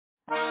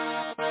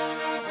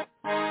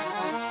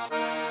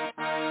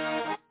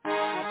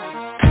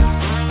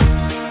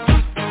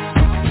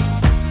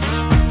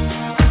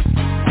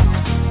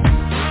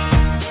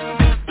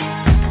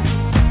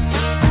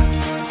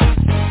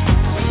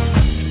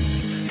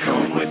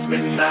me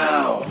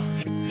now.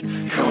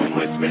 Come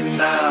with me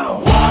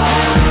now.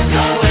 Walk,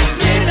 go with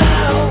me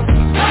now.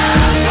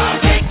 I'll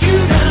take you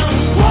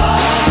down.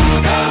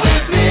 Walk, go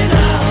with me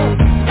now.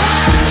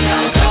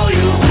 I'll show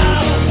you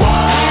how.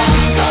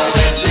 Walk, go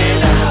with me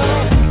now.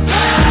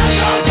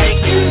 I'll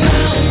take you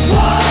down.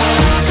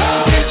 Walk, go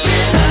with me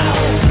now.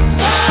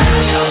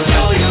 I'll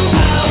show you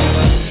how.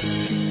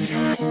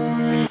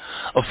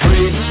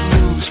 Afraid to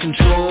lose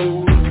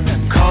control.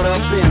 Caught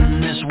up in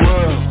this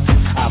world.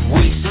 I've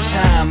wasted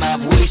time,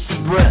 I've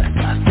wasted breath.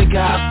 I think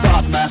I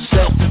thought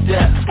myself to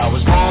death. I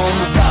was wrong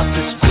about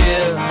this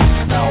fear.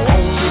 Now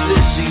only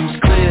this seems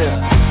clear.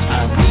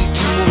 I need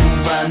to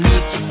move, I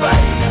need to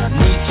fight. I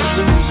need to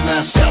lose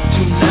myself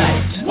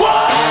tonight.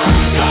 Walk,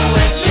 go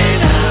with me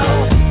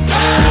now.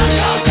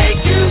 I'll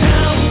take you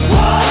down.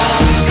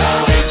 Walk,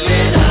 go with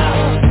me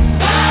now.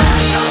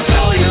 I'll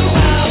show you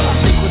how.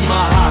 I think with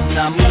my heart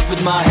and I move with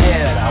my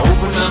head. I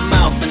open my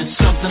mouth and it's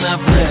something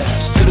I've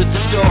read. Stood at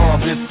the door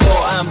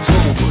before I'm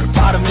told. But a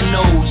part of me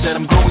knows that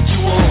I'm going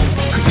too old.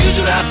 Confused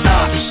what I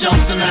thought was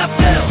something I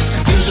felt.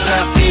 Confused what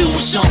I feel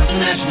was something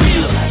that's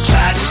real. I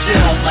tried to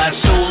sell my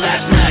soul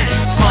last night.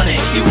 Funny,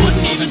 you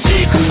wouldn't even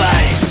take a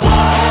bite.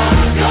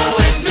 Walk, go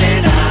with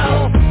me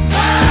now.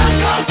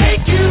 I'll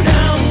take you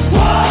down.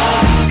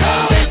 Walk,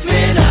 go with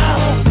me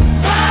now.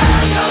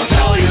 I'll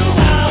show you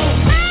how.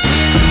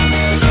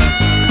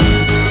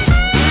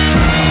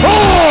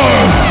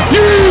 Are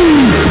you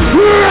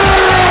ready?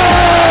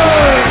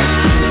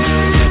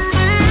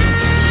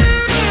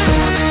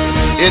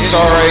 It's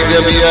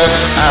RAWF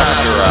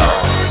After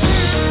Hours.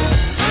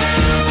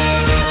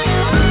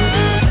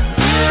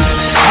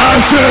 I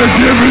said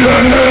give me a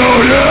hell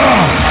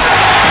yeah!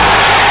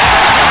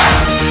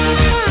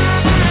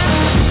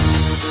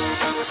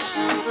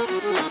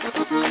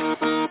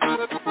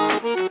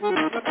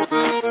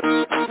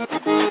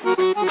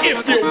 If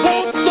you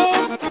want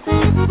some,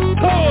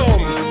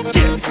 come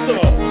get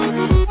some.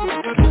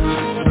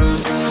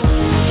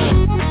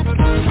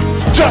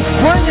 Just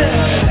bring it,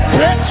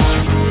 bitch.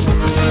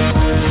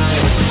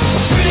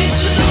 Afraid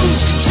to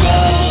lose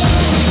control.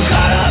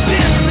 Caught up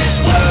in this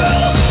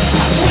world.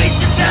 I've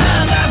wasted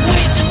time, I've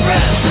wasted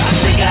breath. I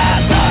think I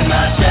thought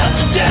myself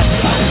to death.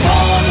 I'm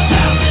wrong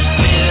about this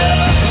fear.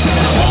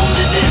 Now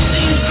only this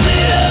seems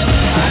clear.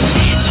 I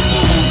need to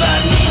move, I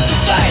need to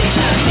fight.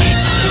 I need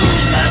to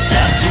lose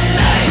myself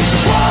tonight.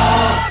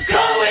 Walk,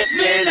 go with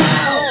me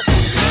now.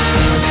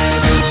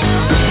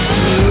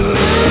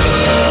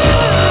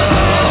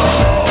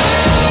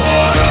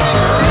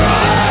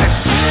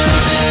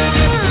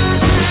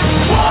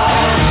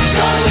 Walk,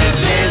 go with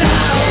me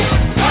now.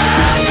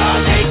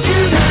 I'll take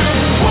you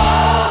down.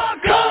 Walk,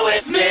 go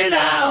with me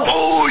now.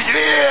 Oh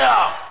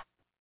yeah!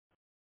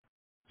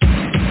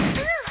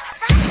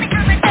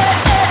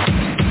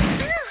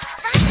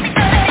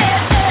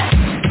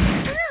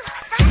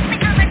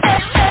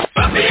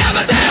 Bumpy, I'm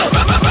a down.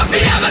 Bumpy,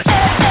 I'm a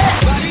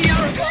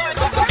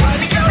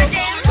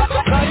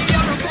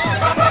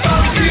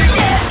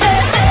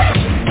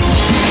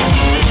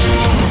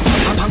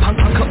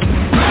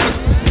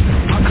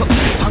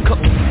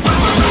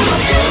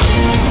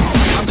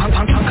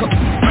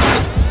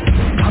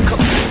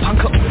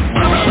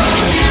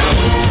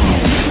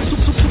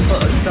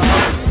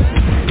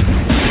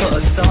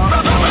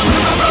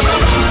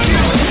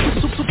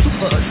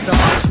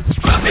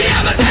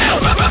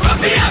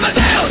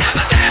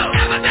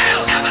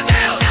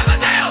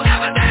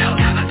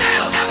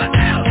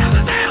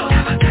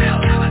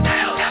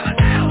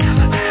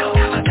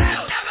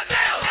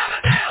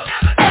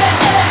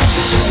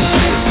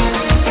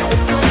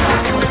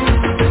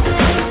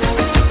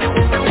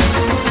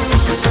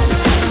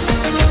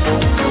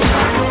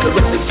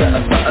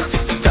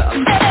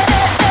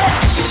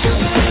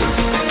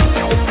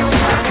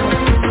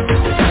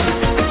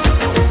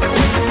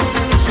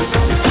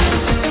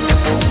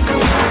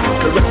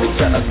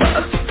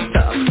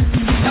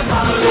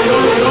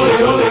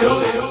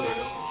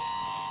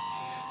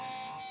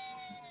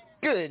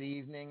Good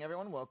evening,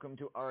 everyone. Welcome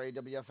to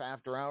RAWF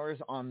After Hours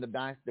on the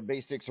Back to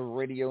Basics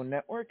Radio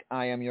Network.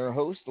 I am your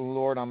host,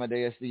 Lord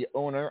Amadeus, the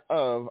owner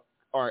of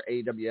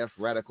RAWF,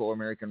 Radical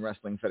American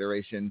Wrestling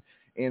Federation,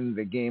 in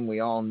the game we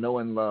all know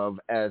and love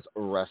as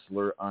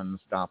Wrestler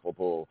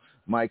Unstoppable.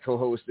 My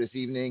co-host this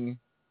evening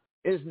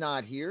is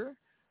not here.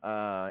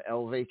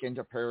 El Vacant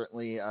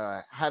apparently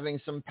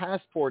having some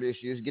passport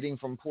issues getting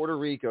from Puerto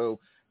Rico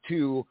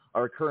to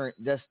our current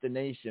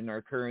destination,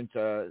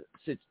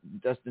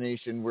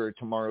 destination where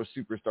tomorrow's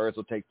Superstars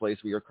will take place.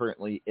 We are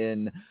currently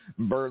in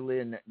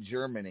Berlin,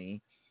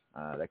 Germany,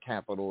 the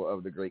capital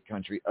of the great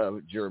country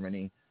of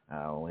Germany.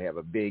 We have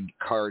a big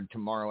card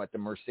tomorrow at the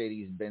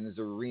Mercedes-Benz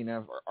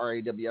Arena for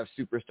RAWF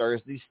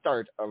Superstars, the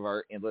start of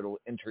our little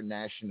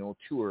international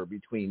tour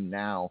between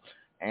now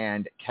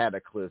and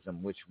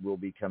Cataclysm, which will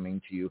be coming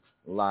to you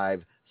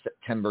live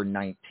September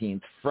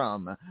 19th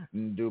from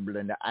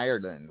Dublin,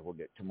 Ireland. We'll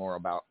get to more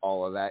about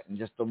all of that in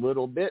just a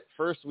little bit.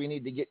 First, we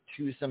need to get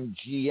to some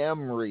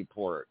GM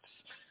reports.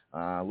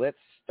 Let's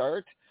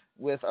start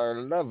with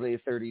our lovely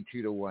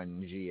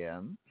 32-1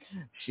 GM.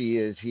 She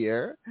is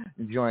here,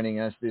 joining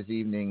us this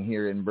evening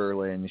here in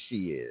Berlin.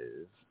 She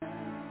is...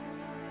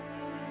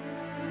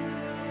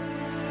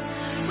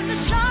 When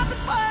the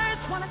sharpest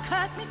words want to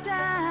cut me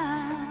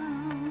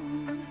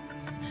down,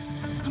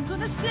 I'm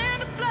gonna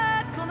send a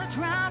flood, gonna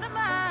drown them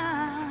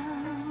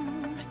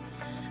out.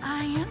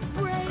 I am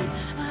brave,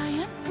 I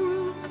am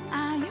true,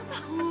 I am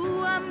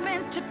who I'm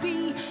meant to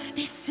be.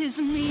 This is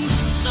me.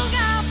 Look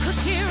out, 'cause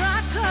here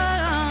I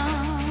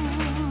come,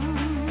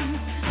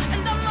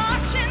 and I'm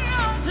marching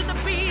on to the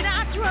beat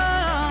I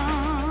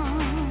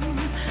drum.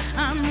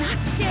 I'm not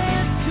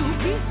scared to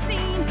be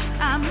seen,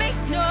 I make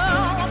no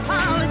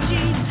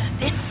apologies.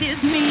 This is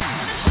me.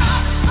 The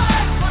sharpest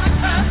words wanna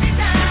cut me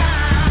down.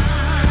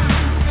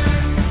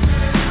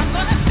 I'm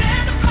gonna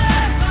send the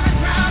blood, gonna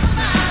drown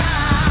them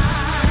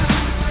out.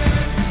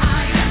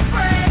 I am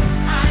brave,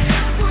 I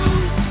am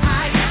true,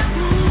 I am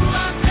who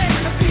I'm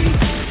meant to be.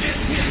 This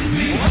is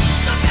me.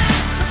 Look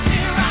out, 'cause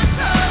here I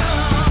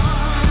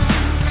come,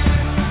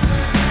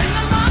 and I'm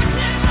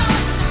marching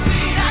on to the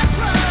beat I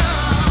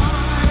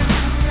drum.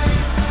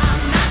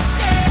 I'm not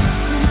scared to be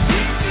seen, I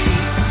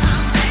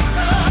make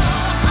no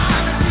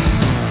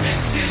apologies.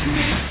 This is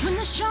me. When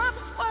the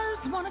sharpest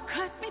words wanna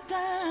cut me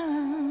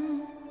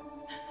down,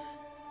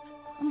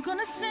 I'm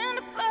gonna send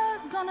a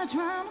flood, gonna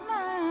drown them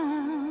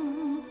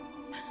out.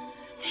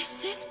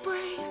 This is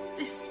brave,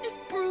 this is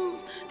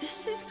bruised,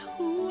 this is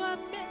who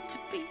I'm meant to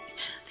be.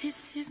 This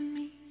is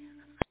me.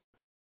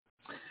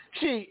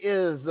 She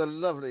is the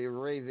lovely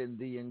Raven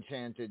the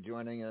Enchanted,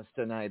 joining us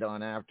tonight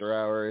on After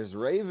Hours.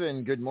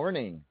 Raven, good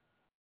morning.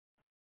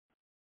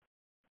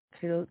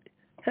 Morning.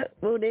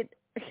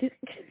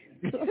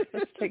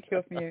 Let's take you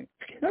off mute.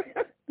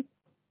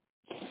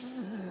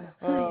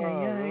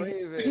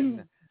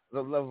 Raven,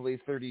 the lovely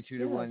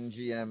 32-1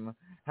 GM.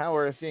 How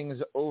are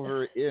things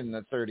over in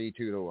the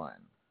 32-1?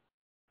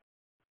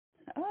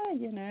 Oh,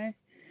 you know,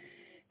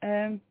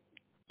 in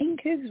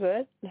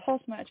Cogsworth, the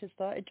last match has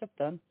started, job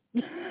done.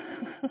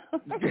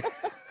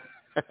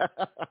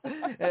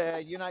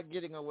 You're not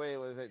getting away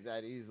with it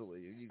that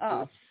easily.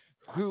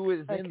 Who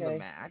is in the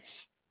match?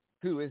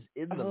 Who is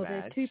in the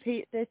match?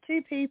 There's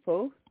two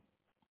people,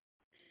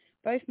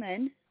 both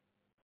men.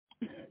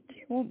 Do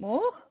you want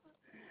more?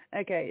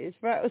 Okay, it's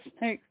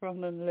Rattlesnake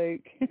Ron and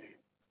Luke.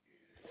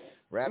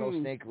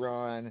 Rattlesnake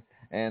Ron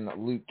and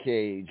Luke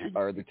Cage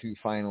are the two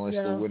finalists.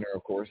 Yeah. The winner,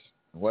 of course.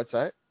 What's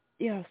that?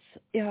 Yes.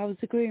 Yeah, I was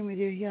agreeing with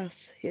you. Yes,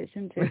 it's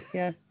into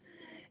yeah.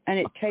 And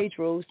it's cage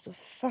rules.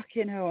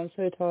 Fucking hell, I'm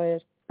so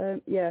tired.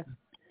 Yeah,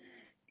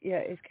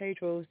 it's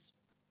cage rules.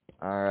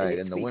 All right,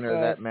 and the winner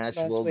of that match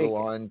will go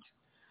on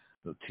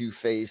to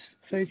face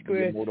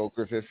the Immortal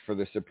Griffith for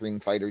the Supreme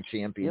Fighter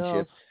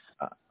Championship,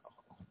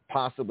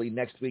 possibly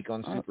next week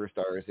on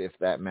Superstars if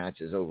that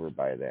match is over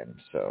by then.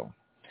 So,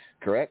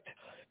 correct?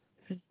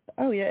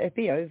 Oh, yeah, it'd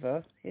be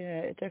over. Yeah,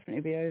 it'd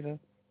definitely be over.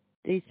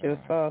 These two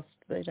are fast.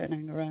 They don't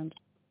hang around.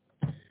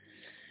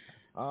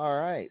 All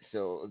right,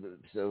 so this...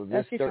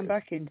 Let's see if I'm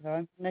back in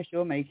time, unless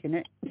you're making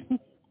it.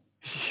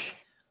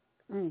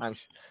 Don't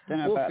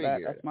know about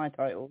that. That's my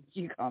title.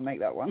 You can't make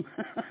that one.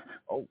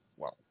 Oh,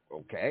 well,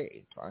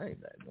 okay, fine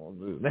then. We'll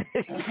do that.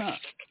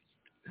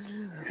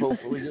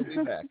 Hopefully you'll be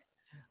back.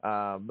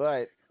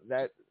 But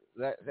that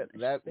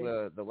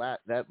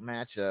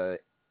match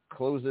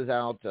closes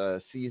out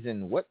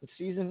season. What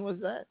season was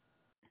that?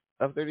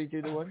 Of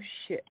 32-1? Oh,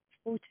 shit,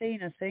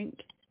 14, I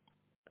think.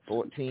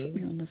 14.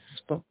 Put me on the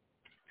spot.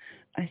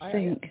 I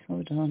think.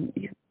 Hold on.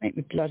 You make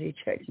me bloody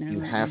check now. You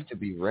have to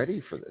be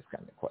ready for this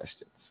kind of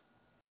questions.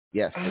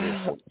 Yes.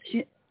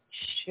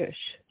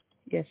 Shush.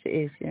 Yes, it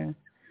is. Yeah.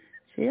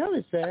 See, I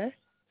was there.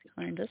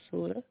 Kind of,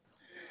 sort of.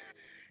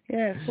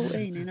 Yeah,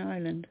 14 in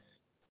Ireland.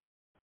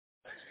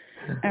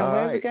 And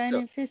where are we going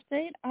in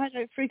 15? I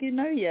don't friggin'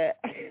 know yet.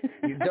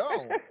 You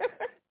don't?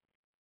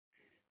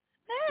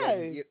 No.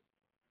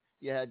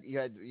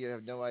 You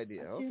have no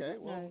idea. Okay.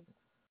 Well.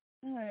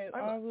 No,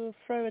 I will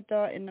throw a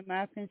dart in the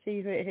map and see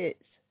if it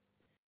hits.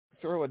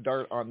 Throw a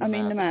dart on the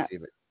map. The map. And see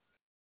if it...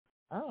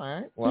 All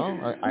right. Well,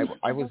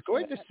 I was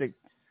going to say,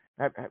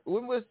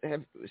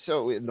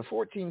 so in the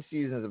 14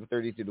 seasons of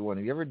 32-1,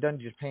 have you ever done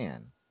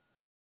Japan?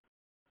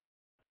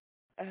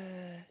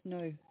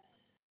 No.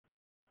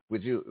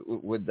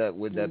 Would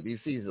that be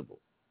feasible?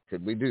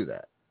 Could we do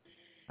that?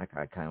 I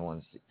kind of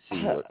want to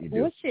see what you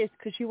do. What's this?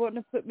 Because you want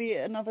to put me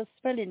at another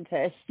spelling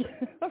test?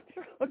 Oh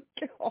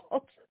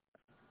God.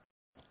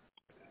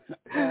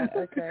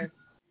 Okay.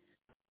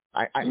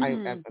 I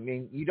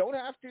mean, you don't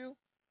have to,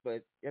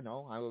 but you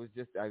know,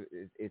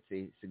 it's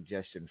a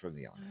suggestion from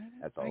the owner.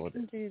 That's all it is. I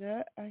can do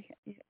that.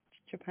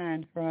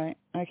 Japan, right?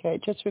 Okay,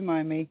 just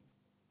remind me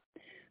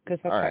because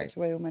I packed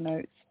away all my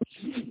notes.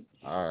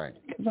 All right.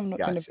 Because I'm not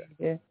going to be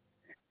here.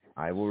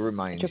 I will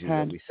remind Japan, you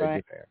that we said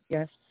right. Japan.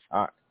 Yes.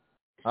 All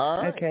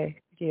right.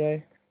 Okay. Video.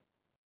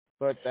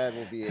 But that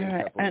will be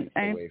a couple weeks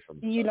away from.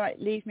 You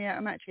leave me out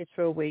of matches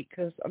for a week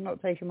because I'm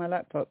not taking my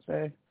laptop,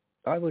 so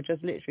I will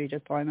just literally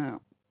time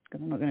out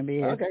because I'm not going to be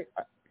here. Okay,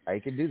 I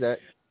can do that.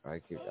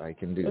 I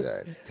can do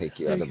that. Take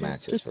you other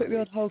matches. Just put me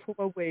on hold for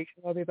 1 week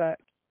and I'll be back.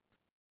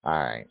 All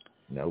right.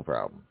 No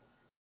problem.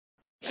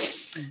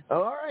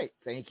 All right.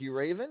 Thank you,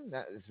 Raven.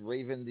 That is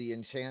Raven the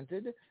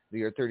Enchanted.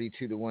 The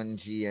 32-1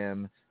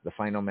 GM. The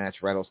final match,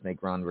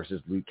 Rattlesnake Ron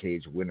versus Luke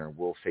Cage. Winner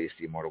will face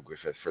the Immortal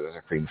Griffith for the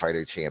Supreme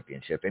Fighter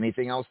Championship.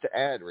 Anything else to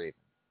add, Raven?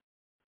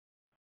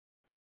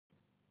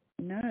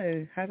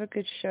 No. Have a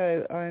good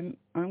show. I'm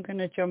going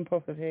to jump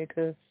off of here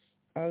because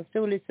I'll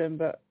still listen,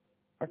 but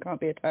I can't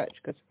be attached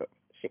because I've got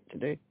shit to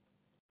do.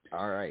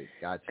 All right.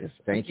 Gotcha.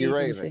 Thank you,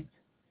 Raven. Busy.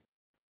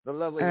 The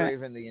lovely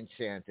Raven the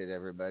Enchanted,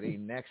 everybody.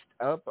 Next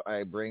up,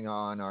 I bring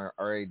on our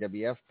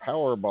RAWF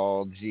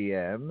Powerball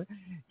GM.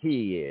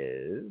 He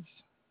is...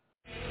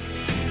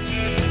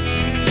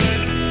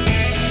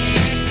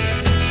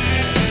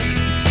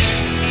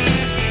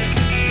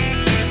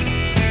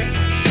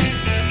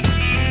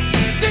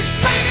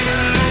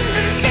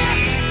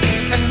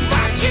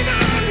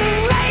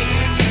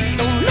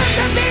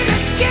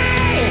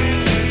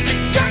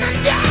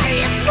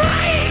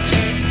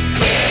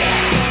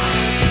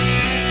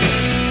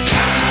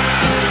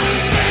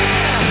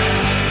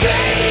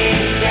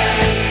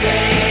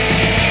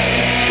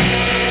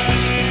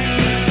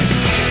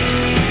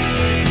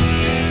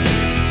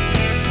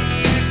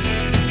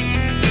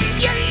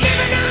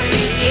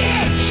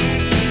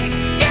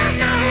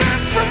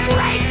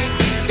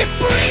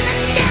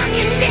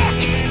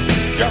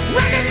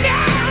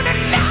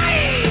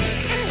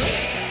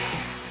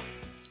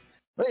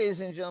 Ladies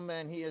and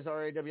gentlemen, he is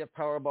RAWF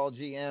Powerball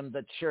GM,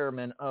 the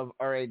chairman of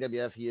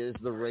RAWF. He is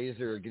the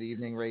Razor. Good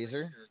evening,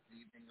 Razor.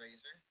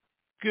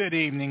 Good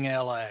evening,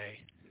 LA.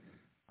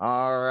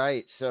 All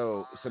right,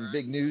 so some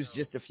big news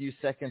just a few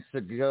seconds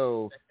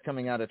ago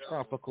coming out of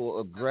Tropical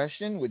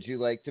Aggression. Would you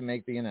like to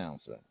make the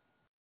announcement?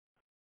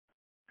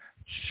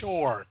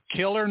 Sure.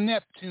 Killer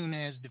Neptune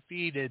has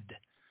defeated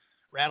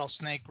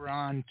Rattlesnake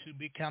Ron to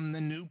become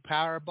the new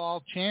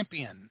Powerball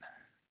champion.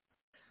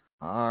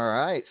 All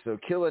right, so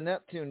Killer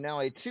Neptune, now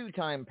a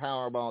two-time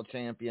Powerball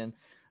champion.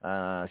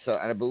 So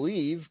I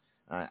believe,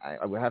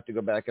 I would have to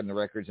go back in the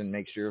records and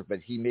make sure, but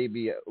he may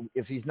be,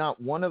 if he is not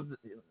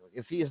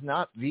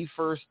the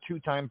first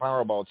two-time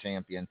Powerball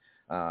champion,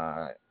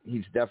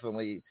 he's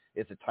definitely,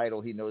 it's a title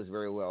he knows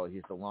very well.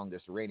 He's the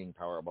longest reigning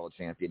Powerball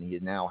champion. He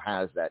now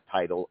has that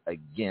title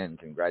again.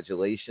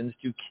 Congratulations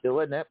to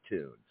Killer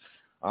Neptune.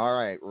 All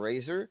right,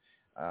 Razor,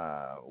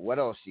 what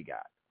else you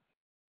got?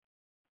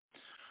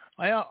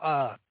 Well,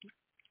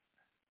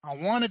 I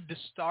wanted to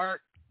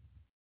start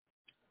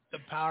the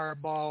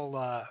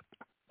Powerball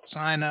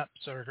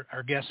sign-ups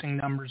or guessing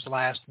numbers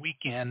last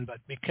weekend, but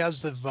because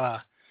of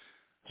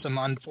some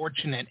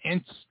unfortunate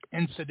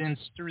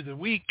incidents through the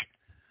week,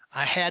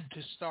 I had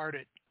to start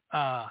it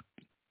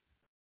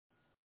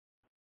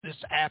this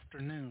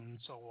afternoon.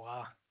 So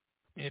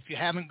if you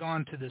haven't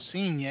gone to the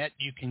scene yet,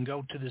 you can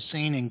go to the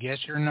scene and guess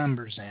your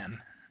numbers in.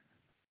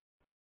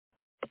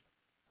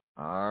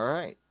 All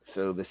right.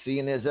 So the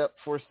scene is up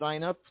for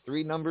sign-up.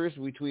 3 numbers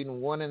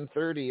between 1 and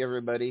 30,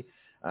 everybody.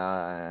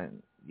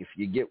 If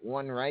you get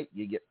one right,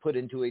 you get put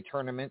into a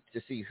tournament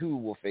to see who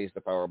will face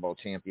the Powerball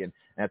champion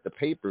at the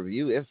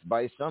pay-per-view. If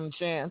by some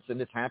chance,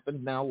 and it's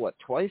happened now,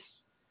 twice,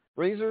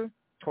 Razor?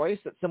 Twice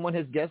that someone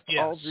has guessed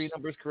all 3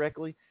 numbers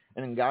correctly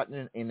and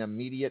gotten an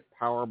immediate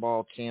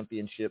Powerball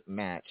championship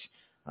match.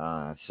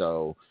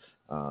 So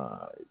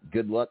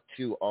good luck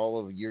to all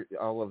of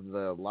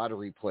the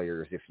lottery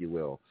players, if you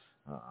will.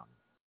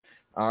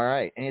 All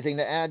right. Anything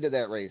to add to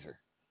that, Razor?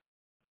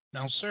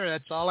 No, sir.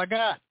 That's all I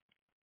got.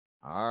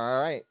 All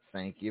right.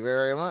 Thank you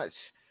very much.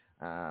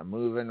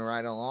 Moving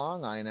right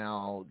along, I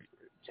now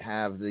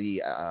have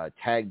the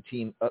tag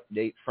team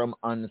update from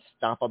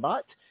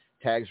Unstoppabot.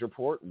 Tags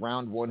report,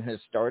 round 1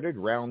 has started.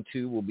 Round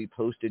 2 will be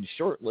posted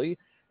shortly.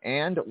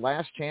 And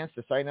last chance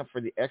to sign up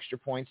for the Extra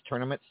Points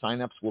tournament.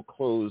 Sign-ups will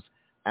close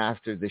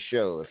after the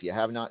show. If you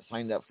have not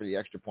signed up for the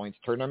Extra Points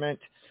tournament,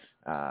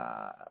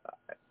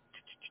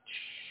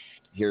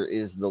 here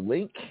is the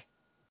link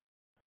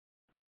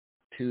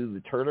to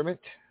the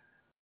tournament.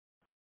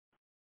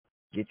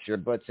 Get your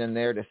butts in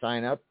there to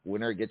sign up.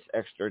 Winner gets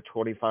extra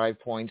 25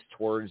 points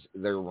towards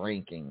their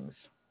rankings.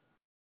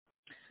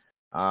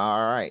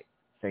 All right.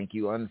 Thank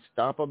you,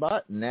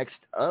 Unstoppabot. Next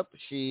up,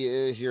 she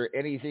is your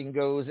Anything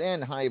Goes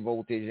in High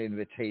Voltage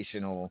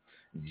Invitational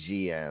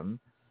GM.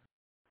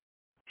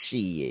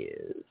 She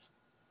is...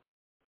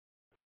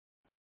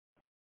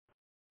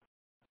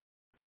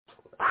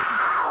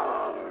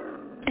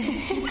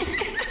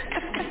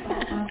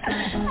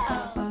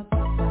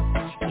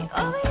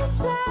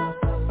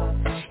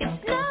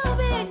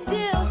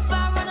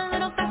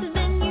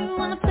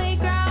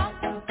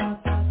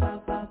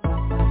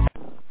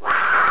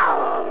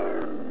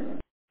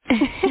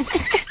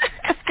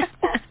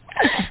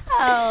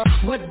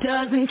 What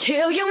doesn't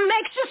kill you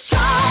makes you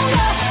stronger.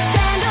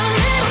 Stand a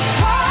little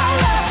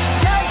taller.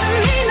 Doesn't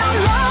mean I'm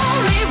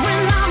lonely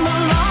when I'm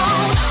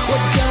alone.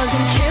 What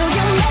doesn't kill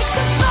you makes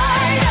a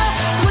fighter.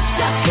 What's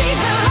that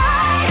even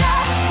lighter?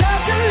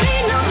 Doesn't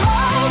mean I'm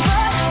over,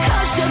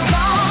 'cause you're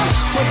gone.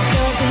 What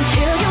doesn't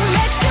kill you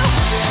makes you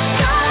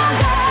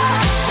stronger.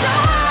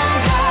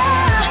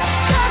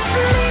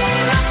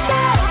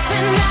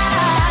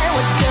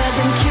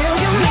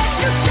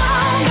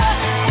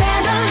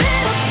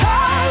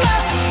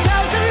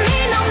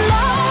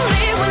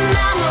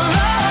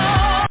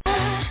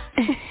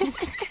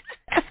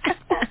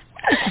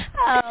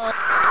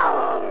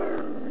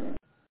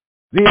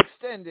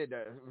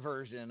 extended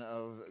version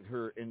of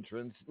her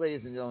entrance.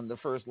 Ladies and gentlemen, the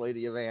First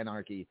Lady of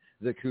Anarchy,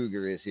 the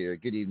Cougar, is here.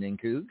 Good evening,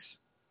 Cougs.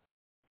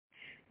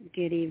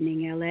 Good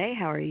evening, L.A.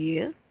 How are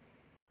you?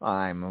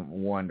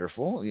 I'm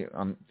wonderful.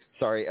 I'm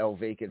sorry El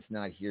Vacant's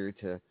not here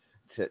to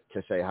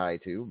say hi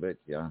to, but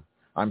yeah,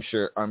 I'm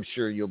sure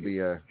you'll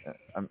be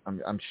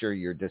I'm sure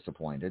you're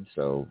disappointed.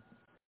 So,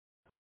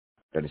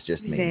 but it's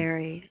just me.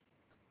 Very.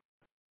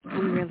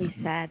 I'm really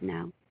sad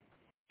now.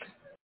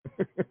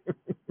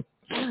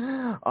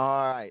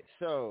 All right.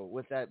 So,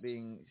 with that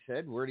being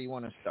said, where do you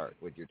want to start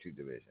with your two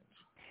divisions?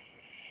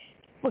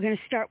 We're going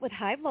to start with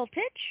high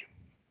voltage.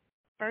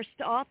 First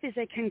off is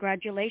a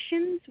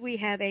congratulations. We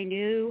have a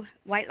new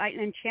White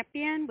Lightning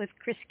champion with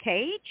Chris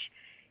Cage.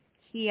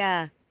 He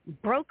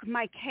broke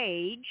my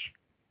cage,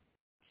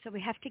 so we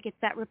have to get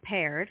that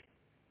repaired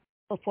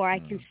before I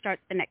can start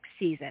the next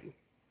season.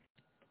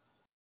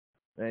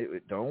 Hey,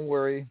 don't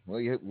worry.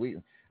 We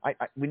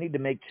need to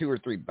make 2 or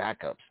 3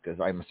 backups because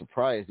I'm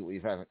surprised that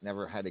we've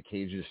never had a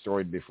cage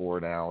destroyed before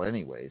now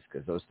anyways,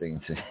 because those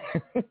things,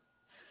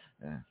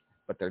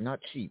 but they're not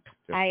cheap.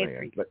 I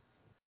agree.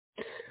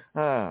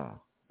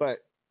 But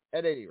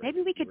at any rate.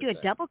 Maybe we could do a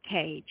double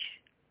cage.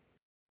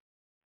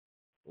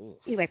 Ooh.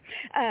 Anyway,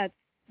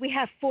 we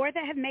have 4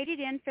 that have made it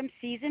in from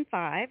Season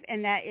 5,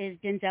 and that is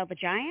Denzel the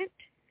Giant,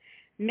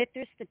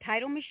 Mithras the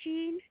Title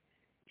Machine,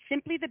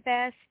 Simply the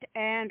Best,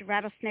 and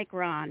Rattlesnake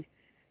Ron.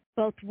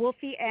 Both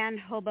Wolfie and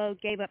Hobo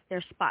gave up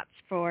their spots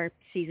for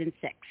Season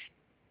 6.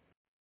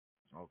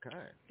 Okay.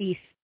 The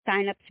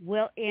sign-ups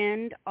will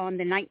end on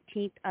the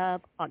 19th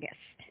of August.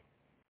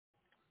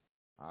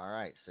 All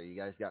right, so you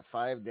guys got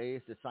 5 days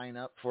to sign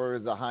up for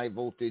the High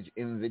Voltage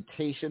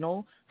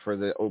Invitational for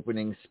the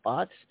opening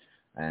spots.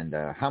 And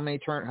how many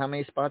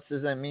spots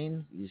does that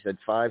mean? You said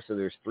 5, so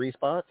there's 3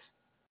 spots,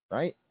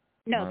 right?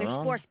 No,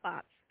 there's 4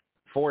 spots.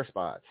 4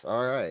 spots.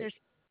 All right.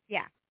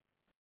 Yeah.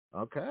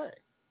 Okay.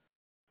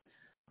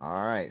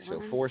 All right,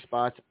 so 4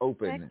 spots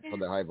open for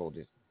the High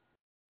Voltage.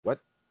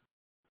 What?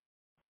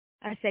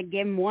 I said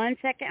give him 1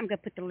 second. I'm going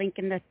to put the link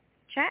in the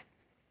chat.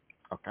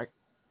 Okay.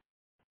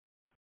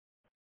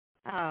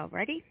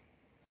 Alrighty.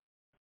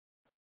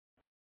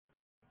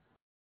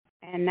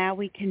 And now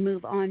we can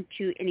move on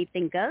to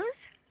Anything Goes.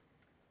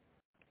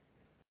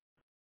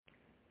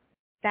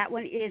 That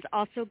one is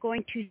also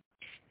going to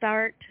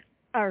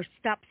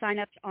stop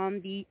signups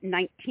on the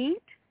 19th.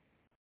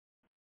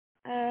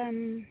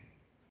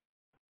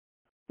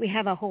 We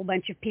have a whole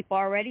bunch of people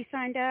already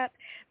signed up.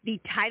 The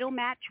title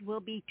match will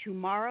be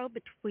tomorrow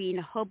between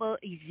Hobo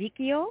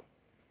Ezekiel,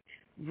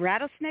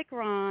 Rattlesnake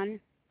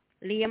Ron,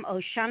 Liam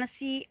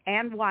O'Shaughnessy,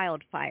 and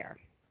Wildfire,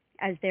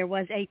 as there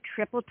was a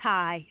triple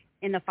tie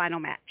in the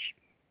final match.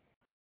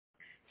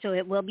 So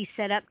it will be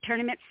set up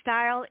tournament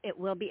style. It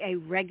will be a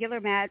regular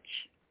match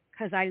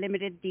because I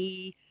limited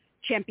the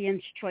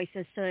champions'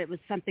 choices, so it was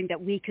something that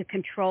we could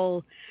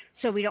control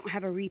so we don't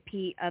have a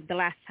repeat of the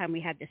last time we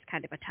had this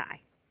kind of a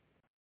tie.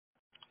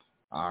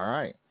 All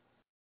right.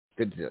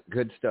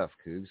 Good stuff,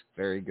 Cougs.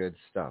 Very good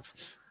stuff.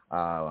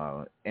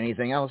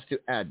 Anything else to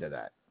add to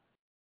that?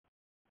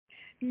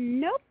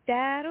 Nope,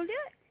 that'll do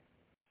it.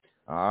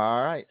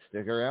 All right,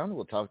 stick around.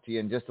 We'll talk to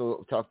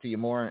you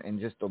more in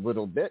just a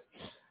little bit.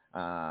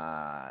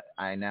 I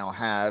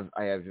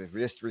have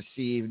just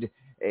received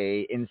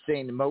a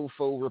Insane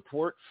Mofo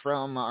report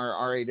from our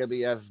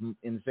RAWF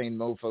Insane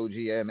Mofo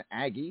GM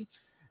Aggie,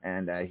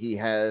 and he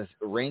has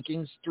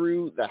rankings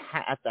through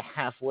at the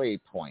halfway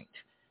point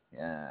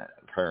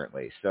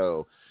currently.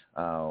 So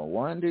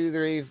 1, 2,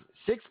 3,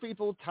 6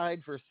 people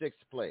tied for 6th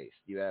place.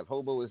 You have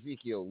Hobo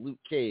Ezekiel, Luke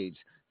Cage,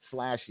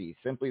 Slashy,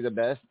 Simply the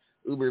Best,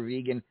 Uber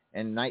Vegan,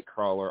 and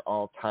Nightcrawler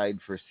all tied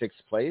for 6th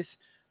place.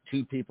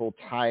 2 people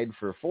tied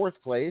for 4th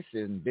place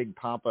in Big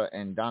Papa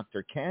and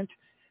Dr. Kent,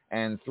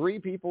 and 3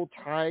 people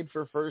tied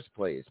for 1st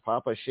place,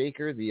 Papa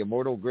Shaker, the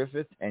Immortal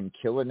Griffith, and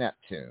Killer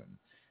Neptune.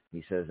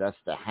 He says that's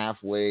the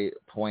halfway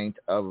point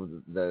of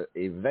the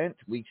event.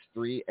 Weeks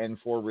 3 and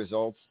 4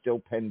 results still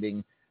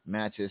pending,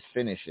 matches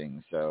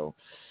finishing. So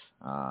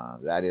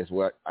that is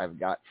what I've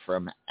got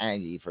from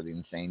Aggie for the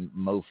Insane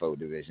Mofo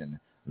division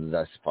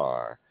thus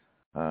far.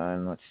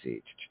 And let's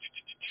see.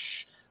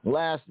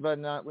 Last but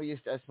not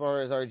least, as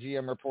far as our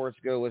GM reports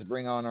go, let's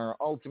bring on our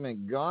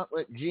ultimate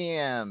gauntlet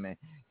GM.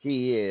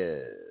 He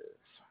is...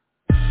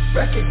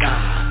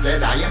 Recognize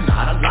that I am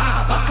not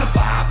alive. I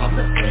survive. I'm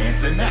the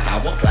sands in the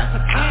hourglass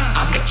of time.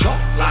 I'm the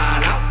chalk line,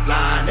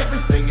 outline.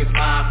 Everything is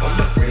mine. From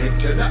the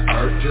wind to the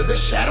earth to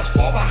the shadows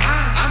far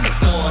behind. I'm the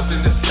stars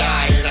in the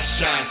sky and I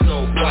shine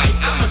so bright.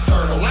 I'm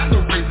eternal. I'm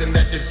the reason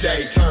that the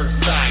day turns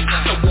night.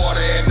 I'm the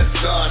water and the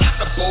sun. I'm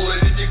the bullet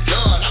in your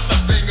gun. I'm the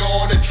finger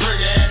on the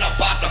trigger and I'm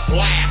about to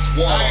blast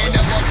one. I ain't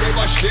never give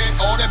a shit.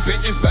 All the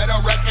bitches better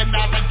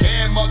recognize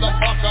again.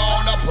 Motherfucker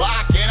on the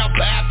block and I'm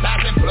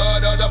baptizing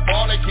blood of the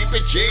ball and keep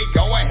it G.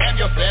 Go ahead,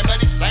 your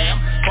family slam.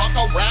 Fuck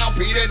around,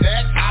 beat the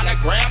next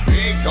hologram.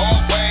 Big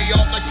dog way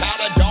off the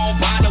collar. Don't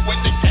bother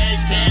with the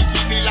cage. Can't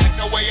keep me like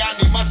the way I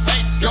need my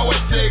space. Go at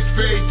 6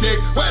 feet deep,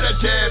 where the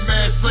dead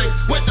man sleep.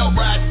 With the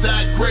rats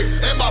that creep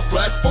in my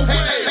flesh for weeks.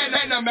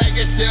 And the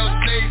maggots still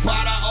sleep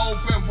by the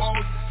open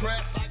wounds.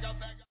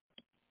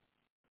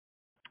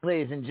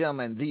 ladies and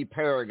gentlemen, the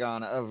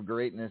Paragon of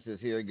Greatness is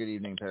here. Good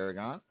evening,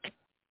 Paragon.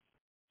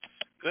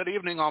 Good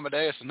evening,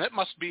 Amadeus, and it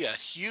must be a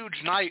huge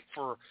night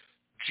for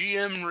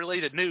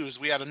GM-related news.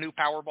 We had a new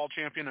Powerball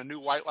champion, a new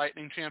White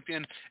Lightning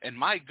champion, and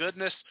my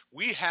goodness,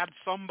 we had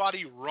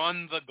somebody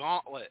run the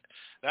gauntlet.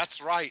 That's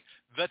right,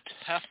 the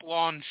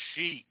Teflon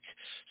Sheik.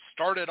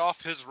 Started off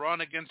his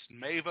run against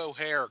Maeve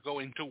O'Hare,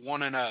 going to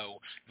 1-0.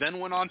 Then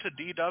went on to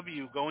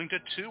DW, going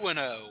to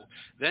 2-0.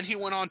 Then he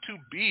went on to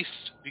Beast,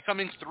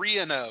 becoming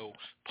 3-0.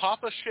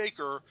 Papa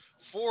Shaker,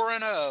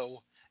 4-0.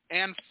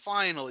 And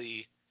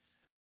finally,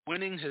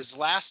 winning his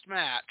last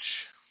match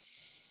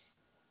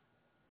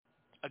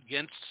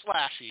against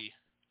Slashy,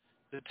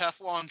 the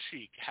Teflon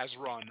Sheik has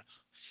run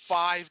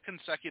 5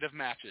 consecutive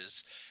matches,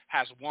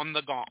 has won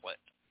the gauntlet.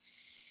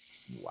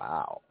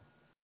 Wow.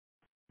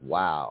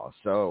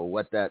 So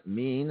what that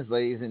means,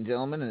 ladies and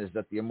gentlemen, is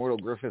that the Immortal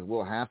Griffith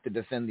will have to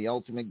defend the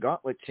Ultimate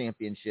Gauntlet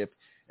Championship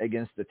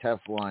against the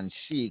Teflon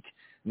Sheik.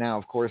 Now,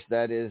 of course,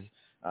 that is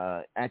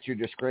at your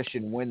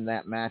discretion when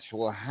that match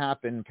will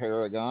happen,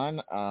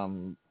 Paragon.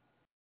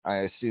 I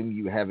assume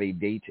you have a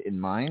date in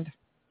mind?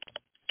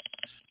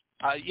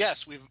 Yes,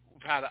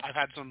 I've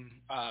had some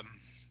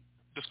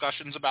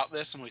discussions about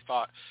this, and we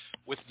thought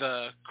with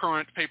the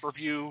current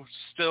pay-per-view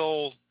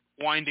still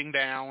winding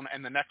down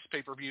and the next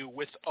pay-per-view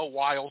with a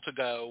while to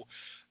go,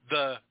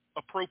 the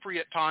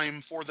appropriate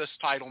time for this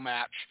title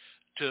match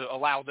to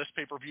allow this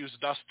pay-per-view's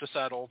dust to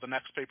settle, the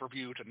next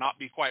pay-per-view to not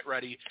be quite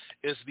ready,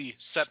 is the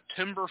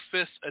September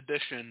 5th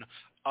edition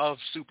of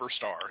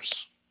Superstars.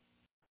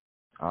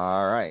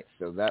 All right,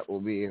 so that will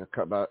be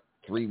about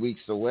 3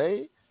 weeks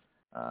away,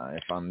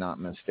 if I'm not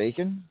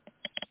mistaken.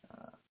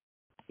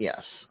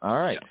 Yes. All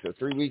right. So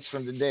 3 weeks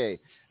from today,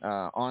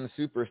 on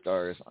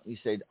Superstars, you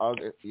said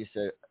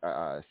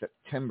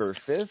September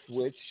 5th,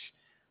 which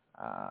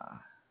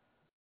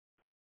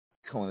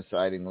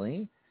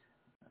coincidingly,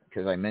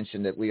 because I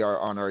mentioned that we are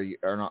on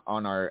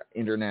our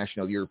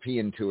international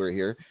European tour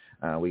here.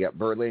 We got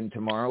Berlin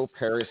tomorrow,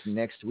 Paris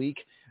next week,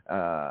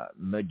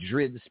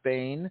 Madrid,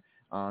 Spain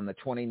on the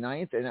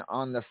 29th, and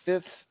on the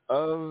 5th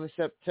of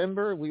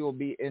September we will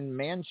be in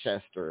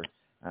Manchester,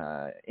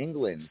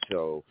 England.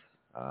 So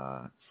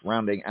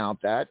rounding out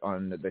that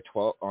on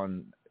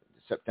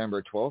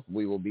September 12th,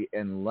 we will be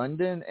in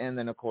London, and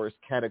then of course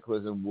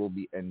Cataclysm will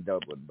be in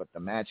Dublin. But the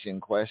match in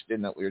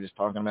question that we were just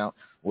talking about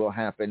will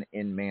happen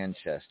in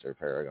Manchester,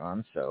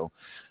 Paragon. So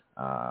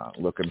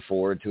looking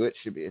forward to it.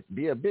 Should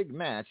be a big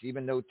match,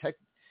 even though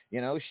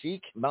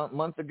Sheik about a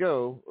month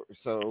ago,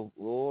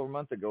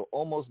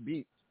 almost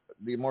beat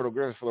the Immortal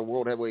Griffith for the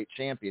World Heavyweight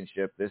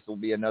Championship. This will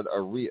be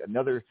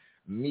another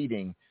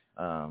meeting.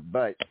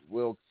 But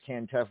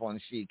can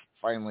Teflon Sheik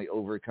finally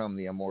overcome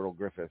the Immortal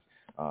Griffith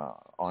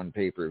on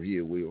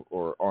pay-per-view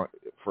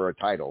for a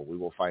title? We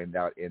will find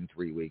out in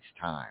 3 weeks'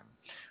 time.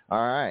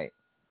 All right.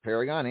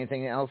 Paragon,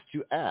 anything else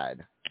to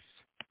add?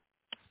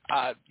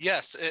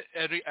 Yes.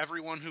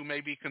 Everyone who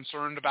may be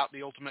concerned about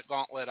the Ultimate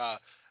Gauntlet,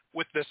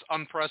 with this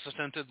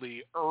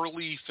unprecedentedly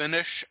early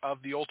finish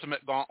of the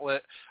Ultimate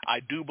Gauntlet, I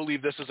do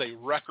believe this is a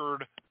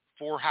record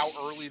for how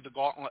early the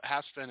Gauntlet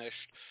has finished.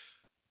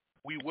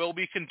 We will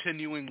be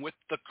continuing with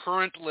the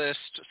current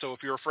list, so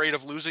if you're afraid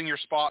of losing your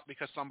spot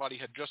because somebody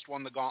had just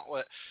won the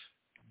Gauntlet,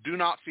 do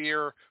not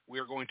fear. We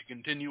are going to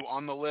continue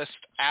on the list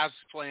as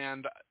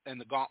planned, and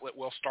the Gauntlet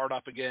will start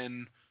up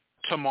again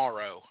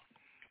tomorrow.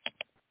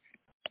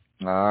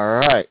 All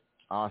right.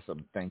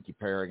 Awesome. Thank you,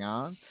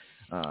 Paragon.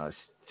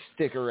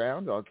 Stick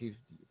around. We'll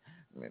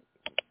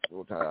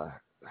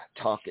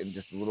talk in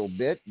just a little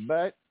bit,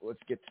 but let's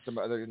get to some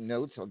other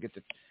notes. I'll get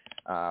to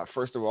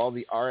first of all,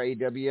 the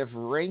RAWF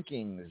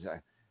rankings.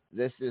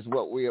 This is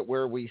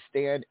where we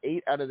stand.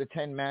 8 out of the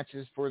 10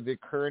 matches for the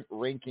current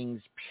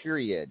rankings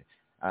period.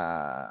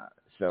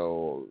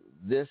 So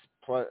this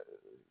plus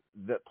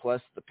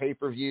the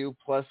pay-per-view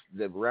plus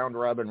the round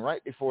robin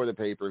right before the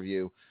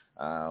pay-per-view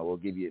will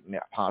give you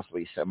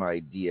possibly some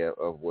idea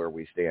of where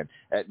we stand.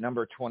 At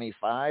number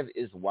 25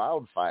 is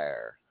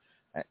Wildfire.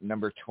 At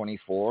number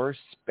 24,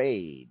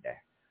 Spade.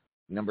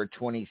 Number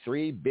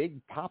 23,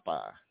 Big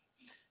Papa.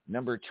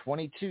 Number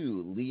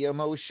 22, Liam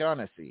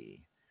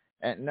O'Shaughnessy.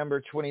 At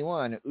number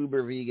 21,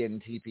 Uber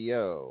Vegan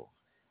TPO.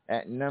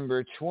 At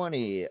number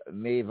 20,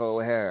 Maeve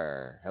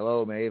O'Hare.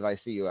 Hello, Maeve. I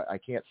see you. I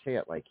can't say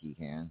it like he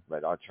can,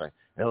 but I'll try.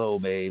 Hello,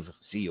 Maeve.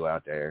 See you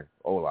out there.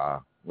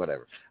 Hola.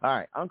 Whatever. All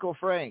right. Uncle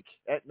Frank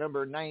at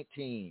number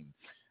 19.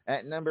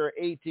 At number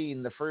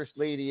 18, the First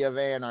Lady of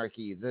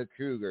Anarchy, the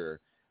Cougar.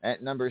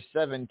 At number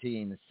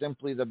 17,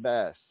 Simply the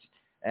Best.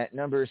 At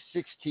number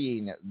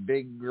 16,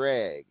 Big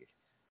Greg.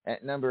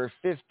 At number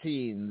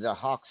 15, the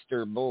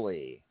Hawkster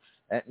Bully.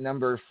 At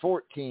number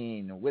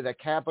 14, with a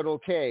capital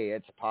K,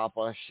 it's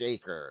Papa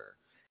Shaker.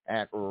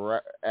 At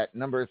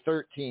number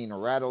 13,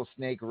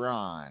 Rattlesnake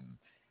Ron.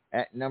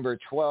 At number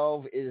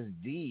 12 is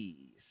D's.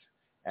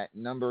 At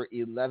number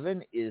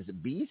 11 is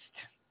Beast.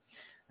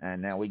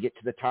 And now we get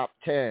to the top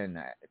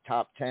 10.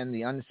 Top 10,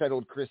 the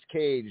Unsettled Chris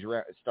Cage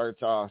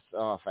starts off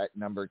at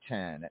number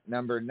 10. At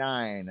number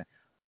 9,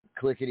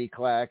 Clickety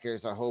Clack,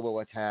 there's a Hobo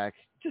Attack,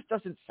 just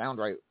doesn't sound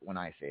right when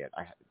I say it.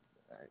 I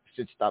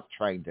should stop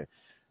trying to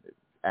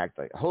act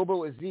like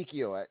Hobo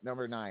Ezekiel at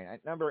number 9.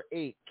 At number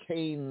 8,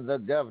 Kane the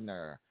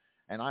Governor,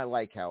 and I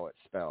like how it's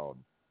spelled.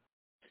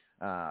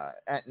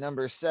 At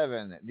number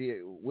 7, the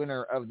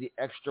winner of the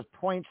Extra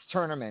Points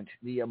Tournament,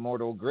 the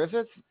Immortal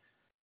Griffith.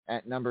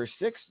 At number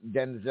 6,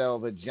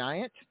 Denzel the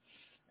Giant.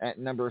 At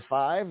number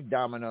 5,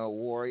 Domino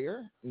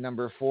Warrior.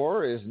 Number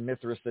 4 is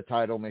Mithras the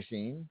Title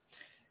Machine.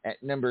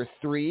 At number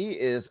 3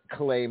 is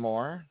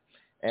Claymore.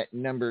 At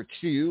number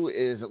 2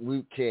 is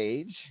Luke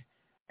Cage.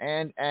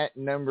 And at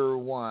number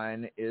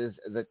 1 is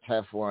the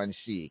Teflon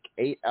Sheik.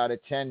 8 out of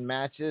 10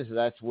 matches,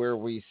 that's where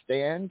we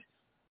stand.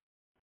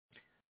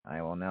 I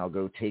will now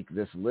go take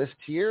this list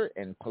here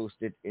and post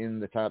it in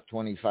the top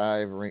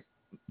 25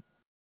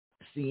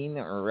 scene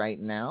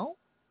right now.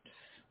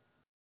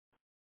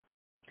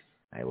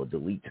 I will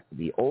delete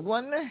the old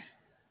one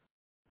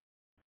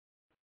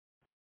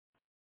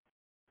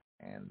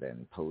and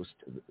then post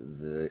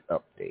the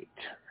update.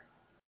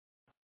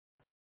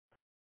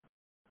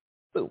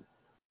 Boom.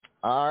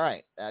 All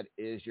right, that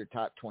is your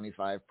top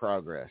 25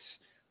 progress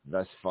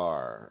thus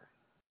far.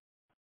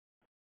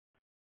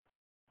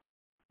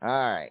 All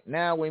right,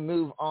 now we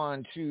move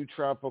on to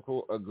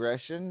Tropical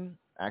Aggression.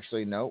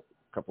 Actually, no,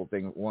 a couple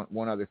things.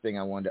 One other thing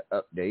I wanted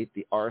to update.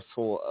 The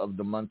Arsehole of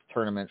the Month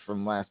tournament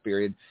from last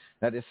period,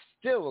 that is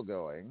still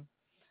going.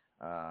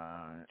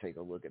 Take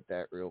a look at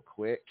that real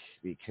quick,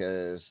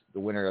 because the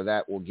winner of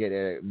that will get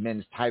a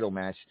men's title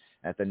match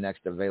at the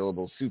next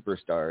available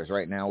Superstars.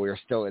 Right now, we are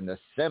still in the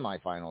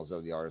semifinals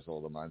of the Arsehole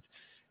of the Month.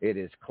 It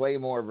is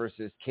Claymore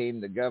versus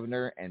Kane the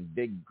Governor and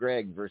Big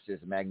Greg versus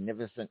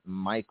Magnificent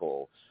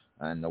Michael.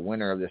 And the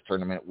winner of this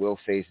tournament will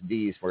face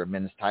these for a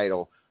men's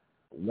title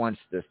once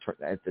this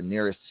at the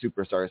nearest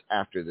Superstars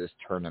after this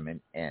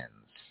tournament ends.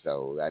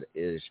 So that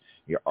is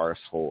your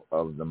Arsehole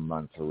of the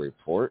Month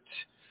report.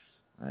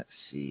 Let's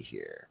see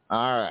here.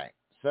 All right.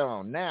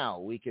 So now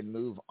we can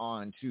move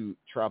on to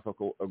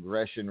Tropical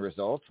Aggression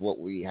results. What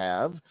we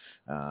have,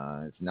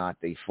 it's not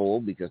the full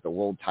because the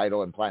World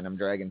title and Platinum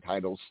Dragon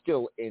title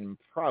still in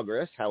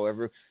progress.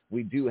 However,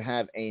 we do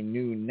have a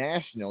new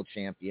national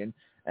champion,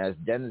 as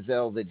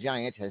Denzel the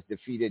Giant has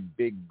defeated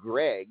Big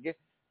Greg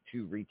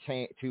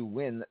to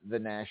win the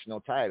national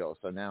title.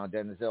 So now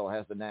Denzel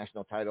has the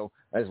national title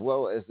as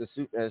well as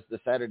the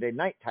Saturday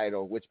night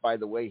title, which, by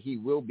the way, he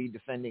will be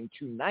defending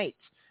tonight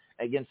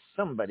against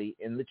somebody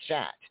in the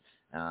chat.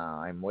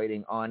 I'm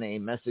waiting on a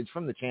message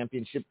from the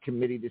championship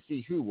committee to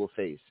see who will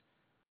face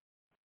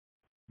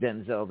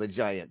Denzel the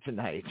Giant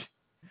tonight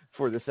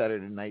for the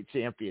Saturday night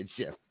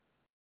championship.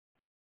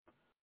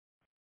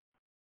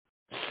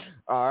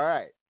 All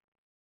right.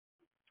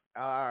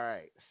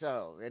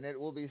 So, and it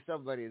will be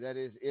somebody that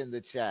is in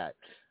the chat.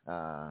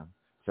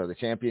 So the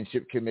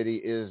championship committee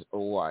is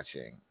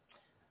watching.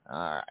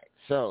 All right.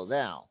 So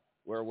now,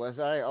 where was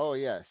I? Oh,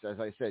 yes.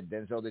 As I said,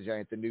 Denzel the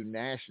Giant, the new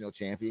national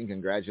champion.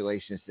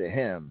 Congratulations to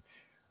him.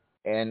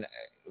 And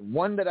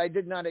one that I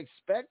did not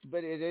expect,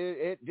 but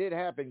it did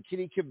happen.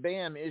 Kitty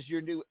Kabam is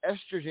your new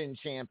estrogen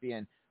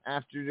champion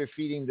after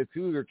defeating the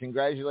Cougar.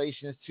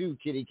 Congratulations to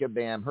Kitty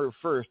Kabam, her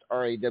first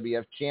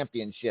RAWF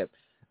championship.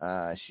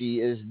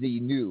 She is the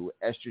new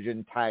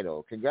estrogen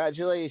title.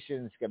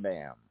 Congratulations,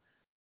 Kabam.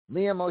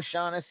 Liam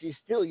O'Shaughnessy,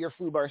 still your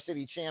Fubar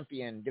City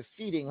champion,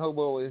 defeating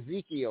Hobo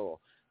Ezekiel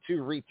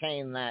to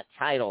retain that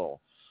title.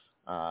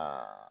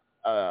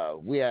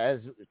 We, as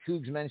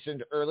Cougs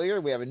mentioned earlier,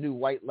 we have a new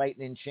White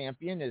Lightning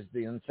champion, as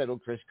the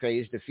unsettled Chris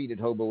Cage defeated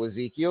Hobo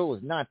Ezekiel. It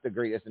was not the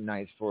greatest of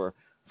nights for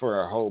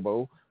a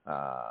Hobo,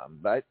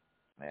 but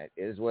it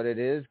is what it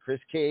is. Chris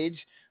Cage,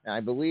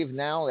 I believe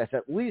now that's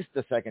at least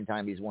the second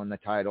time he's won the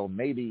title,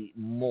 maybe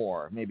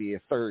more, maybe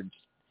a third,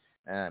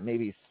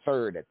 maybe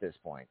third at this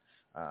point.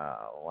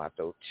 We'll have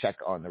to check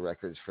on the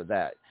records for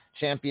that.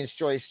 Champions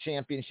Choice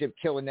Championship,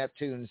 Killer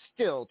Neptune,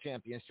 still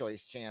Champions Choice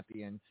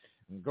champion.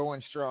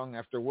 Going strong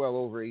after well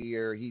over a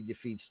year, he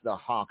defeats the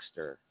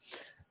Hawkster.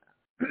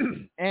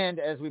 And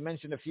as we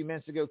mentioned a few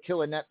minutes ago,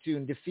 Killer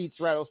Neptune defeats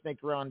Rattlesnake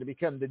Ron to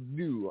become the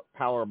new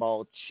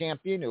Powerball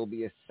champion. It will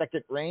be his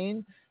second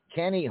reign.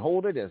 Can he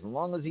hold it as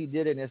long as he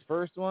did in his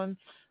first one?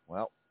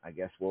 Well, I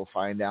guess we'll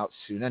find out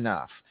soon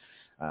enough.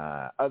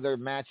 Other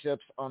matchups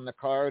on the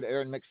card,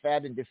 Aaron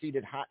McFadden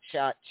defeated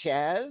Hotshot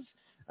Chaz.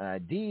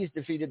 Dees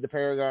defeated the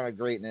Paragon of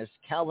Greatness.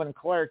 Calvin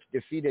Clark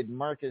defeated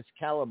Marcus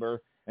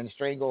Caliber. And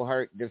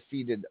Strangleheart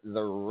defeated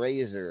the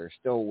Razor.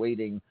 Still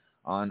waiting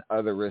on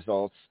other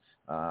results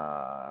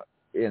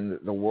in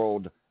the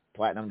World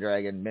Platinum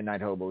Dragon,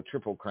 Midnight Hobo,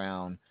 Triple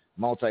Crown,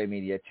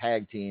 Multimedia,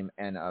 Tag Team,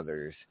 and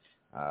others.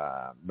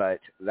 But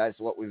that's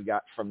what we've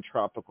got from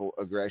Tropical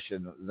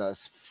Aggression thus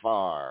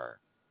far.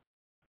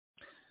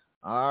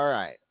 All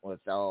right.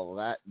 With all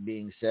that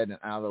being said and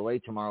out of the way,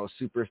 tomorrow's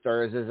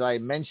Superstars, as I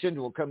mentioned,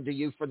 will come to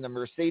you from the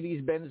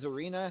Mercedes-Benz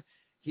Arena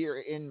here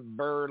in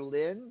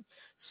Berlin.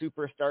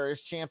 Superstars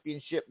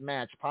Championship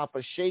match.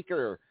 Papa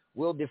Shaker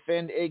will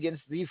defend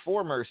against the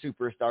former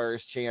Superstars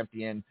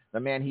champion, the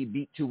man he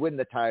beat to win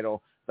the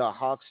title, the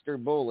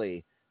Hawkster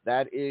Bully.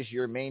 That is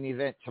your main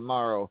event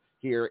tomorrow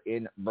here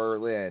in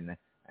Berlin.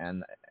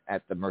 and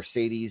at the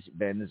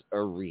Mercedes-Benz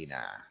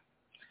Arena.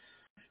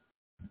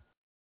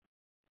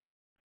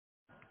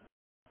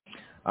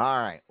 All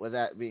right. With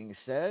that being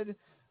said,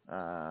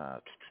 I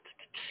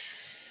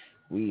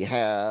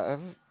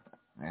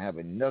have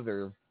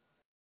another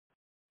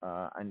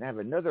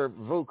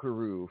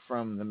vocaroo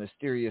from the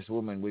mysterious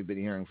woman we've been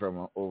hearing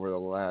from over the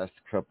last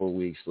couple of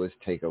weeks. Let's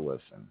take a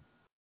listen.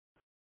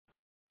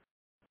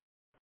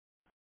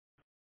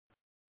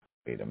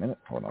 Wait a minute.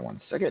 Hold on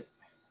one second.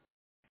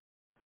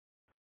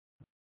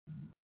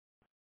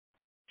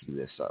 Cue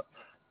this up.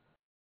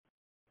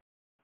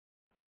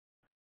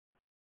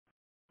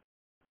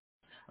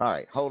 All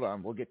right, hold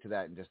on. We'll get to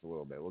that in just a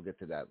little bit. We'll get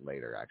to that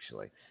later,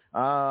 actually.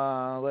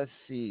 Let's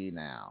see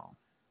now.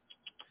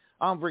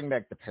 I'll bring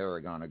back the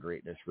Paragon of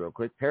Greatness real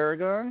quick.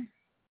 Paragon?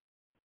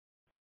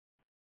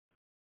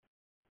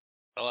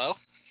 Hello?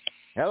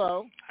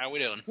 Hello. How we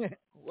doing?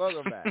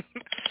 Welcome back.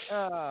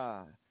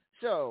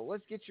 So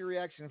let's get your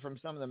reaction from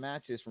some of the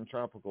matches from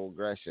Tropical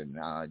Aggression.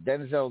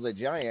 Denzel the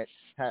Giant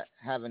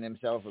having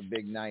himself a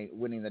big night,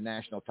 winning the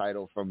national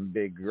title from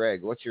Big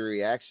Greg. What's your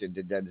reaction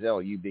to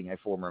Denzel, you being a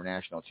former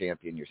national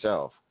champion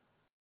yourself?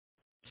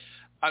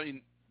 I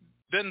mean,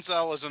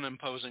 Denzel is an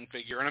imposing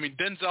figure. And, I mean,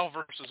 Denzel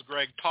versus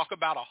Greg, talk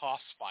about a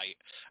hoss fight.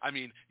 I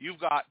mean, you've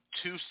got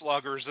two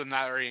sluggers in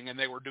that ring, and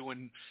they were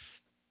doing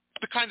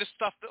the kind of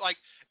stuff that, like,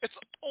 it's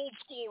old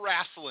school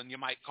wrestling, you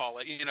might call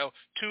it. You know,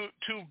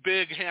 two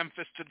big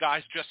ham-fisted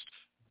guys just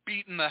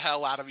beating the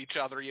hell out of each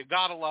other. You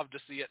gotta love to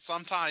see it.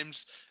 Sometimes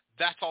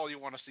that's all you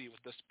want to see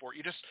with this sport.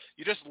 You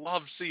just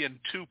love seeing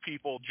two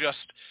people just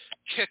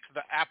kick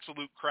the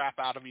absolute crap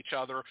out of each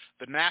other.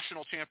 The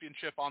national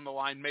championship on the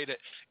line made it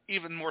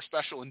even more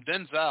special. And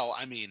Denzel,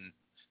 I mean,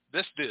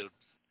 this dude,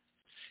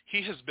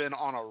 he has been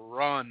on a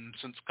run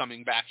since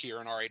coming back here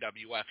in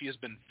RAWF. He has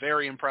been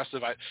very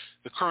impressive.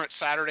 The current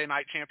Saturday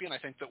night champion, I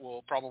think that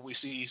we'll probably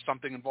see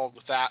something involved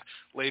with that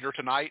later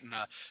tonight. And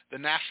the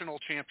national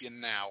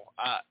champion now,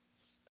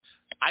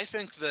 I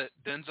think that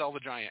Denzel the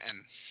Giant, and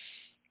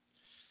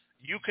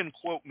you can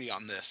quote me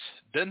on this,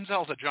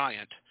 Denzel the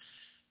Giant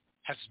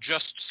has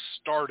just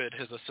started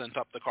his ascent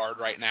up the card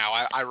right now.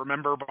 I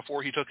remember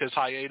before he took his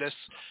hiatus,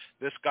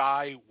 this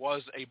guy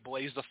was a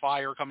blaze of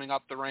fire coming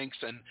up the ranks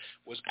and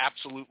was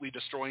absolutely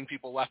destroying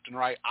people left and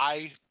right.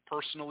 I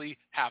personally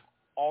have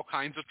all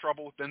kinds of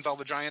trouble with Denzel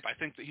the Giant. I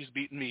think that he's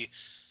beaten me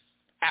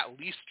at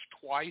least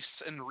twice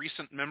in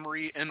recent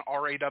memory in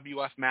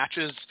RAWF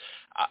matches.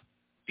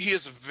 He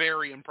is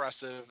very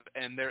impressive,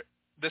 and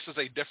this is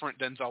a different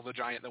Denzel the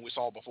Giant than we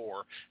saw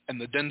before. And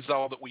the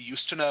Denzel that we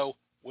used to know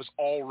was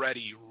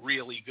already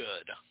really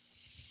good.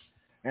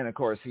 And, of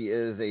course, he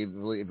is, I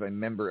believe, a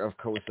member of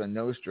Cosa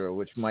Nostra,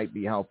 which might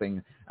be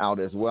helping out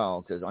as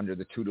well, because under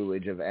the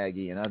tutelage of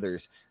Aggie and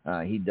others,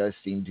 he does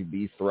seem to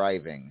be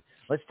thriving.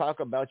 Let's talk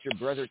about your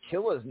brother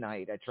Killa's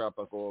night at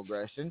Tropical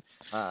Aggression,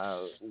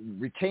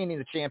 retaining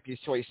the Champion's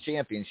Choice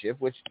Championship,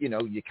 which, you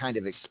know, you kind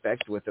of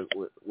expect with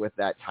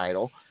that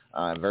title.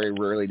 Very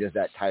rarely does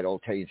that title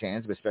change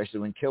hands, but especially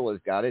when Killa's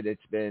got it.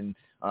 It's been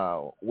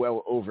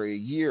well over a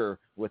year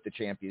with the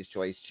Champion's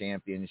Choice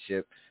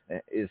Championship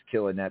is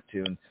Killa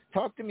Neptune.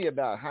 Talk to me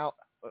about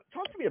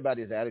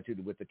his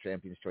attitude with the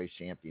Champion's Choice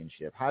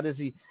Championship. How does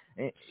he,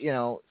 you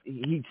know,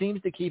 he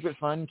seems to keep it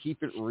fun,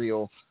 keep it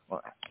real.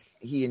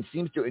 He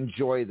seems to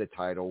enjoy the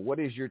title. What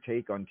is your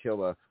take on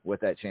Killa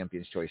with that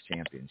Champion's Choice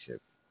Championship?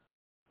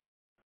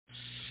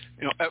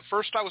 You know, at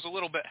first I was a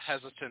little bit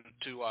hesitant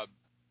to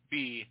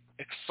be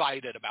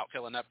excited about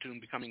Killa Neptune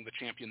becoming the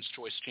Champion's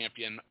Choice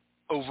champion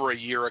over a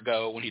year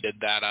ago when he did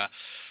that.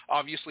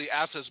 Obviously,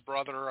 as his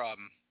brother,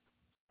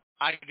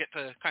 I get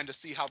to kind of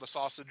see how the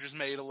sausage is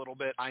made a little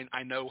bit.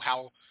 I know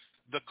how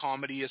the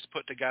comedy is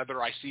put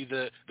together. I see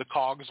the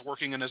cogs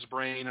working in his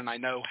brain, and I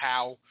know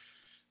how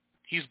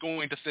he's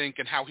going to think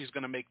and how he's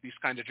going to make these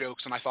kind of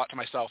jokes. And I thought to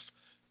myself,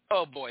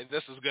 oh boy,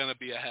 this is going to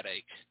be a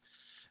headache.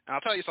 And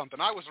I'll tell you something,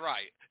 I was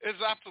right. It's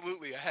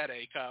absolutely a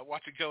headache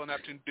watching Killa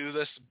Neptune do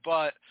this,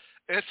 but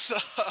it's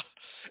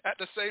at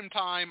the same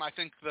time, I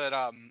think that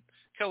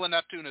Killa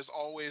Neptune has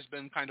always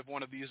been kind of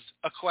one of these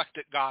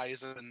eclectic guys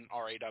in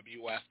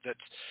RAWF.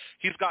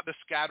 He's got this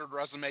scattered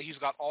resume. He's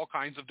got all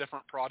kinds of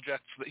different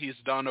projects that he's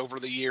done over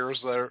the years.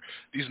 There are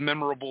these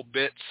memorable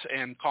bits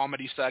and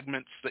comedy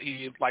segments that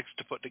he likes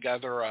to put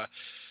together.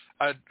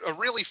 A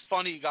really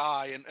funny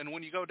guy, and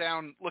when you go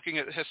down looking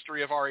at the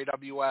history of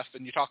RAWF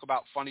and you talk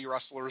about funny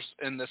wrestlers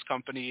in this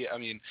company, I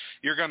mean,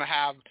 you're going to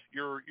have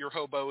your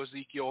hobo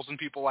Ezekiels and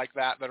people like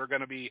that are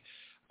going to be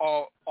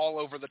all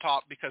over the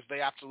top because they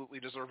absolutely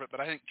deserve it.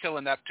 But I think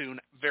Killa Neptune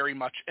very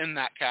much in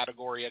that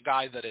category, a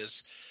guy that is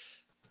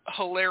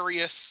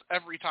hilarious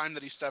every time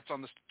that he steps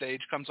on the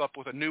stage, comes up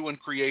with a new and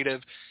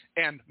creative,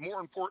 and more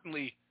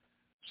importantly,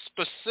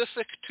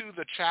 specific to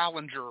the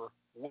challenger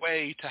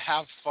way to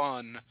have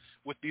fun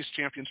with these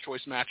Champion's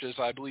Choice matches.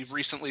 I believe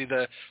recently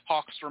the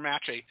Hawkster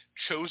match, a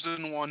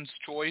chosen one's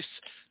choice,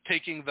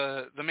 taking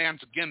the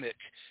man's gimmick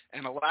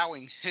and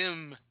allowing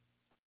him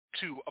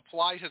to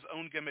apply his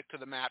own gimmick to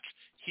the match.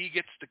 He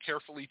gets to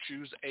carefully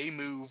choose a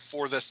move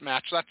for this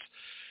match.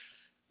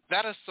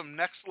 that is some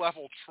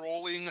next-level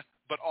trolling,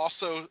 but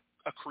also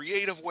a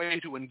creative way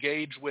to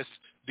engage with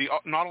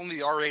not only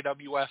the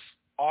RAWF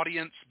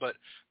audience, but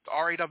the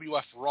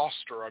RAWF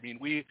roster. I mean,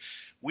 we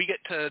get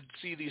to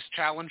see these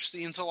challenge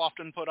scenes so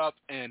often put up,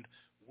 and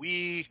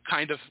we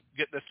kind of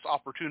get this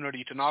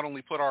opportunity to not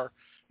only put our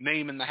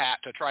name in the hat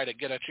to try to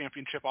get a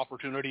championship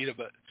opportunity,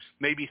 but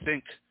maybe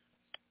think,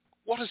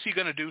 what is he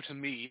going to do to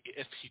me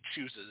if he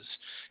chooses?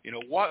 You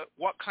know, what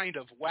kind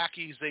of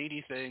wacky,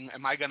 zany thing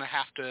am I going to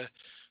have to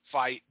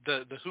fight?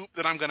 The hoop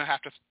that I'm going to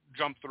have to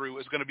jump through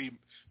is going to be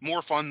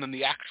more fun than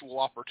the actual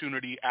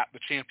opportunity at the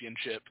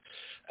championship.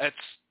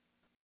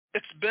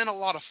 It's been a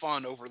lot of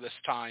fun over this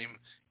time,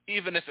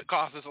 even if it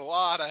causes a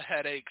lot of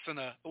headaches and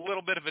a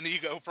little bit of an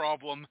ego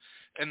problem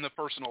in the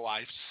personal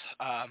lives.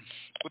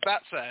 With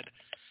that said,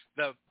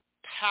 the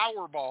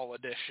Powerball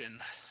edition,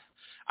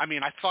 I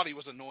mean, I thought he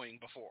was annoying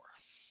before.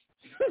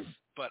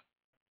 But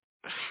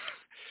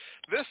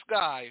this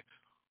guy,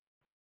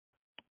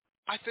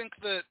 I think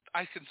that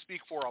I can speak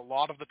for a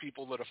lot of the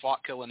people that have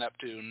fought Killer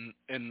Neptune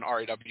in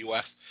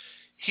RAWF.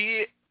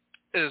 He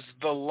is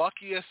the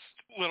luckiest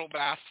little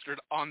bastard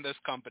on this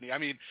company. I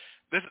mean,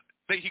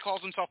 he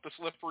calls himself the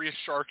slipperiest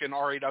shark in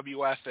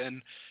RAWF,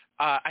 and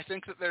I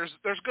think that there's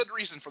good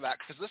reason for that,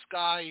 because this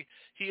guy,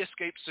 he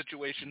escapes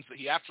situations that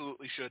he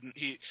absolutely shouldn't.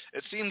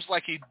 It seems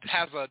like he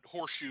has a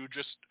horseshoe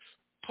just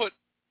put,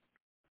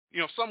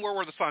 somewhere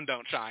where the sun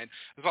don't shine,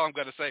 is all I'm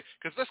going to say.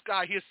 Because this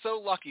guy, he is so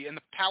lucky, and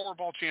the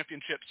Powerball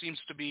Championship seems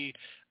to be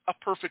a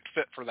perfect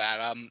fit for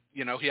that.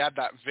 He had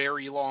that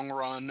very long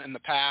run in the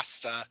past,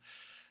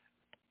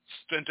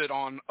 spent it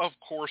on, of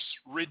course,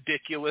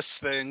 ridiculous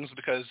things,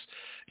 because,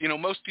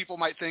 most people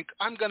might think,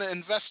 I'm going to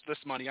invest this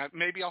money.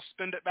 Maybe I'll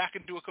spend it back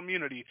into a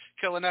community.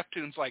 Killer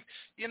Neptune's like,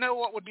 you know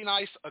what would be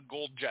nice? A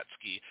gold jet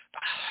ski.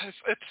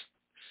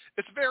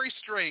 It's very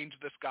strange,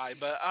 this guy,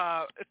 but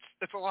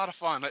it's a lot of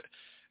fun.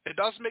 It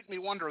does make me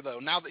wonder, though,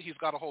 now that he's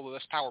got a hold of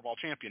this Powerball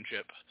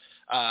Championship,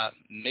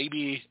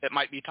 maybe it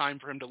might be time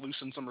for him to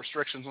loosen some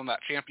restrictions on that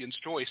Champion's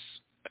Choice.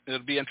 It'll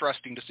be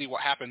interesting to see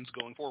what happens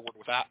going forward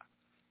with that.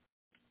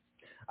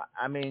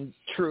 I mean,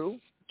 true,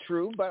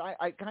 but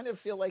I kind of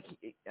feel like,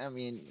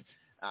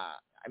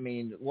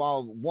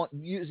 while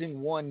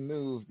using one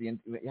move,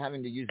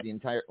 having to use the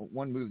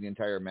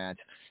entire match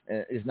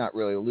is not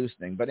really a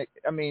loosening. But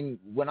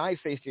when I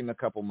faced him a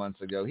couple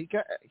months ago, he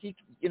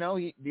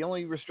the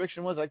only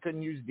restriction was I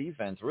couldn't use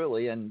defense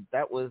really, and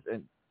that was,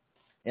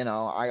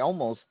 I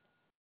almost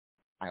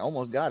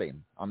got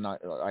him.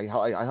 I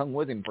hung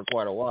with him for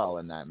quite a while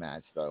in that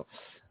match, so.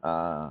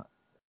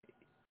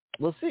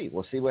 We'll see.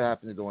 We'll see what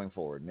happens going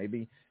forward.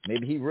 Maybe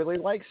he really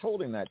likes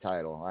holding that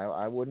title.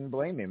 I wouldn't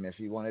blame him if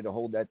he wanted to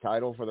hold that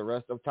title for the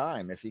rest of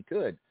time, if he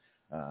could.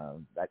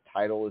 That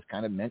title is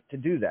kind of meant to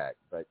do that.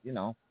 But,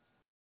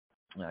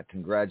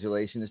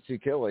 congratulations to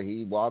Killer.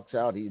 He walks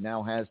out. He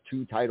now has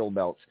 2 title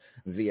belts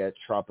via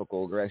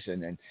Tropical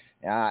Aggression. And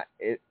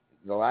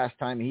the last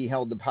time he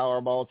held the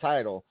Powerball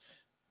title,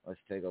 let's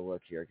take a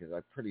look here, because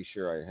I'm pretty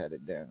sure I had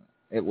it down.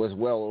 It was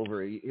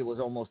it was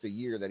almost a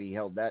year that he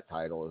held that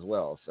title as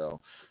well.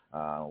 So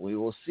we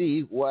will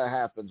see what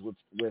happens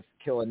with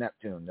Killer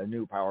Neptune, the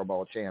new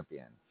Powerball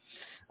champion.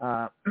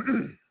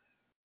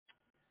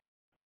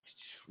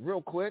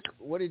 Real quick,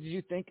 what did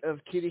you think of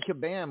Kitty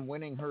Kabam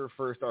winning her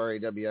first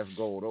RAWF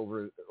gold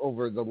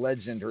over the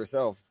legend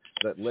herself,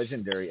 the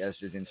legendary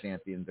estrogen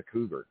champion, the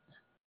Cougar?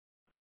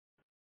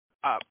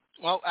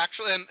 Well,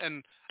 actually,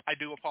 and I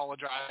do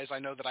apologize. I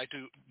know that I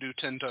do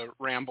tend to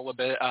ramble a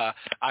bit.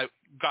 I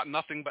got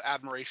nothing but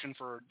admiration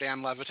for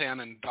Dan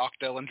Levitan and Doc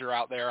Dillinger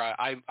out there.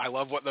 I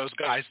love what those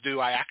guys do.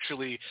 I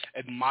actually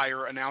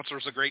admire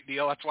announcers a great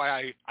deal. That's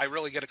why I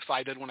really get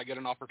excited when I get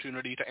an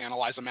opportunity to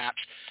analyze a match.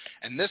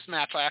 And this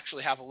match, I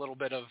actually have a little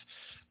bit of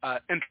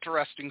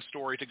interesting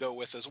story to go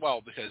with as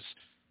well, because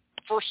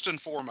first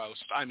and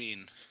foremost,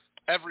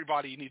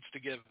 everybody needs to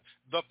give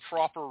the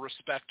proper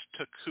respect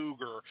to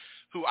Cougar,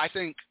 who I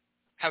think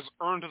has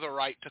earned the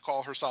right to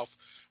call herself,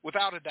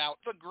 without a doubt,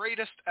 the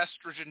greatest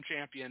estrogen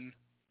champion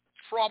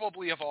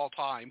probably of all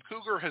time.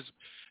 Cougar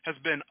has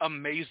been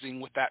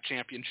amazing with that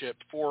championship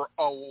for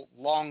a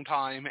long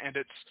time, and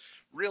it's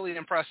really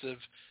impressive.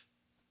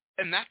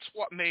 And that's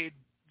what made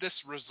this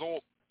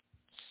result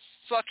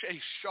such a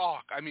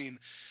shock.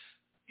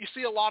 You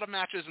see a lot of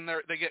matches, and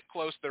they get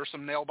close. There's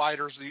some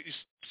nail-biters. You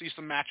see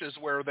some matches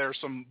where there's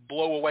some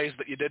blowaways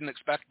that you didn't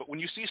expect. But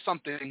when you see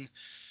something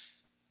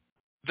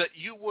that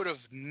you would have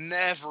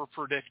never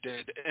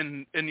predicted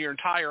in your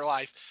entire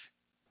life,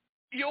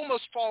 you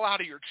almost fall out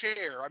of your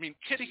chair.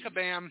 Kitty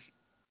Kabam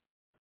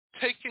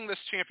taking this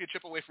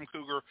championship away from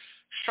Cougar,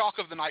 shock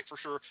of the night for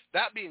sure.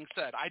 That being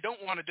said, I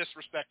don't want to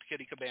disrespect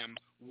Kitty Kabam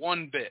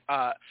one bit.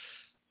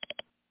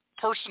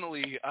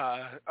 Personally,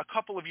 a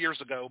couple of years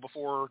ago,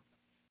 before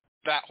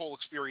that whole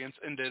experience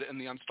ended in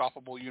the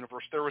Unstoppable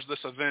universe, there was this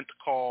event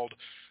called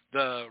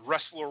the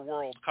Wrestler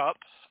World Cup.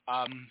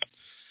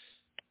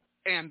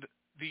 And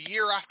the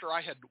year after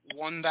I had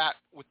won that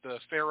with the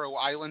Faroe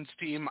Islands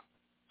team,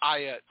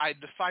 I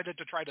decided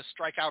to try to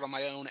strike out on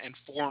my own and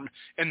form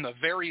in the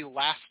very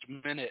last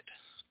minute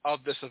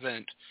of this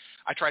event,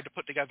 I tried to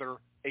put together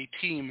a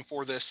team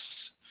for this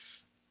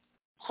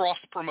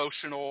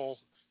cross-promotional,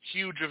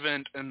 huge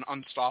event and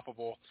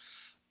unstoppable.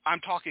 I'm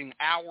talking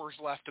hours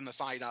left in the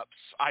sign-ups.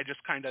 I just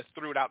kind of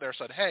threw it out there,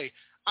 said, hey,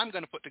 I'm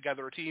going to put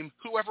together a team.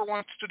 Whoever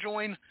wants to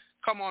join,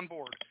 come on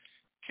board.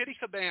 Kitty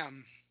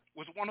Kabam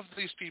was one of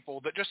these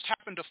people that just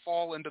happened to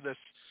fall into this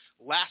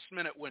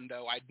last-minute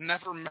window. I'd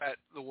never met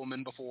the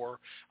woman before.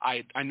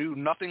 I knew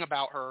nothing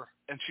about her,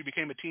 and she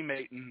became a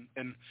teammate.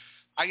 And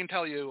I can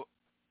tell you,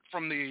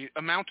 from the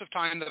amount of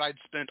time that I'd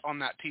spent on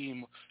that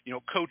team, you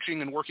know,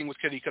 coaching and working with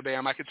Kitty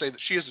Kabam, I could say that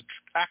she is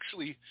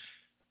actually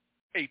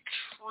a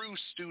true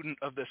student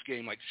of this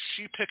game. Like,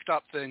 she picked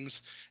up things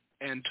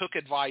and took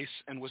advice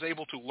and was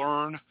able to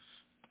learn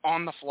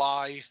on the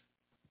fly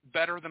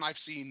better than I've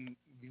seen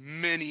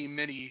many,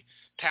 many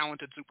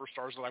talented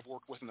superstars that I've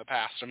worked with in the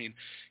past. I mean,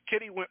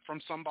 Kitty went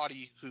from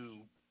somebody who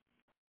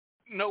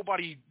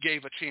nobody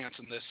gave a chance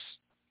in this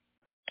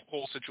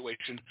whole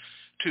situation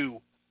to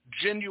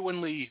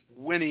genuinely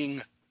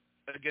winning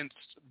against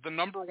the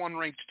number one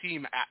ranked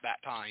team at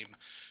that time.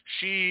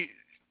 She,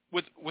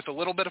 with a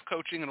little bit of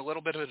coaching and a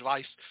little bit of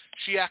advice,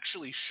 she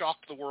actually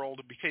shocked the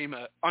world, became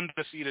an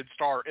undefeated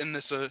star in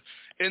this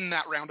in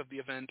that round of the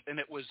event, and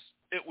it was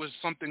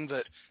something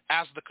that,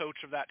 as the coach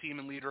of that team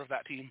and leader of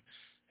that team,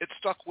 it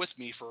stuck with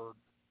me for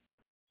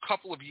a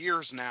couple of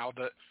years now,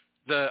 that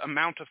the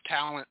amount of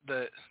talent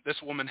that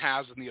this woman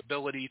has and the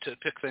ability to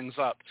pick things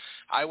up.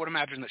 I would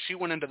imagine that she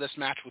went into this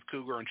match with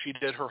Cougar and she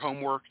did her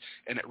homework,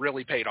 and it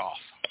really paid off.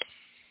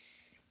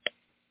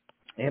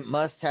 It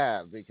must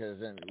have, because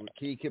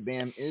Kitty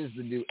Kabam is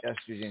the new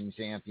estrogen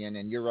champion,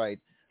 and you're right,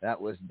 that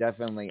was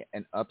definitely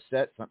an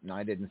upset, something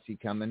I didn't see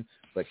coming,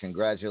 but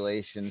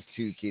congratulations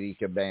to Kitty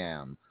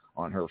Kabam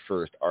on her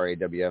first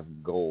RAWF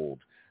gold.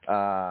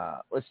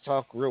 Let's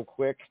talk real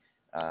quick.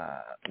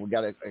 I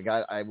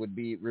would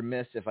be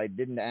remiss if I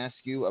didn't ask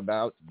you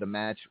about the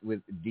match with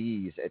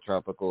Deez at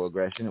Tropical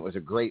Aggression. It was a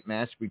great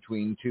match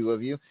between two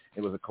of you.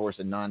 It was, of course,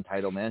 a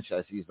non-title match,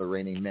 as he's the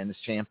reigning men's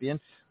champion,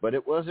 but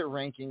it was a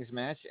rankings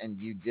match, and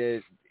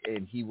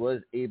he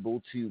was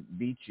able to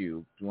beat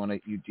you. Do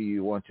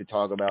you want to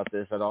talk about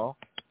this at all?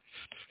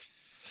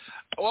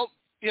 Well,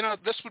 you know,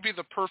 this would be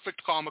the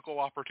perfect comical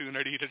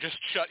opportunity to just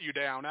shut you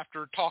down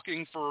after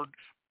talking for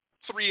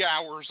 3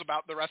 hours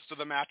about the rest of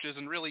the matches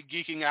and really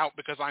geeking out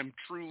because I'm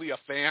truly a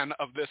fan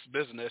of this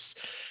business.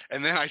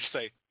 And then I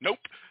say, nope.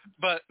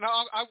 But no,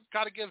 I've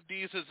got to give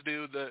Deez his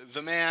due.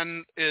 The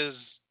man is,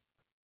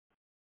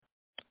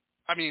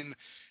 I mean,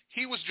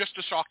 he was just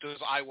as shocked as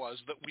I was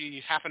that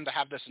we happened to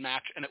have this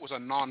match and it was a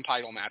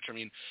non-title match. I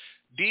mean,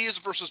 Deez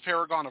versus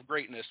Paragon of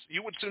Greatness,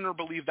 you would sooner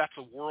believe that's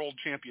a world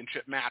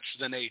championship match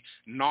than a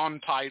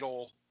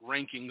non-title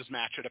rankings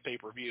match at a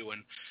pay-per-view.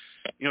 And,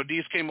 you know,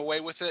 Deez came away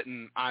with it,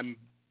 and I'm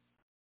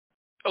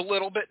a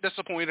little bit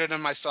disappointed in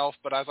myself,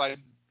 but as I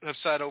have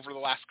said over the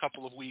last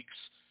couple of weeks,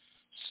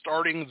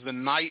 starting the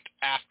night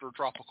after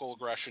Tropical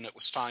Aggression, it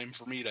was time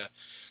for me to,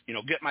 you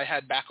know, get my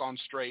head back on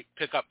straight,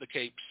 pick up the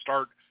cape,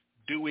 start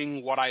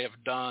doing what I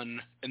have done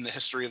in the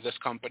history of this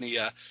company.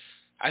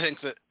 I think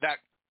that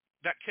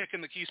kick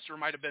in the keister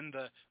might have been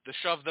the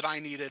shove that I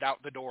needed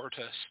out the door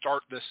to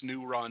start this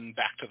new run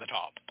back to the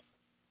top.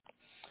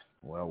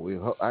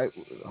 Well,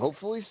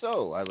 hopefully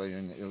so. I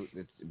mean,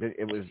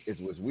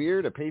 it was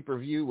weird, a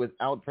pay-per-view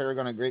without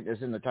Paragon of Greatness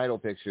in the title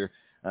picture.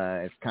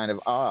 It's kind of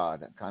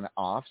odd, kind of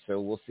off.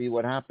 So we'll see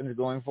what happens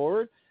going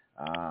forward.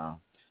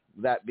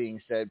 That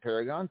being said,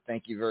 Paragon,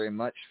 thank you very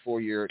much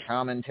for your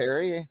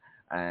commentary,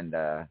 and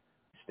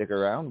stick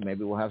around.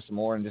 Maybe we'll have some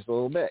more in just a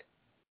little bit.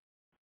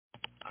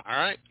 All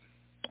right.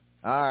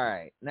 All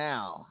right,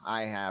 now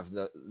I have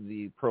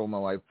the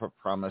promo I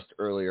promised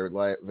earlier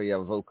via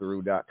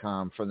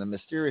Vokaroo.com from the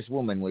mysterious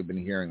woman we've been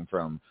hearing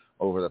from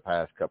over the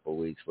past couple of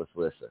weeks. Let's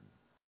listen.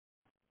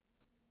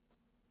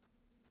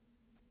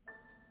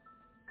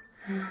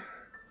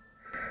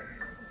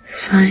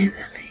 Finally,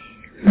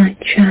 my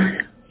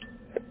child,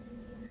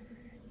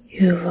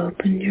 you've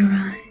opened your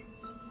eyes.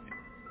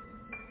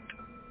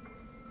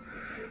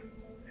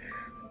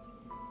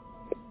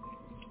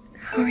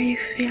 How are you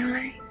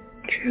feeling,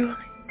 truly?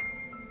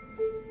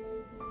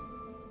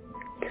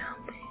 Tell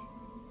me.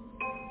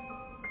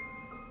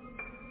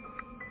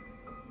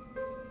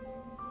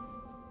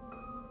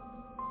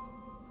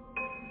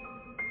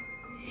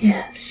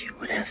 Yes, you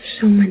would have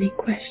so many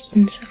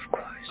questions, of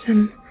course.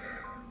 I'm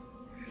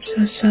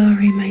so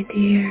sorry, my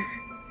dear.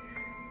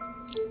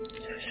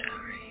 So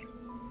sorry.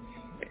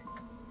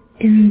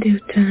 In due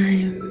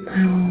time,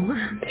 I will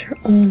answer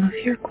all of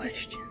your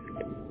questions.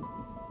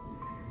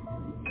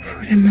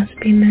 For there must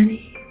be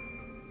many.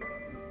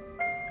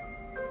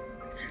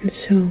 And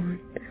soon,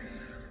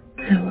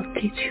 I will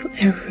teach you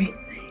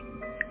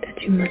everything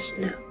that you must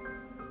know.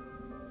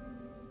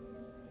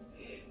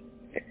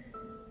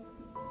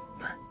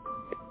 But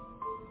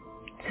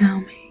tell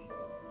me,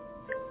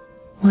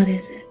 what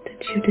is it that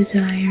you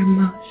desire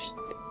most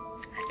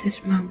at this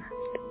moment?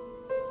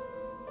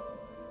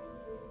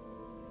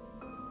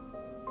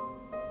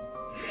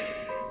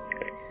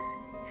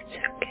 It's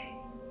okay.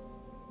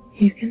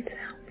 You can tell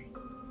me.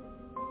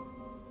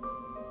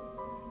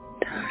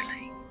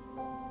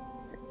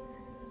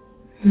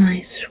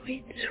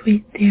 sweet,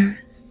 sweet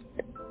dearest,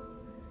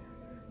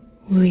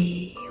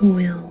 we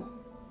will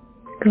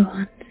go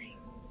hunting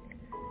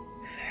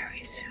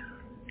very soon.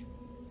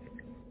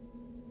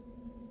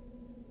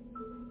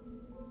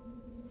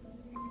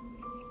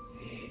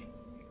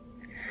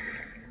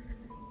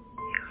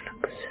 You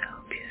look so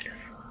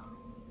beautiful.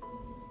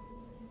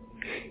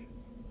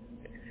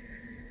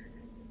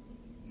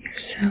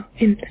 You're so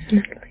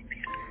infinitely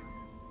beautiful.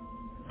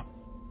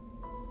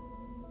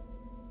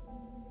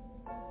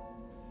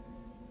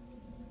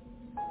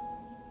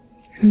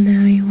 And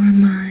now you are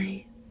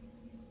mine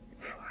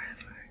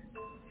forever.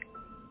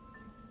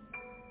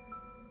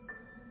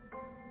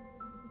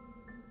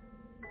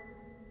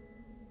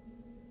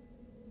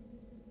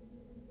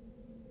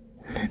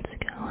 Let's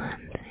go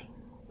hunting,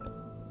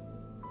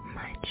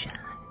 my child.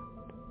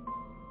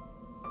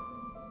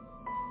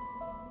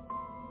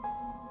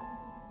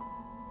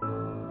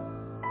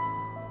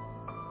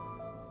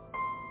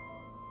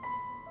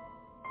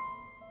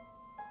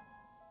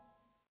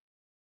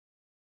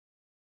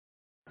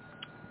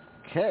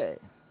 Okay.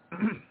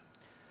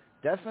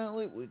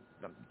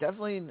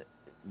 Definitely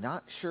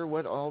not sure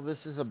what all this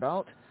is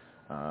about,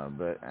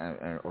 but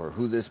or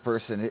who this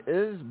person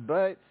is,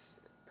 but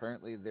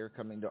apparently they're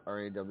coming to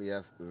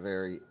RAWF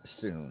very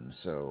soon.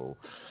 So,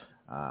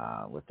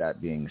 with that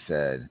being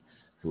said,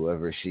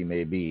 whoever she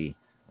may be,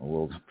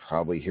 we'll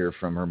probably hear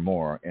from her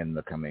more in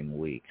the coming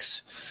weeks.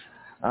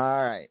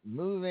 All right,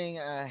 moving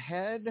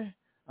ahead,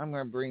 I'm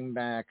going to bring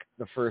back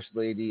the First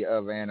Lady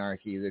of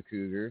Anarchy, the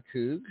Cougar,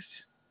 Cougs.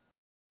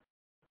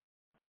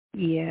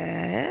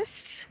 Yes.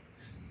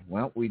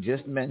 Well, we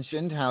just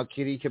mentioned how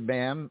Kitty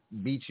Kabam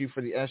beat you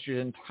for the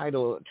estrogen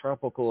title,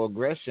 Tropical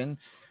Aggression.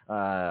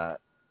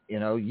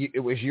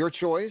 It was your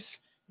choice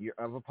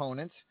of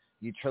opponents.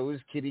 You chose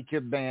Kitty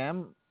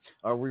Kabam.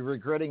 Are we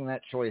regretting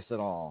that choice at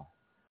all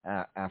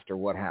after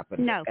what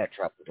happened at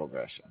Tropical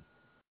Aggression?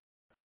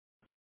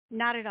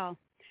 Not at all.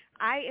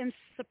 I am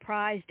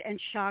surprised and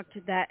shocked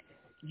that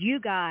you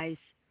guys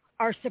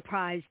are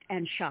surprised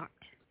and shocked.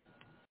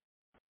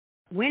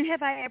 When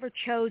have I ever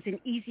chose an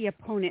easy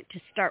opponent to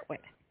start with?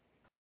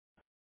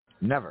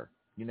 Never.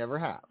 You never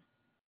have.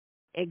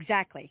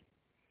 Exactly.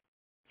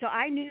 So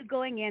I knew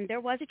going in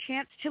there was a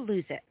chance to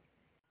lose it.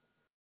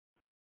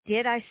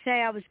 Did I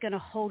say I was going to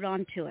hold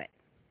on to it?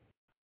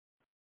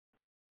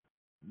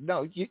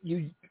 No,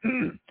 you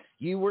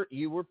you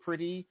were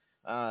pretty.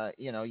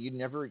 You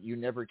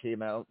never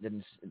came out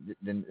and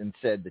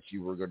said that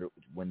you were going to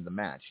win the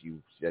match.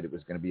 You said it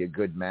was going to be a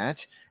good match,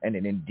 and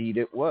indeed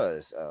it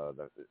was.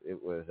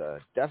 It was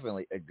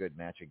definitely a good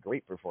match, a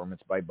great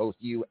performance by both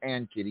you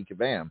and Kitty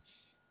Kabam.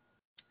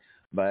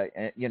 But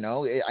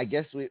I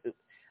guess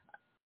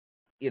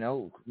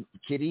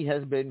Kitty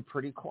has been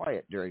pretty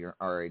quiet during her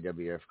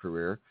RAWF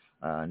career,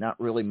 not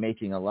really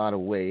making a lot of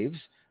waves.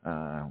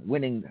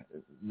 Winning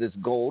this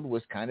gold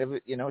was kind of,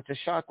 it's a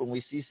shock when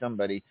we see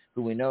somebody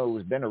who we know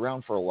has been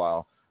around for a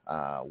while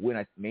win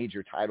a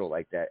major title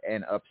like that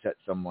and upset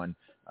someone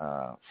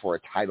for a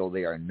title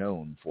they are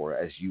known for,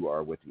 as you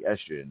are with the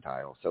estrogen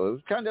title. So it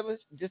was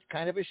just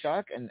kind of a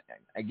shock. And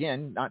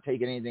again, not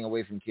taking anything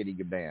away from Kitty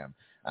Kabam.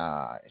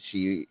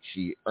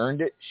 She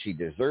earned it, she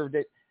deserved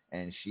it,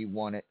 and she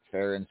won it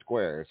fair and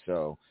square.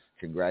 So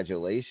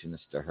congratulations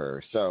to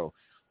her. So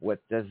what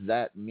does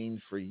that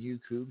mean for you,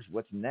 Cougs?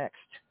 What's next?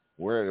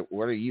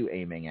 What are you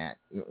aiming at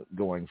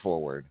going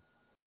forward?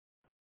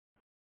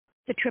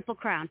 The Triple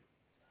Crown.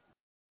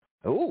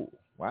 Oh,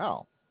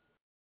 wow.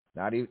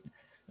 Not even.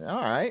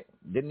 All right.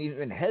 Didn't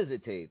even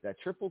hesitate. That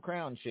Triple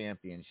Crown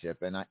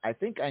Championship. And I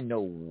think I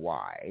know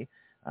why,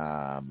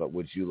 but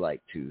would you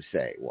like to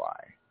say why?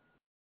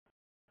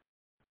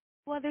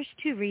 Well, there's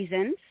two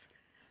reasons.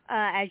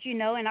 As you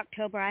know, in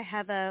October, I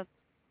have a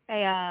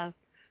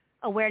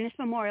awareness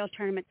memorial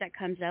tournament that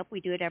comes up.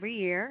 We do it every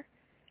year,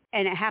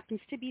 and it happens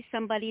to be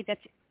somebody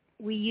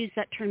we use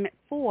that tournament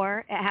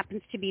for. It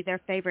happens to be their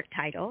favorite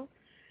title,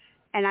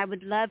 and I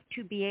would love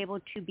to be able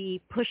to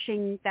be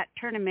pushing that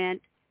tournament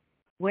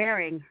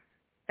wearing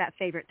that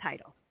favorite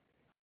title.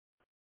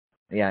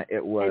 Yeah,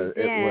 it was.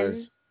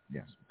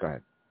 Yes, go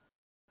ahead.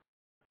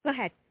 Go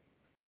ahead.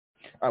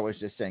 I was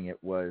just saying it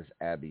was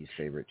Abby's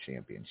favorite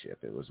championship.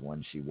 It was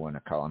one she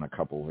won on a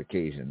couple of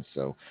occasions.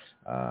 So,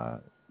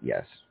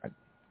 yes, I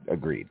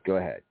agreed. Go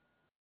ahead.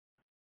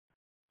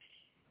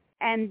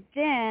 And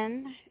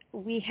then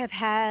we have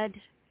had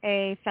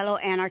a fellow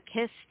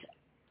anarchist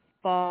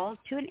fall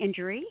to an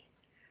injury.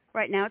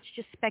 Right now it's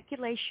just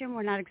speculation.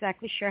 We're not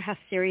exactly sure how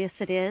serious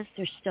it is.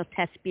 There's still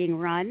tests being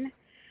run.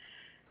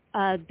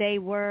 They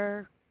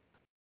were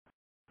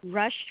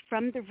rushed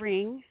from the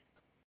ring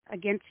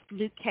against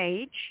Luke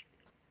Cage.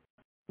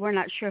 We're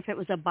not sure if it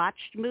was a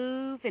botched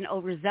move, an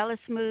overzealous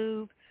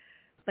move,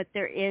 but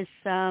there is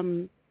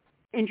some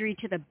injury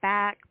to the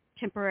back,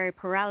 temporary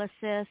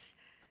paralysis.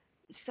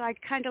 So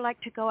I'd kind of like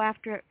to go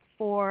after it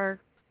for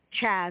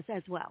Chaz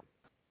as well.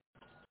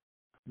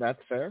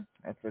 That's fair.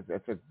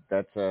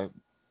 That's a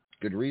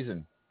good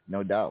reason,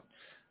 no doubt.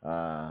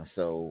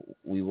 So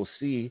we will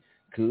see,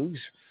 Cougs,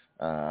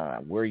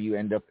 where you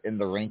end up in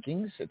the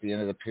rankings at the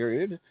end of the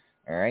period.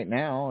 All right,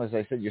 now, as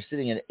I said, you're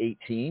sitting at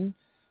 18.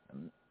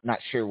 I'm not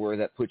sure where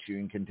that puts you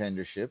in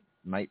contendership.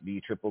 Might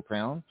be Triple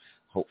Crown.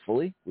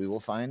 Hopefully, we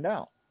will find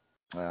out.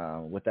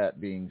 With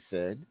that being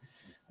said,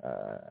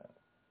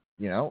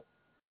 you're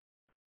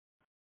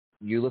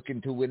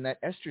looking to win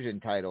that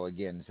estrogen title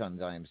again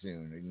sometime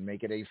soon and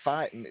make it a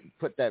 5,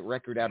 put that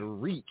record out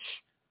of reach.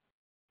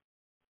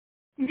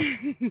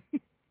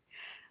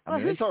 Well,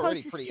 who's it's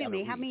already closest pretty to out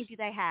me? of How reach. many do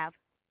they have?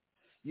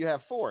 You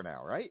have 4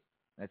 now, right?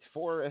 That's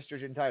 4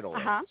 estrogen title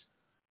reigns.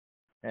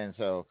 And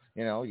so,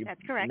 That's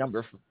correct.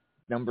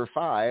 Number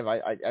 5,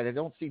 I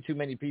don't see too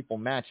many people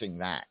matching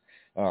that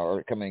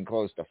or coming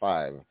close to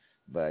 5.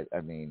 But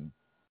I mean,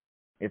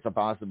 it's a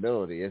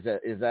possibility. Is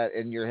that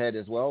in your head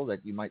as well,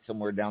 that you might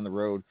somewhere down the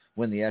road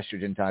win the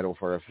estrogen title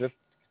for a 5th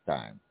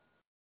time?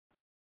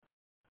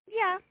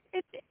 Yeah,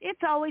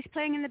 it's always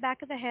playing in the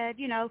back of the head.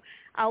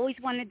 I always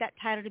wanted that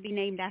title to be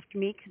named after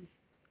me because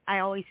I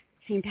always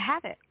seem to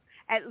have it.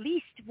 At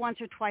least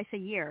once or twice a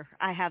year,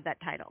 I have that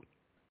title.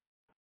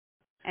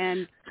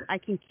 And I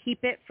can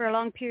keep it for a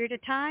long period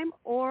of time,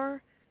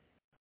 or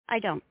I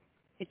don't.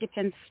 It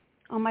depends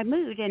on my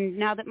mood. And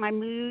now that my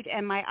mood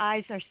and my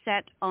eyes are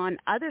set on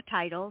other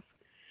titles,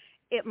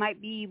 it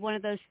might be one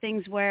of those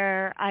things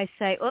where I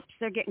say, oops,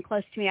 they're getting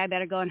close to me. I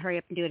better go and hurry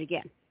up and do it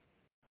again.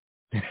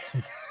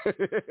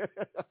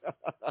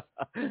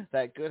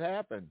 That could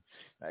happen.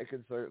 That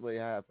could certainly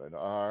happen.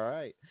 All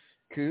right.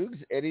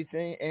 Cougs,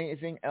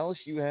 anything else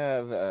you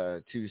have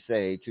to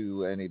say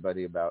to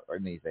anybody about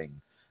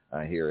anything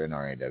here in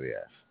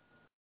RAWF?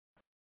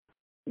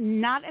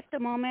 Not at the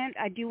moment.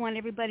 I do want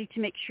everybody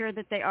to make sure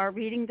that they are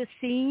reading the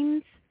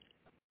scenes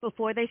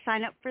before they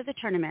sign up for the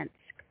tournaments,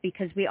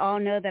 because we all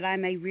know that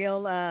I'm a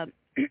real,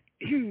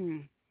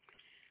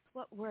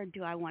 what word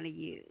do I want to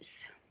use?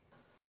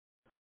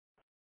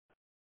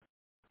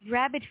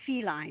 Rabid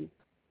feline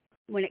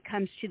when it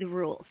comes to the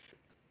rules.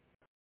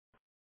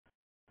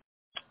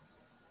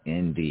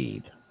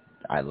 Indeed.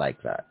 I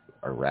like that.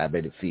 A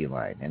rabid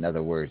feline. In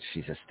other words,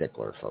 she's a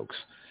stickler, folks.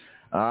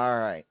 All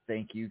right.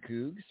 Thank you,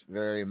 Cougs,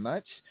 very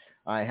much.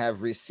 I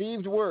have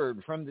received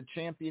word from the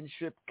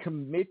championship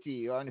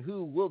committee on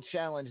who will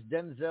challenge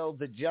Denzel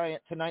the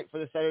Giant tonight for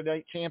the Saturday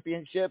Night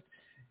Championship.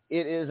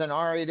 It is an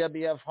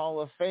RAWF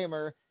Hall of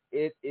Famer.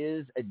 It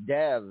is a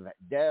Dev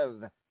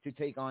to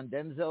take on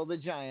Denzel the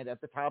Giant at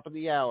the top of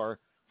the hour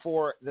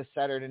for the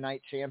Saturday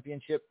Night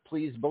Championship.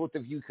 Please, both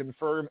of you,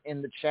 confirm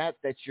in the chat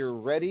that you're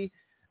ready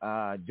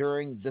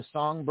during the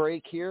song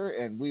break here.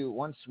 And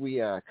once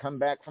we come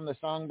back from the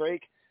song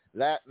break,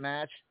 that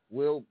match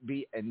will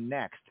be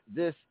next.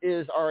 This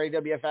is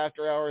RAWF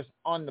After Hours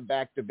on the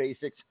Back to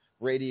Basics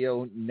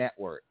Radio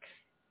Network.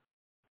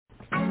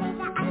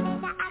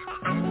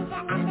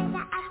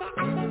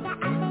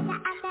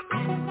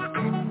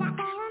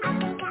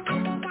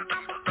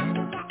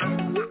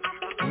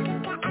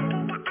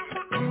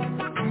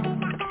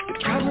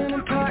 Traveling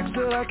in packs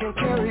that I can't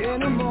carry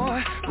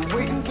anymore, but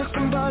waiting for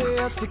somebody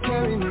else to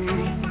carry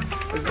me.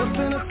 There's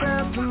nothing to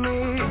stand for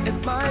me,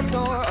 it's my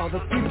door. All the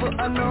people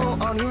I know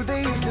on who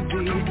they used to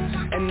be.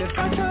 And if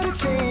I try to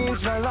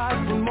change my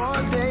life one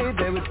more day,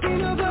 there would be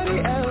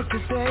nobody else to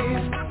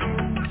save.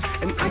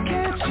 And I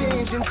can't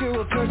change into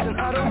a person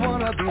I don't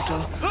wanna be, so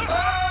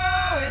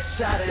oh, it's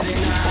Saturday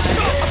night.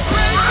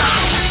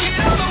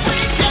 On the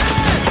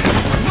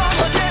weekend,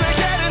 mama, can I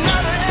get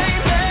another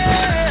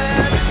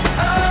amen?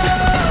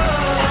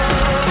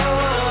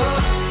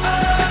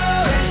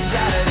 It's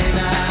Saturday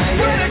night.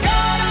 Swear to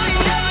God, I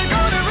ain't never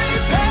gonna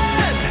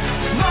repent.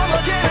 Mama,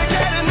 can I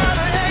get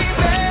another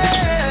amen?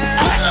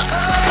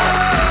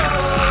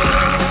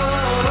 It's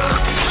Saturday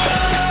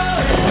night,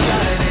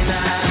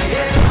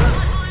 yeah.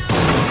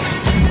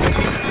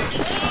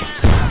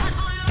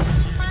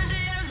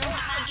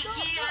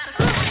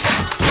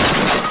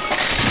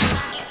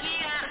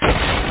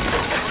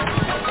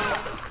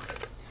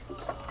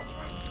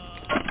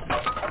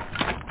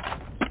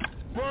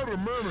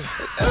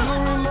 Every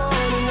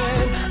morning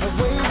when I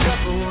wake up,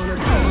 I wanna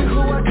tell you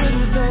who I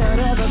couldn't say I'd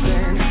ever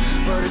been.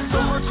 But it's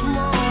so much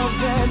more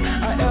than I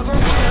ever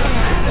will.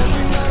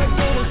 Every night I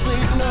go to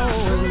sleep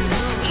knowing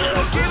that I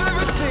give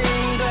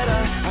everything that I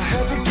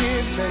have to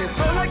give, and it's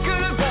all I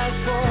could have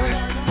asked for.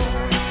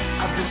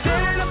 I've been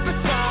standing up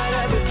beside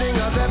everything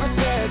I've ever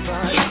said,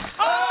 but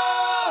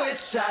oh,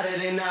 it's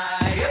Saturday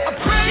night. I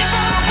pray for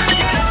a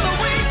weekend on the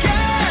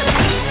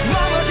weekend.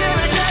 Mama, can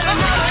I get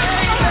another amen?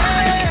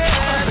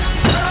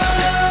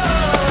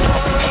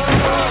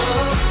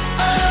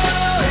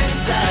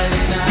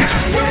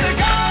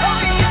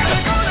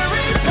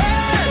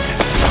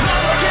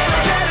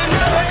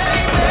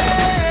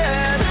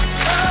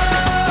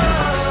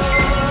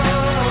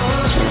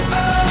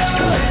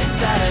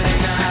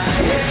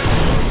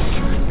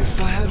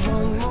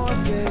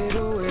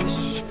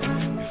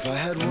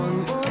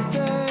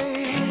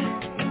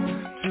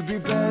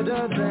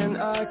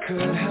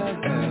 Could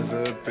have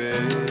ever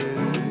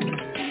been.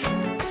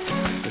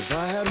 If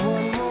I had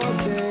one more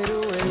day to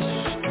wish,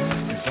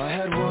 if I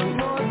had one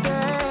more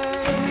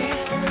day,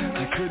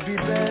 I could be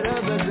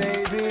better, but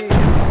baby,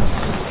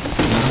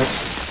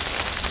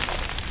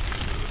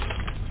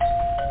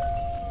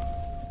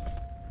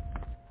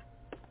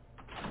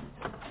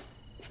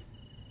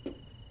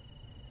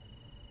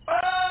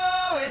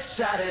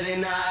 Saturday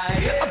night.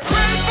 I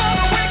pray for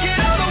the wicked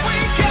on the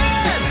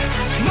weekend.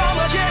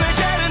 Mama, can I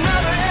get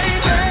another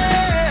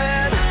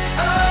amen?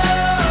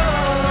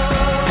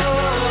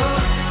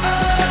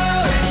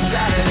 It's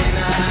Saturday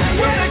night.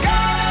 Swear to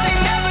God, I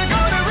ain't never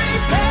gonna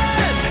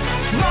repent.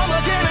 Mama,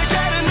 can I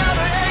get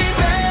another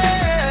amen?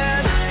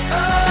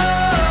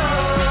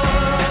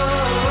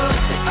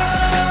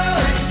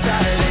 It's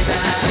Saturday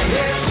night.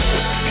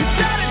 It's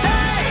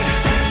Saturday,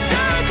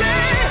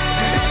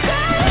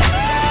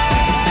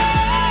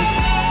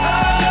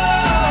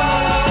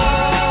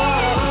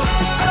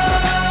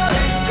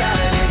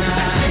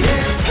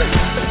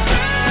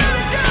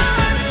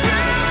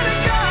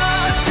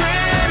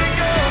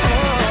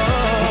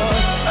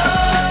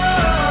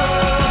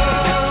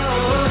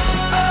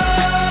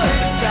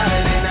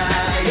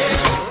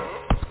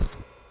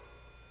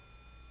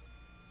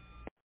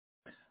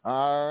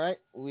 All right,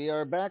 we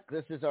are back.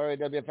 This is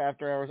RAWF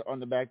After Hours on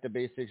the Back to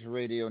Basics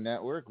Radio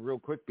Network. Real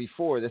quick,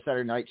 before the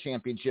Saturday Night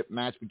Championship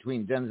match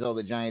between Denzel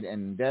the Giant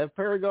and Dev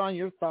Paragon,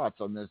 your thoughts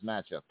on this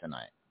matchup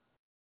tonight?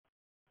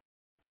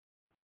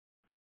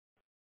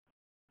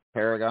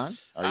 Paragon,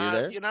 are you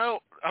there?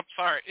 I'm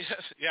sorry.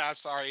 Yeah, I'm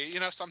sorry.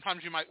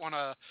 Sometimes you might want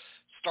to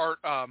start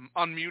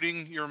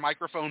unmuting your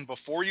microphone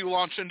before you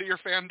launch into your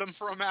fandom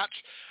for a match.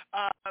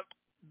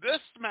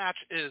 This match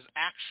is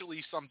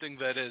actually something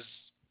that is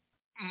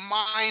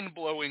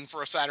mind-blowing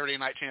for a Saturday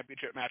Night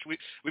Championship match.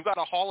 We've got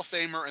a Hall of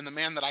Famer and the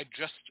man that I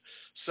just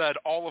said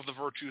all of the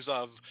virtues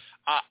of.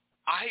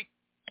 I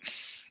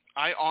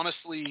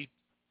honestly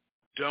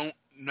don't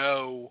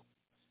know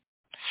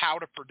how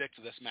to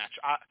predict this match.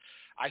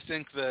 I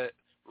think that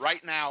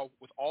right now,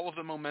 with all of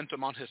the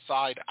momentum on his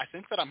side, I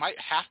think that I might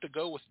have to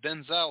go with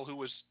Denzel,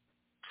 who is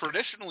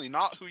traditionally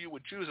not who you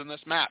would choose in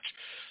this match.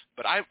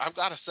 But I've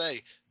got to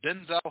say,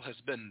 Denzel has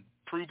been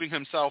proving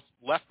himself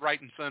left, right,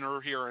 and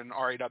center here in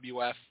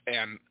RAWF,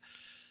 and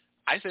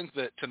I think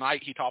that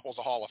tonight he topples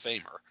a Hall of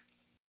Famer.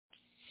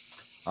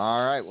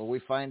 All right, well, we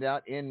find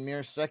out in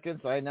mere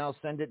seconds. I now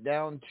send it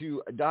down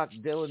to Doc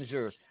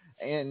Dillinger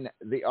in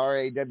the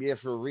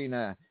RAWF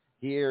arena.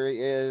 Here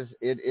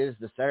it is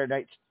the Saturday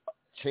Night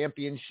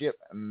Championship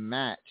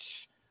match.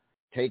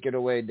 Take it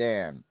away,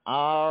 Dan.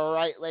 All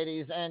right,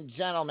 ladies and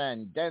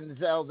gentlemen,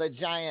 Denzel the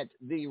Giant,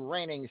 the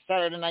reigning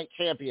Saturday Night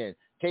Champion,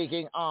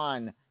 taking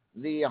on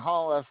the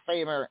Hall of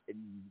Famer,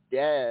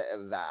 Dev.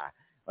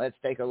 Let's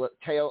take a look,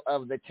 tail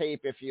of the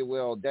tape, if you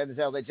will.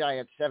 Denzel the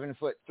Giant,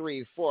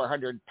 7'3",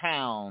 400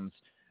 pounds.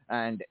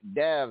 And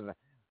Dev,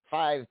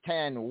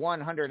 5'10",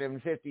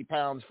 150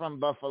 pounds from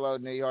Buffalo,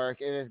 New York.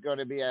 It is going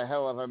to be a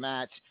hell of a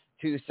match,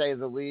 to say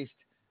the least.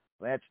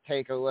 Let's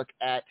take a look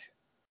at,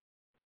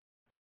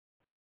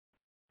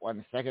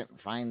 1 second,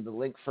 find the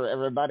link for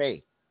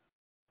everybody.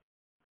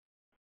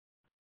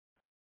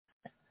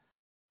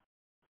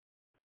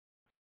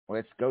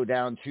 Let's go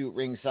down to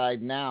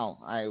ringside now.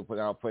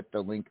 I'll put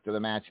the link to the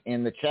match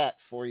in the chat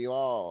for you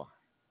all.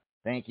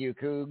 Thank you,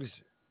 Cougs,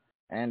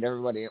 and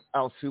everybody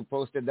else who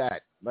posted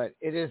that. But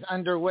it is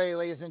underway,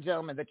 ladies and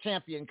gentlemen. The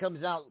champion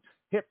comes out,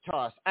 hip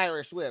toss,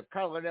 Irish whip,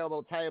 collar and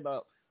elbow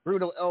tie-up,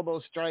 brutal elbow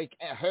strike,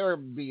 hair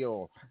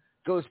wheel.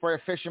 Goes for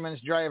a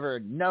fisherman's driver.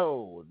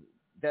 No.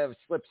 Dev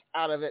slips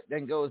out of it,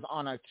 then goes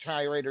on a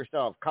tirade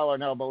herself. Collar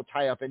and elbow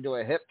tie-up into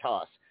a hip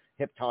toss.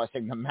 Hip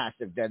tossing the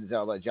massive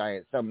Denzel the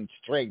Giant. Some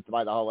strength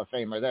by the Hall of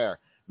Famer there.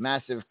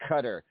 Massive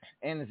cutter,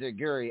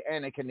 enziguri,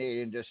 and a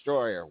Canadian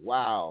destroyer.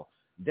 Wow.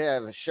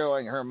 Dev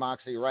showing her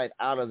moxie right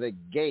out of the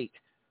gate,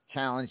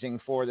 challenging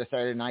for the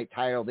Saturday Night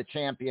title. The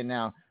champion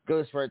now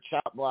goes for a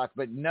chop block,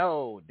 but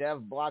no.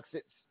 Dev blocks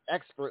it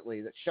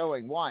expertly,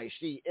 showing why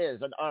she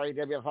is an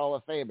RAWF Hall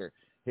of Famer.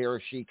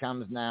 Here she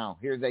comes now.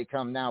 Here they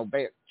come now.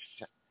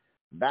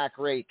 Back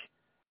rake.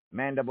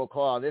 Mandible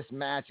claw. This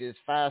match is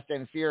fast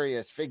and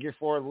furious. Figure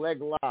 4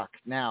 leg lock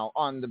now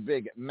on the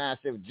big,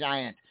 massive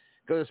Giant.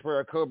 Goes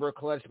for a Cobra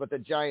clutch, but the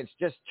Giant's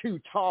just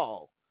too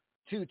tall.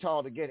 Too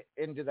tall to get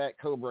into that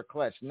Cobra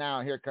clutch.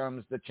 Now here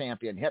comes the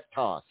champion. Hip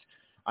toss.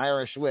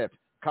 Irish whip.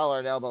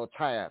 Collared elbow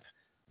tie-up.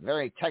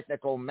 Very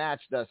technical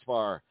match thus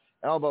far.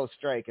 Elbow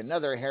strike.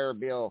 Another hair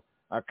wheel.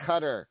 A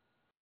cutter.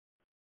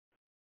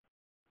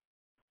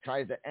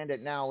 Tries to end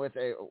it now with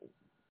a...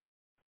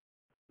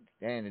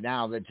 And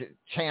now the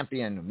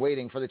champion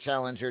waiting for the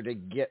challenger to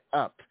get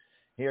up.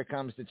 Here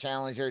comes the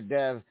challenger,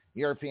 Dev.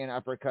 European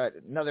uppercut.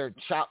 Another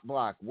chop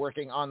block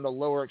working on the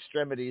lower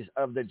extremities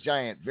of the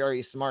Giant.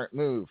 Very smart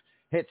move.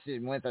 Hits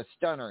him with a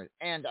stunner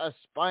and a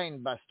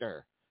spine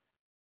buster.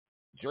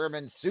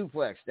 German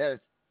suplex.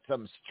 There's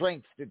some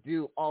strength to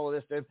do all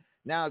of this.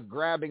 Now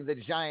grabbing the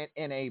Giant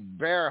in a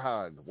bear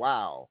hug.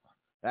 Wow.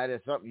 That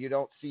is something you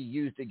don't see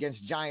used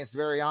against Giants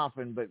very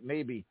often, but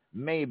maybe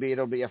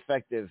it'll be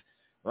effective.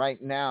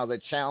 Right now, the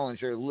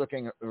challenger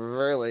looking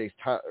really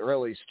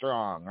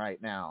strong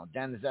right now.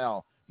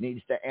 Denzel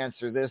needs to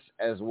answer this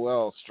as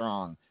well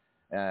strong.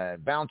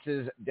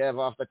 Bounces Dev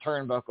off the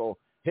turnbuckle.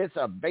 Hits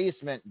a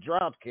basement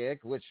drop kick,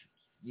 which,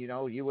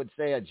 you would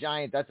say a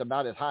Giant, that's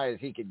about as high as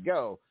he could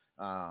go.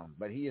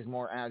 But he is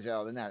more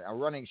agile than that. A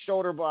running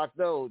shoulder block,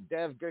 though.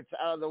 Dev gets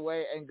out of the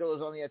way and goes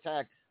on the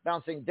attack.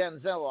 bouncing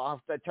Denzel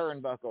off the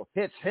turnbuckle,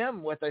 hits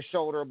him with a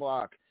shoulder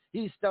block.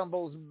 He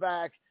stumbles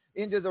back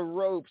into the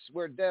ropes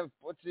where Dev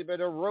puts him in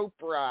a rope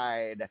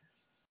ride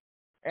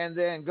and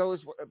then goes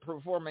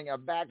performing a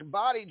back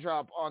body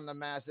drop on the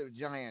massive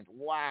giant.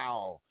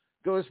 Wow.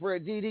 Goes for a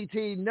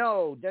DDT.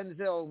 No.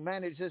 Denzel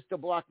manages to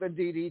block the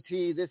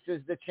DDT. This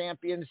is the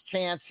champion's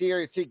chance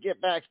here to get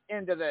back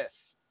into this.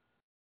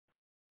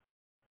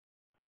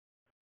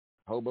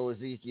 Hobo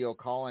Ezekiel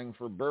calling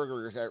for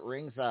burgers at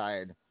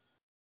ringside.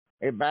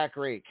 A back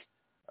rake,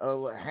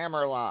 a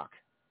hammerlock,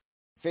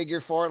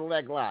 figure four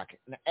leg lock,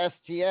 an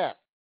STF.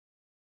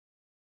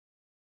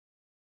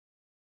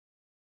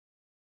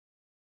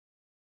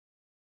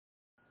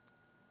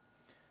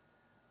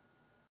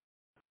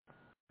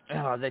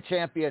 The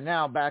champion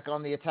now back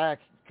on the attack.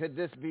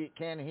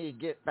 Can he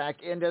get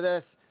back into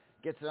this?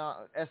 Gets an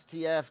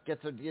STF,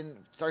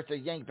 starts to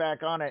yank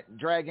back on it.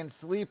 Dragon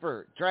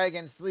Sleeper,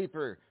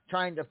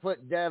 trying to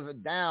put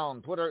Dev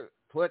down,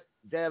 put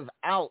Dev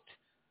out.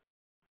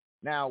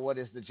 Now what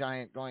is the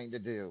Giant going to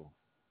do?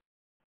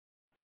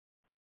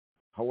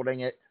 Holding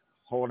it,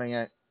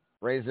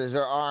 raises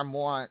her arm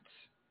once,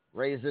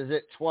 raises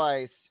it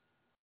twice.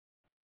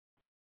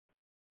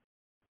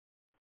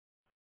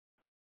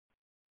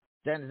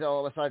 Denzel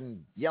all of a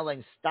sudden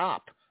yelling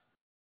stop,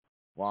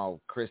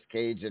 while Chris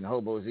Cage and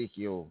Hobo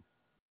Ezekiel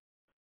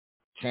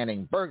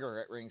chanting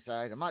burger at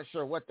ringside. I'm not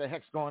sure what the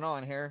heck's going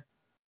on here.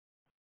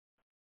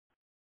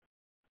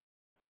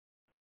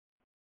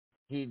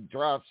 He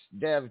drops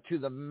Dev to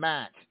the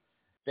mat,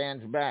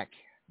 stands back.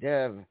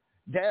 Dev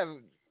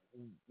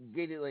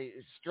immediately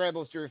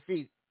straddles to her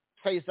feet,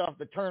 face off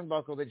the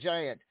turnbuckle. The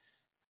Giant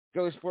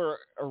goes for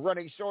a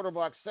running shoulder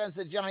block, sends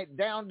the Giant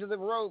down to the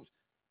ropes.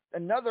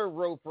 Another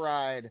rope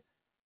ride,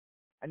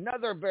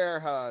 another bear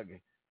hug.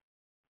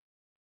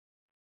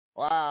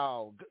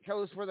 Wow.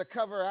 Goes for the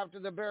cover after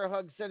the bear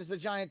hug, sends the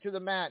Giant to the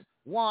mat.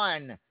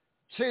 1,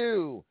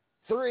 2,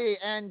 3,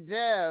 and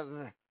Dev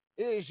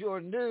is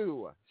your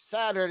new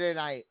Saturday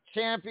night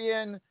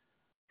champion.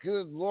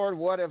 Good Lord,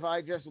 what have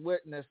I just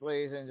witnessed,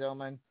 ladies and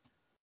gentlemen?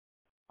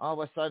 All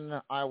of a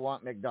sudden, I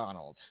want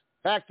McDonald's.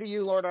 Back to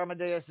you, Lord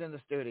Amadeus, in the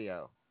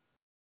studio.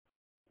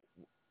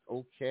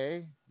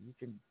 Okay. You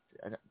can.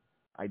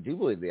 I do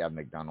believe they have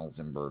McDonald's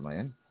in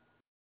Berlin.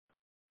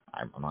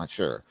 I'm not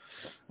sure.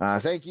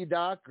 Thank you,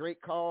 Doc. Great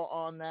call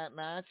on that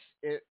match.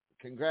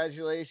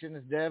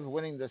 Congratulations, Dev,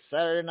 winning the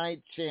Saturday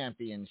Night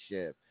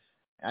Championship.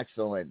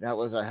 Excellent. That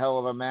was a hell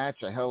of a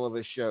match, a hell of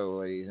a show,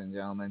 ladies and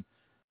gentlemen.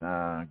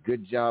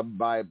 Good job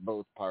by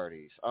both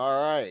parties.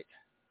 All right.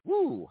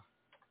 Woo.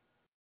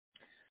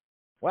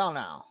 Well,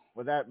 now,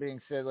 with that being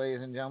said,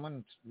 ladies and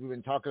gentlemen, we've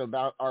been talking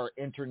about our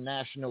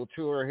international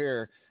tour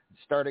here.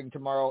 Starting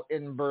tomorrow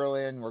in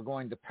Berlin, we're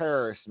going to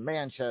Paris,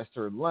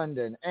 Manchester,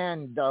 London,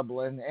 and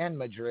Dublin, and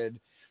Madrid.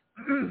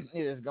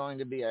 It is going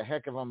to be a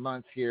heck of a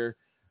month here.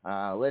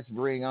 Let's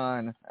bring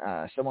on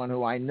someone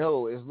who I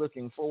know is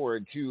looking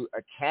forward to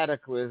a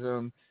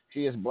cataclysm.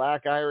 She is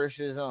Black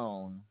Irish's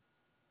own.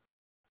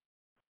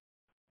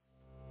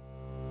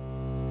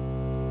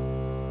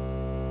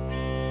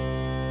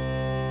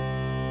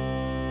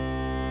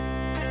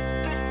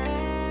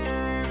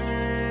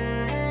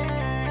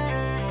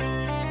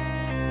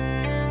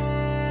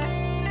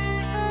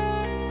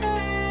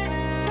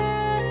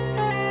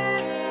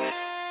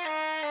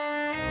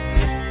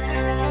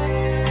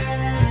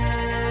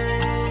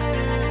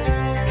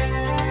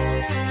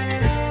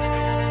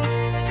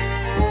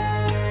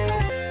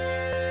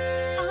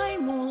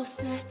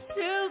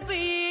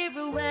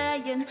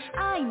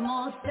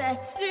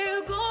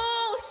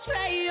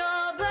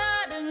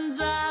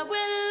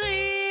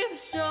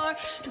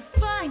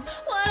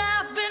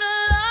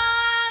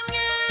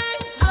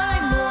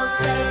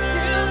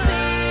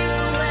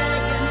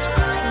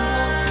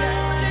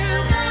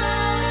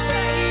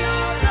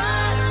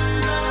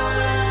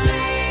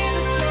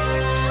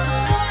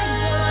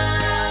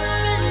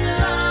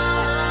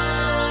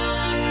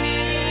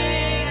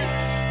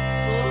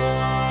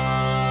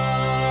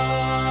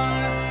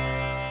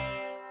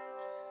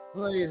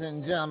 Ladies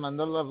and gentlemen,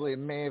 the lovely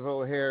Maeve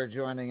O'Hare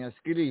joining us.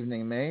 Good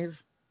evening, Maeve.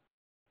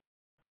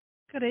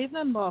 Good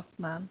evening, boss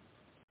man.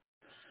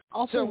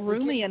 Also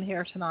roomy in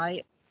here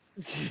tonight.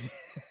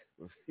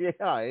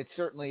 Yeah, it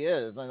certainly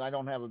is. And I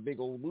don't have a big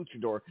old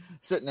luchador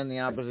sitting in the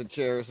opposite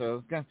chair,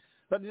 so.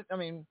 But I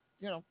mean,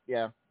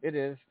 yeah, it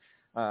is.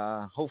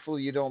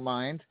 Hopefully, you don't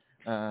mind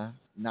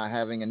not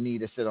having a knee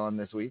to sit on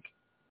this week.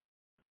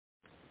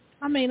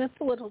 I mean, it's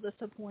a little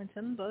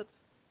disappointing, but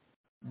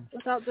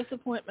without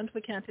disappointment, we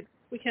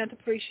can't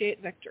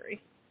appreciate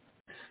victory.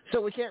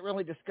 So we can't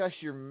really discuss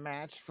your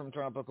match from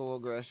Tropical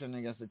Aggression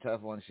against the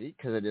Teflon Sheik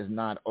because it is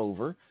not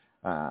over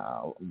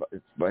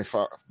by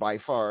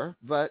far.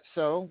 But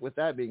so with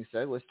that being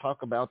said, let's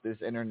talk about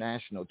this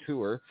international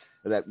tour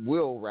that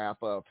will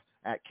wrap up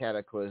at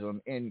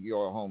Cataclysm in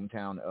your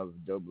hometown of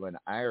Dublin,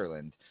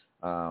 Ireland.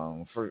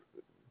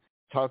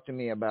 Talk to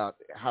me about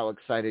how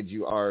excited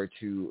you are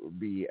to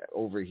be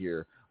over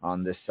here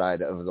on this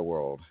side of the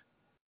world.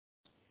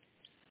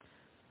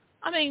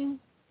 I mean,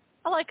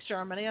 I like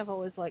Germany. I've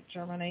always liked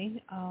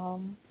Germany.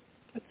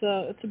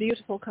 It's a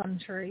beautiful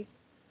country.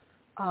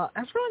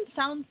 Everyone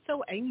sounds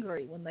so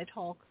angry when they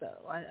talk,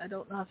 though. I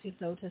don't know if you've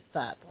noticed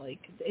that. Like,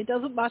 it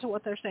doesn't matter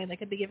what they're saying. They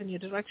could be giving you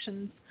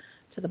directions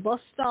to the bus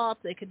stop.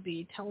 They could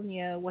be telling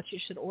you what you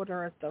should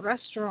order at the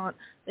restaurant.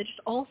 They just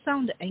all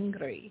sound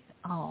angry,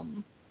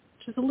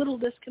 which is a little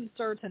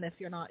disconcerting if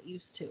you're not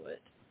used to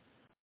it.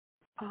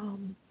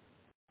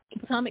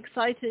 But I'm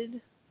excited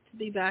to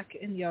be back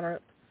in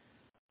Europe.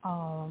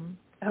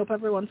 I hope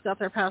everyone's got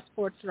their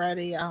passports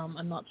ready.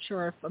 I'm not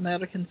sure if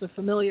Americans are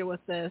familiar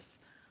with this,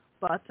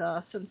 but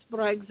since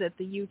Brexit,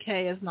 the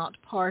UK is not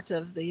part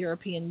of the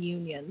European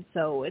Union,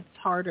 so it's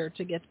harder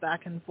to get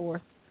back and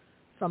forth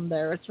from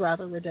there. It's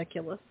rather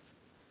ridiculous.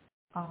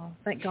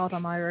 Thank God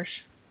I'm Irish.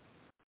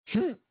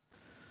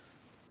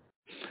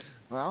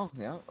 Well,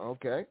 yeah,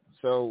 okay.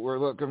 So we're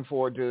looking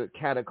forward to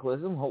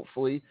Cataclysm.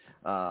 Hopefully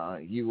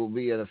you will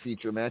be at a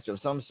future match of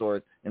some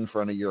sort in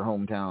front of your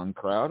hometown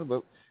crowd.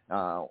 But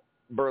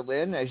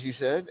Berlin, as you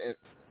said,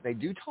 they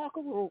do talk a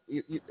little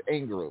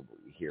angrily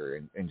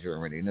here in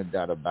Germany, no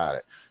doubt about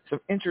it. Some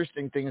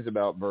interesting things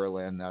about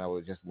Berlin that I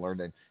was just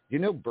learning. You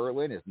know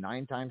Berlin is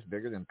 9 times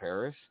bigger than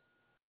Paris?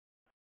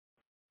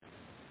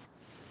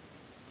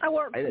 I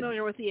weren't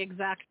familiar with the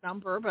exact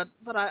number, but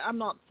I'm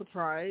not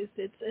surprised.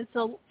 It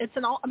was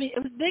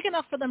big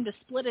enough for them to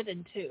split it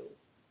in 2.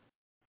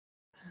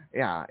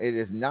 Yeah, it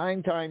is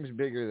 9 times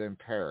bigger than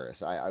Paris.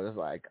 I was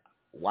like,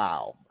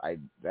 wow,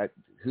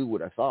 who would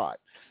have thought?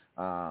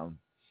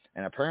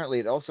 And apparently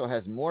it also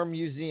has more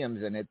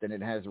museums in it than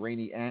it has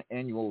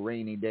annual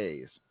rainy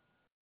days.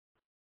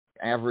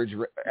 There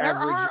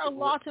are a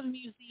lot of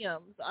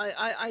museums.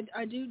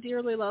 I do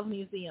dearly love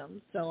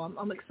museums, so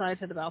I'm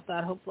excited about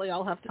that. Hopefully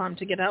I'll have time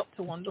to get out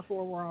to one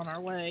before we're on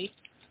our way.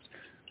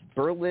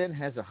 Berlin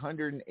has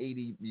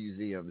 180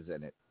 museums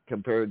in it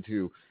compared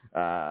to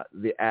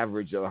the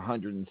average of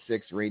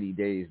 106 rainy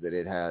days that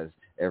it has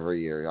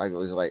every year. I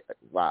was like,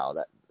 wow,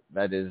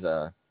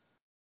 that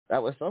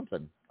was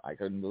something. I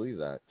couldn't believe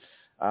that.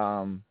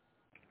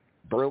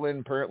 Berlin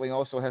apparently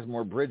also has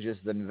more bridges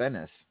than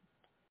Venice.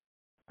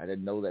 I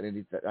didn't know that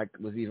that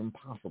was even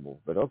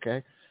possible, but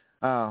okay.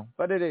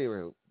 But at any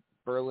rate,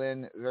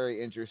 Berlin,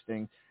 very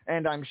interesting.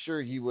 And I'm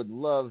sure you would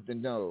love to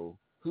know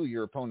who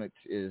your opponent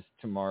is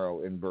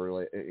tomorrow in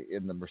Berlin,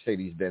 in the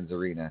Mercedes-Benz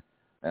Arena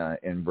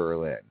in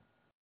Berlin.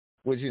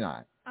 Would you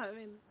not? I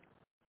mean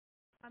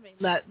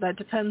that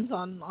depends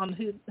on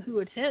who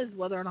it is,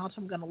 whether or not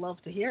I'm going to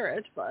love to hear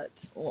it. But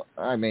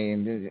I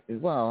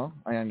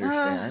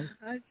understand.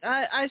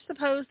 I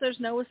suppose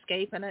there's no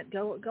escaping it.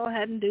 Go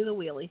ahead and do the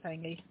wheelie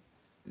thingy.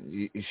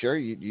 You sure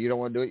you don't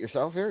want to do it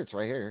yourself here? It's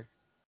right here.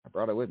 I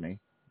brought it with me.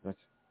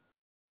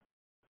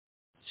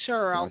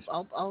 Sure, I'll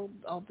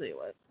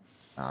do it.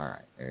 All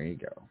right, there you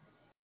go.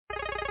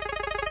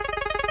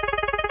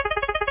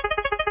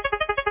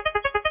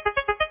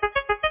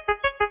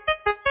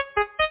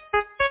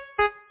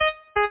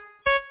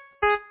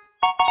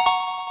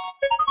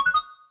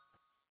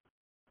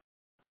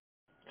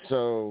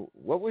 So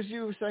what was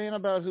you saying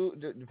about who,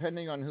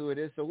 depending on who it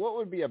is? So what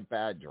would be a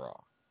bad draw?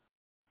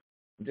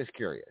 I'm just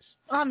curious.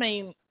 I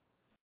mean,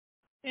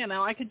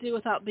 I could do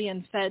without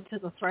being fed to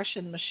the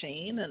threshing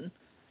machine, and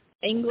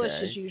English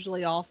is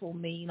usually awful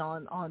mean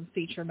on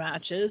feature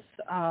matches.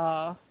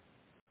 I'd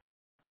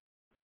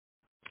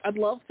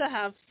love to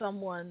have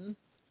someone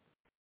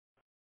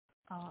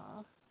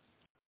from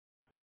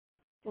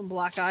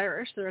Black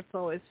Irish. It's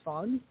always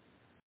fun.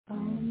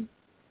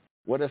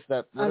 What if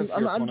that?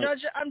 I'm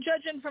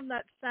judging from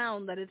that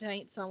sound that it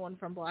ain't someone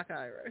from Black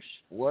Irish.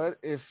 What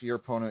if your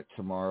opponent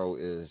tomorrow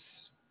is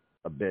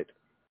a bit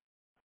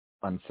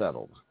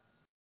unsettled?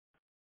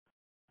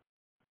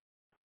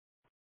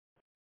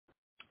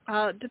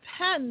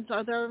 Depends.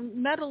 Are there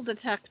metal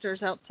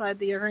detectors outside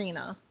the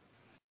arena?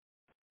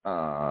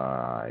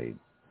 I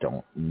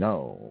don't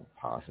know.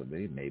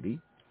 Possibly, maybe.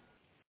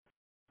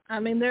 I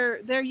mean,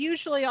 there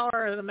usually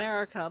are in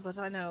America, but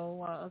I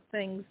know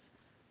things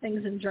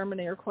in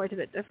Germany are quite a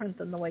bit different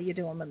than the way you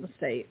do them in the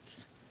States.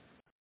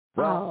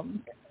 Well,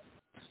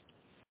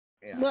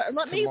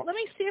 let me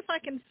see if I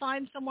can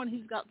find someone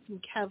who's got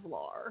some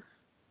Kevlar.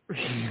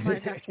 I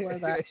might have to wear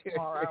that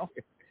tomorrow.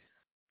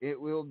 It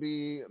will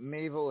be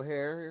Mabel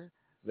Hare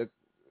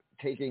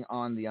taking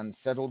on the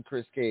unsettled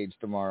Chris Cage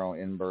tomorrow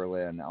in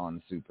Berlin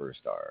on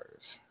Superstars.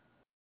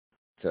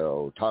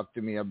 So talk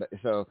to me about.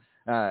 So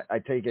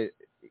I take it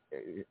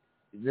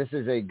this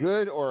is a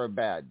good or a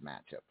bad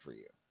matchup for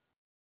you?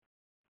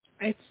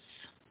 It's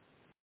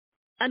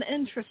an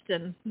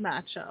interesting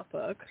matchup.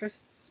 Chris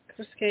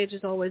Cage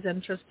is always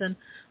interesting.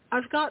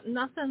 I've got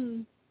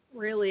nothing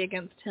really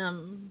against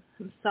him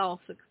himself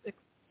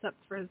except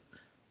for his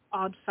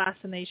odd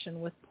fascination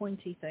with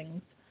pointy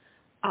things.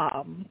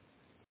 I'm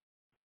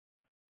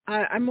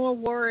more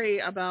worried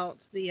about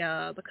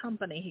the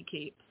company he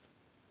keeps.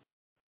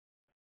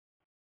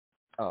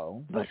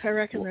 Oh. But I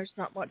reckon there's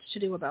not much to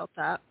do about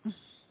that.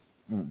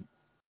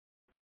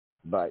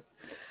 But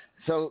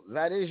So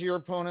that is your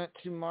opponent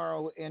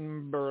tomorrow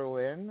in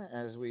Berlin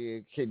as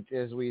we kick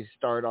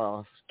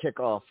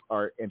off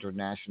our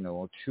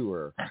international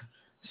tour.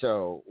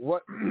 So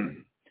what,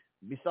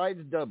 besides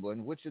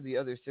Dublin, which of the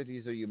other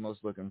cities are you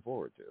most looking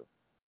forward to?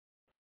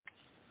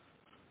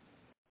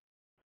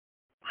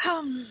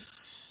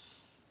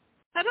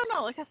 I don't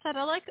know. Like I said,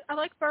 I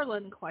like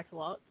Berlin quite a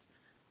lot.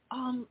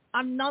 I'm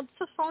not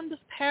so fond of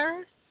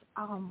Paris.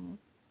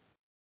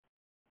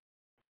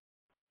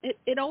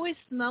 It always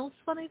smells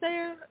funny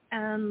there,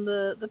 and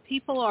the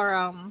people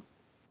are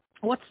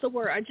what's the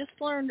word? I just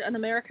learned an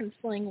American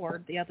slang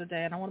word the other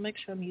day, and I want to make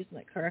sure I'm using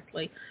it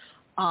correctly.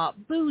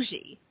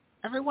 Bougie.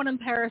 Everyone in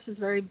Paris is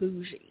very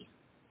bougie.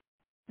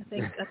 I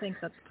think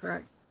that's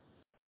correct.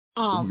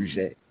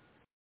 Bougie.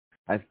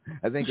 I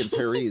think in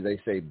Paris they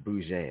say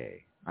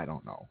bougie. I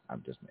don't know.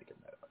 I'm just making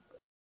that up.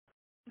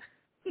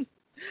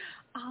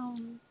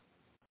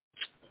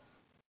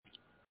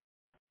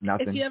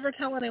 Nothing. If you ever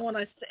tell anyone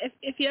I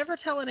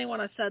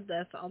said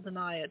this, I'll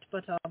deny it.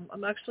 But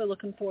I'm actually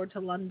looking forward to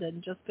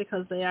London just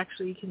because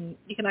you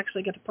can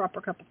actually get a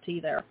proper cup of tea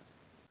there.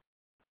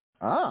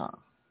 Ah,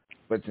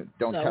 but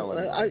don't tell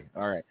anyone.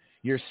 All right,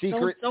 your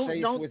secret safe with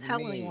me. Don't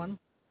tell anyone.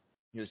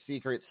 Your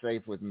secret's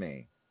safe with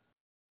me.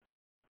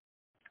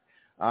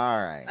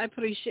 All right.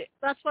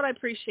 That's what I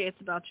appreciate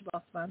about you,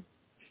 boss man.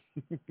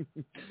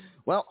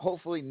 Well,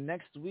 hopefully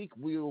next week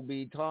we will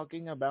be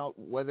talking about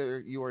whether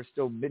you are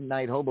still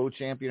Midnight Hobo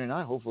champion or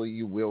not. Hopefully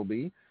you will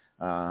be.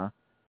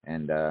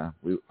 And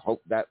we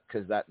hope that,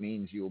 because that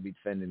means you will be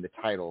defending the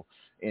title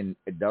in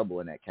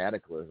Dublin at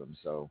Cataclysm.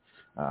 So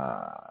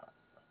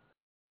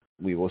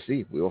we will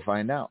see. We will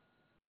find out.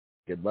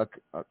 Good luck.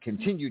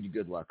 Continued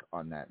good luck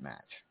on that match.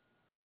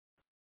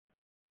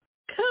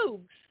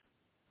 Cougs,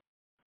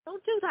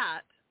 don't do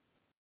that.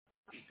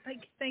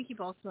 Thank you,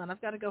 boss man.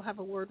 I've got to go have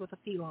a word with a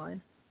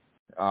feline.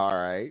 All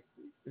right.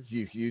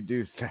 You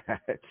do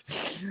that.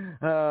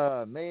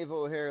 Maeve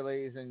O'Hare,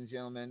 ladies and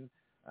gentlemen.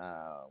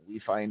 We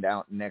find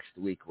out next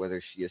week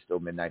whether she is still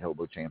Midnight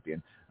Hobo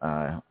champion.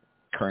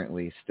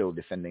 Currently still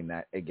defending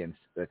that against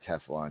the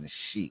Teflon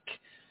Sheik.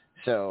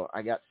 So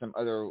I got some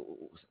other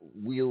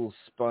wheels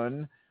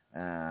spun.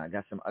 I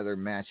got some other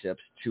matchups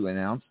to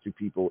announce to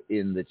people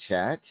in the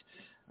chat.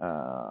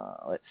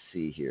 Let's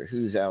see here.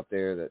 Who's out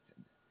there that...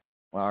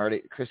 Well,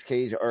 Chris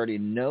Cage already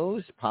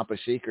knows. Papa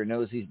Shaker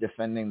knows he's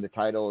defending the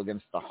title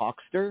against the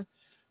Hawkster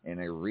in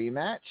a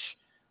rematch.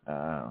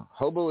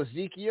 Hobo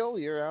Ezekiel,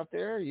 you're out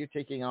there. You're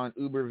taking on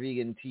Uber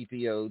Vegan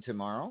TPO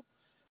tomorrow.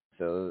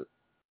 So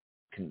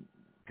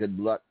good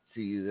luck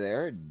to you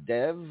there.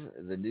 Dev,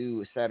 the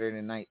new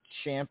Saturday Night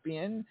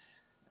Champion.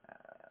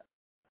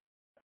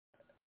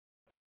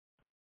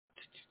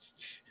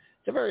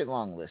 It's a very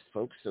long list,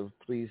 folks, so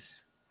please.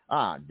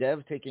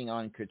 Dev taking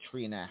on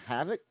Katrina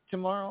Havoc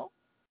tomorrow.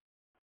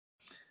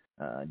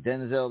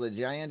 Denzel the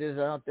Giant is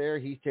out there.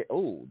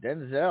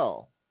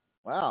 Denzel.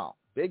 Wow.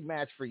 Big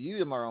match for you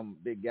tomorrow,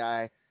 big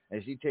guy,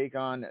 as you take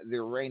on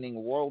the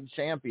reigning world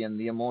champion,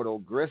 the Immortal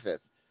Griffith.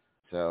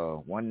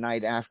 So one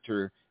night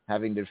after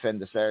having to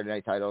defend the Saturday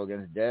Night title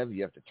against Dev,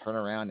 you have to turn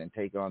around and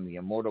take on the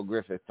Immortal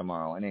Griffith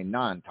tomorrow in a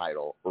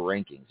non-title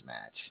rankings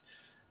match.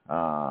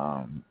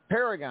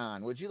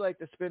 Paragon, would you like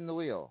to spin the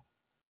wheel?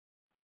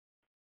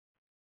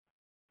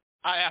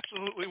 I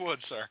absolutely would,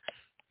 sir.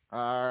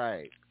 All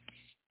right.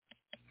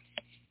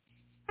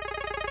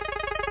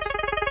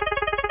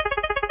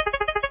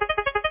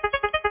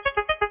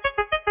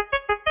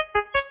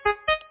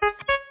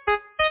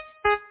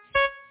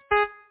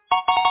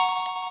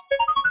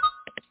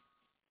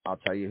 I'll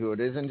tell you who it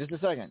is in just a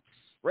second.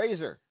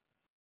 Razor,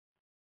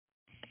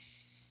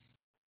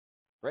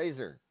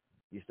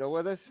 you still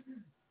with us?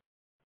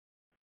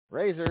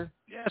 Razor.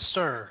 Yes,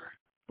 sir.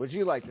 Would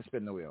you like to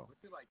spin the wheel?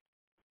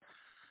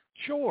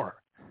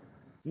 Sure.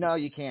 No,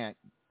 you can't.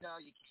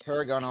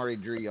 Paragon already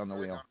drew you on the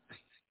wheel.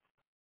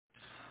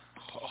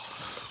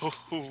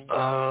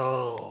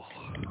 Oh.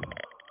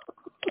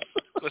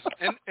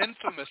 Listen,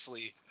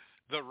 infamously,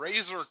 the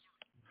Razor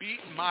beat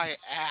my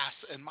ass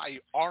in my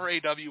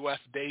RAWF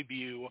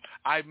debut.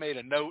 I made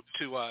a note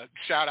to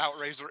shout out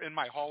Razor in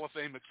my Hall of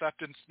Fame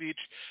acceptance speech.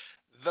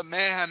 The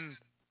man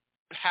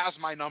has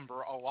my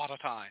number a lot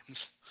of times.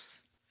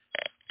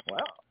 Well,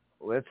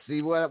 we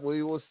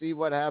will see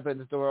what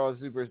happens to our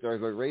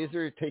superstars. But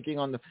Razor taking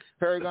on the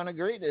Paragon of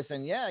Greatness,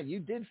 and yeah, you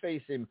did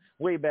face him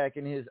way back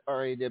in his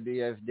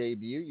RAWF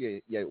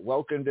debut. You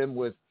welcomed him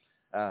with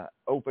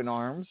open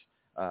arms.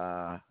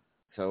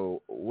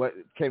 So what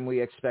can we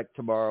expect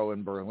tomorrow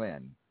in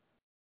Berlin?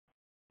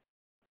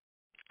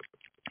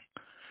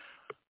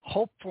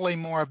 Hopefully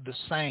more of the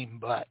same,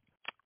 but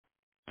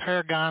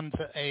Paragon's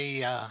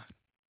a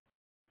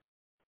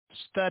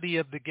study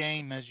of the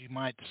game, as you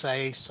might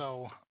say,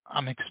 so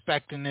I'm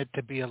expecting it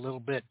to be a little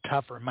bit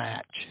tougher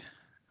match.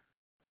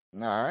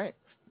 All right.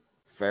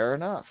 Fair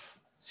enough.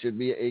 Should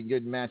be a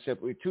good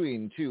matchup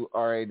between two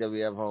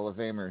RAWF Hall of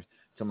Famers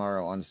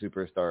tomorrow on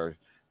Superstars.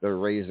 The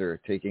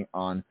Razor taking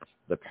on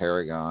the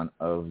Paragon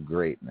of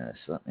Greatness.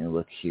 Let me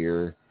look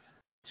here.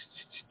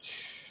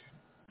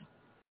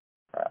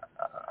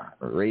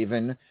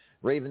 Raven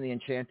Raven the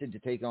Enchanted to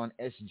take on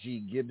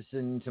S.G.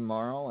 Gibson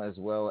tomorrow, as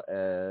well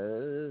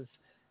as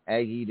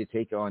Aggie to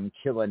take on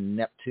Killa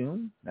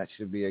Neptune. That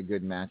should be a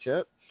good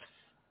matchup.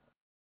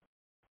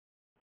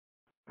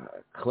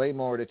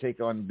 Claymore to take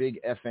on Big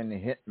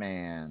Effin'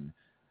 Hitman.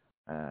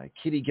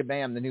 Kitty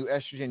Kabam, the new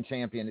estrogen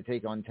champion, to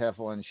take on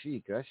Teflon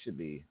Sheik. That should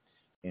be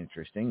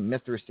interesting.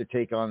 Mithras to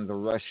take on the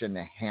Russian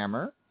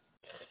Hammer.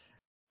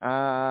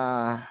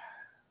 Cougs,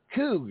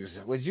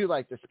 would you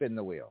like to spin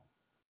the wheel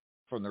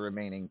from the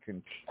remaining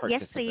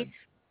participants? Yes, please.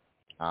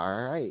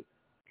 All right.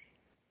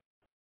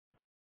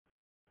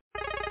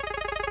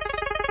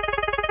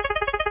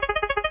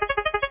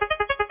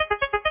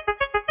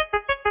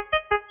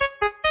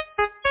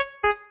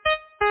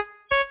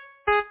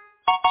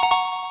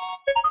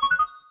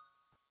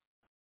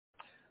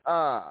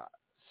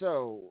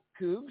 So,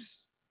 Cougs,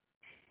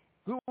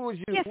 who would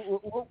you? Yes.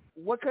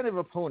 What kind of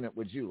opponent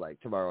would you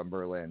like tomorrow in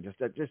Berlin?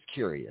 Just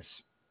curious.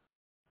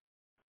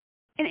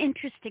 An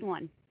interesting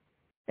one.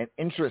 An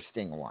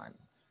interesting one.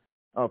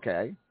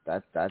 Okay,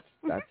 that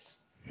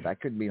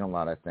could mean a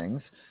lot of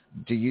things.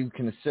 Do you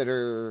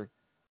consider?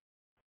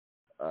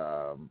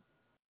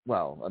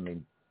 Well, I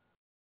mean,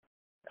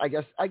 I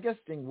guess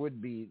thing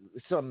would be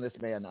sum this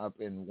man up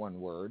in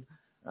one word: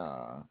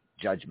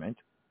 judgment.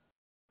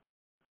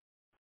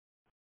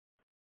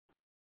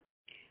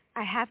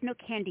 I have no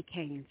candy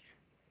canes.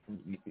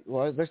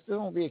 Well, there still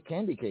won't be a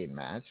candy cane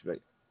match, but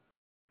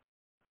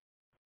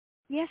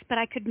Yes, but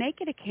I could make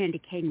it a candy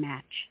cane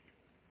match.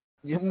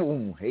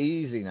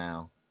 Easy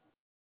now.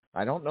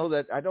 I don't know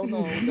that. I don't know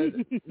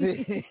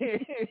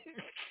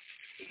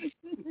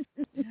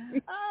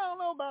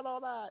about all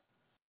that.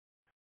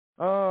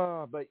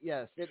 But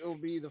yes, it will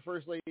be the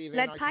first lady of Lead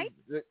Anarchy. pipe?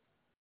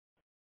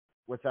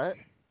 What's that?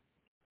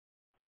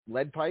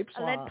 Lead pipes?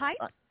 A lead pipe?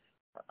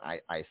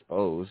 I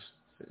suppose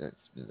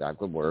that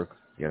would work.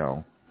 You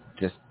know,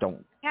 just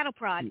don't Cattle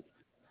prod.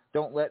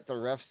 Don't let the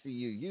refs see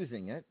you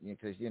using it,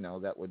 because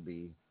that would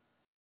be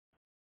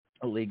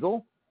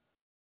illegal.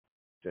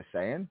 Just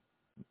saying,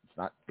 it's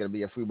not going to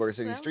be a Fubar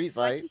City street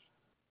fight.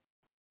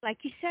 Like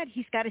you said,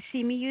 he's got to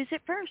see me use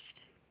it first.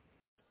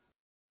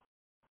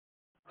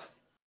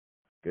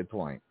 Good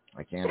point.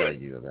 I can't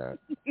argue with that.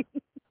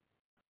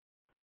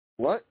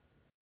 What?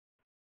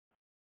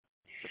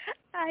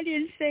 I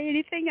didn't say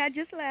anything. I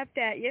just laughed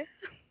at you.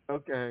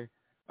 Okay.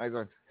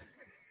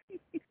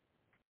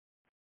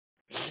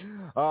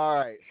 All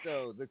right.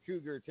 So the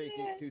Cougar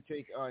to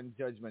take on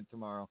Judgment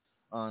tomorrow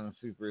on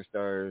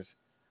Superstars.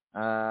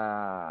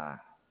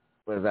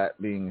 With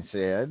that being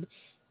said,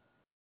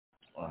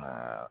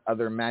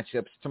 other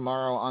matchups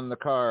tomorrow on the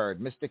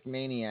card: Mystic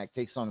Maniac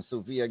takes on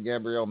Sophia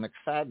Gabrielle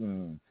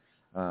McFadden.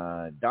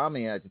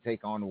 Damia to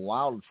take on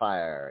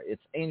Wildfire.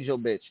 It's Angel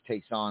Bitch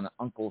takes on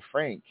Uncle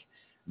Frank.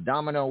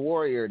 Domino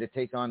Warrior to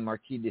take on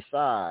Marquis de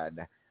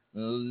Sade.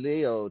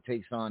 Leo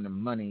takes on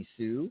Money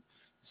Sue.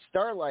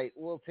 Starlight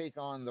will take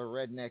on the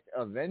Redneck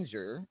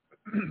Avenger.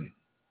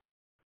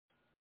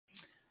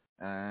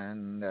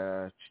 And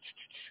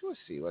let's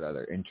see what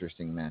other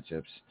interesting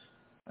matchups.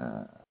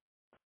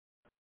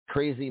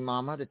 Crazy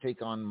Mama to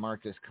take on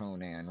Marcus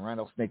Conan.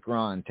 Rattlesnake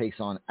Ron takes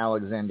on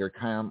Alexander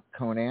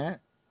Conan.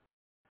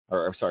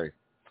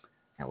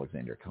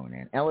 Alexander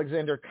Conan.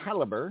 Alexander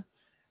Caliber.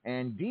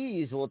 And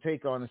Deez will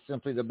take on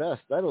Simply the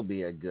Best. That'll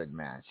be a good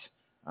match,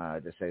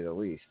 to say the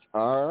least.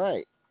 All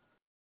right.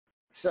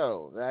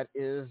 So that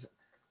is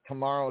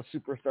tomorrow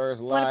Superstars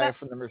live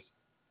from the...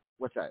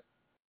 What's that?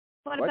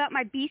 What about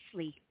my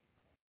Beastly?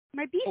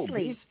 My Beastly. Oh,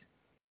 Beast?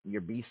 Your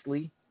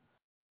Beastly?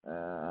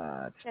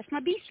 That's my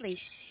Beastly.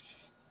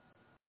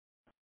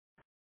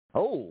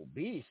 Oh,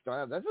 Beast.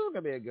 That's going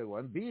to be a good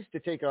one. Beast to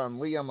take on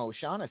Liam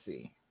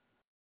O'Shaughnessy.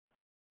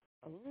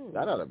 Oh.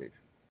 That ought to be.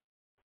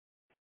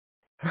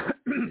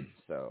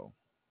 So,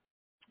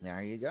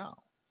 there you go.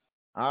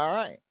 All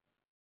right.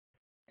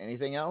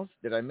 Anything else?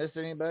 Did I miss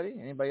anybody?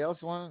 Anybody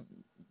else want?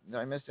 Did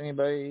I miss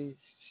anybody?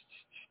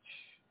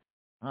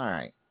 All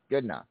right.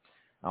 Good enough.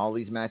 All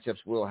these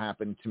matchups will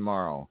happen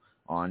tomorrow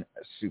on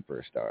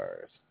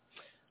Superstars.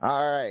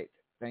 All right.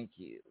 Thank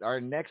you.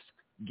 Our next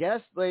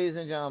guest, ladies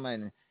and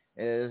gentlemen,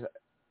 is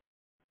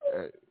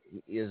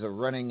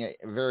running a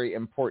very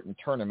important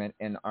tournament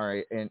in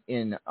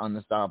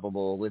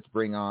Unstoppable. Let's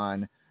bring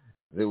on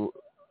the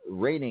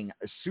reigning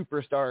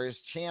Superstars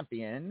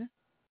champion.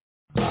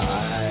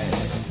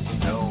 I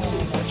know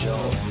what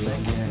you're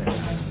thinking.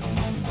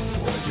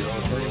 What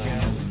you're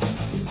thinking.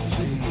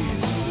 See you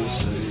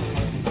see.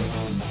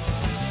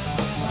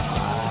 I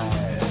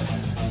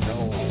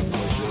know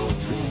what you're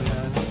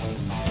dreaming.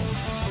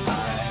 I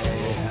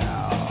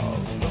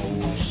have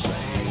those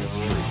same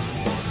dreams.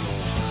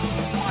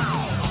 Wow!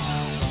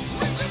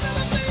 Reaching in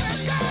the theater,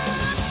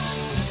 God!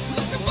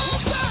 Looking for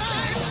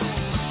time!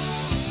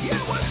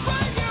 Yeah, what's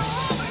right here?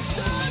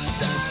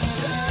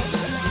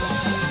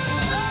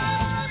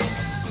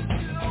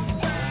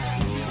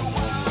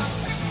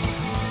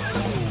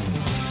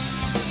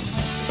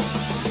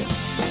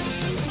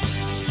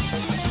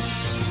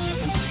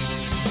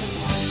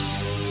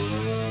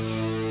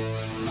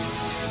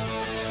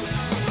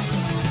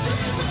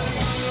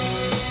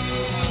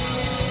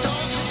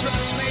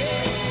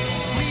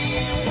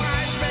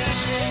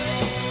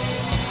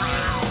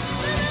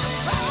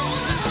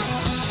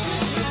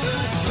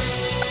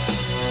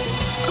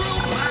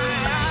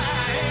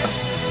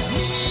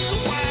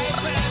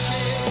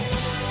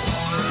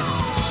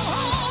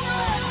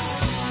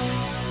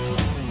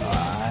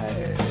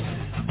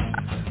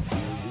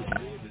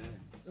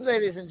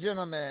 ladies and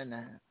gentlemen,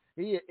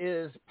 he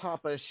is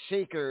Papa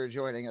Shaker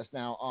joining us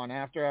now on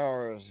After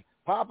Hours.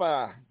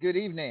 Papa, good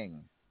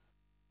evening.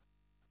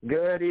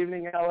 Good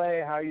evening,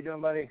 LA. How you doing,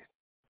 buddy?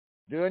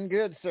 Doing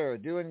good, sir.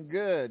 Doing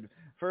good.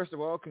 First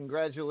of all,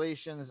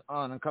 congratulations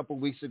on a couple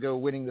weeks ago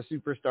winning the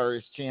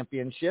Superstars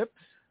Championship.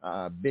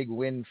 Big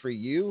win for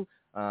you.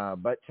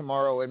 But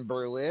tomorrow in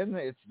Berlin,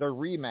 it's the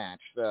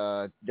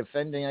rematch,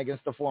 defending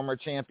against the former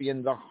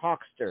champion, the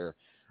Hawkster.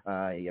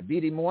 You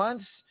beat him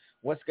once.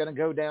 What's going to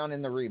go down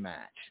in the rematch?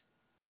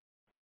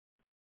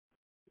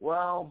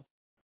 Well,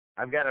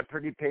 I've got a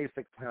pretty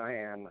basic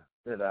plan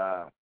that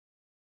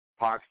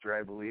Hawkster,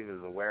 I believe,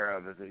 is aware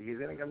of, is that he's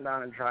going to come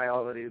down and try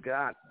all that he's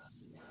got.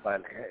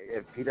 But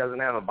if he doesn't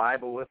have a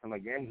Bible with him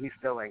again, he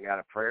still ain't got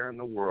a prayer in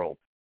the world.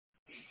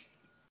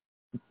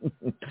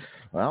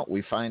 Well,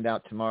 we find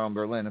out tomorrow in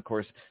Berlin. Of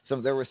course,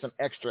 there was some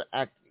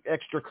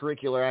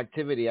extracurricular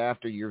activity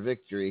after your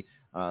victory.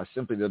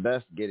 Simply the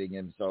Best getting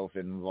himself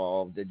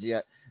involved. Did you?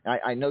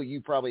 I know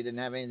you probably didn't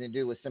have anything to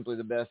do with Simply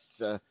the Best.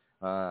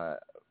 Had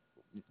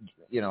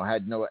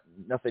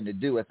nothing to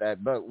do with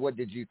that. But what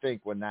did you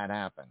think when that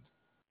happened?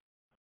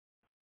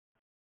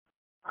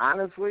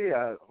 Honestly,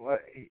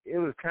 it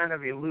was kind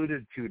of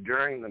alluded to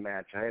during the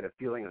match. I had a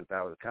feeling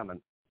that was coming.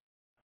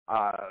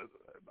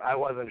 I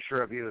wasn't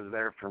sure if he was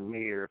there for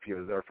me or if he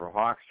was there for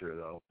Hawkster,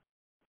 though.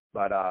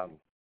 But I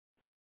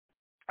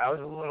was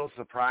a little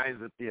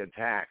surprised at the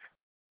attack,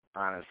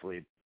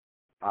 honestly.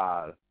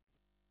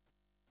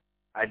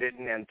 I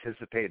didn't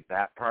anticipate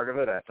that part of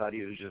it. I thought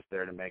he was just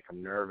there to make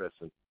him nervous.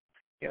 And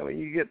when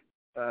you get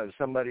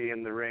somebody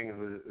in the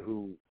ring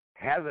who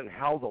hasn't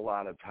held a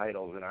lot of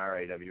titles in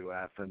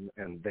RAWF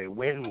and they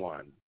win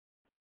one,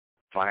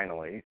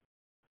 finally,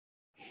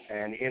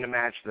 and in a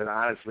match that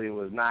honestly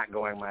was not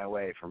going my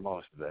way for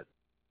most of it.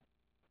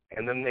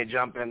 And then they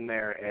jump in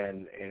there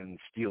and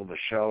steal the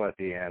show at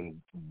the end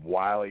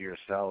while you're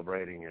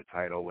celebrating your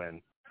title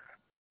win.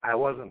 I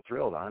wasn't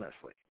thrilled,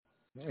 honestly.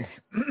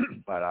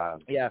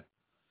 But, yeah.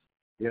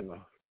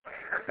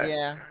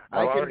 Yeah.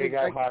 I've already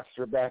got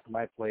Hawkster back on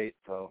my plate,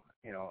 so,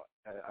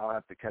 I'll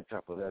have to catch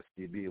up with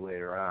SDB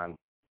later on.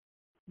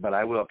 But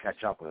I will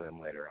catch up with him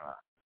later on.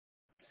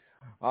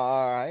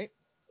 All right.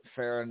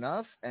 Fair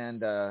enough.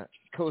 And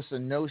Cosa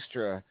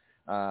Nostra,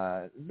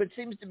 but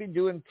seems to be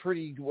doing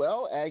pretty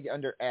well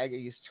under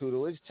Aggie's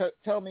tutelage.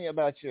 Tell me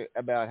about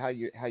how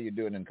you're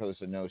doing in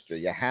Cosa Nostra.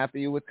 You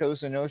happy with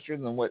Cosa Nostra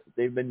and what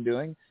they've been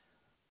doing?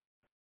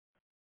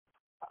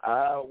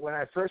 When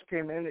I first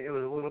came in, it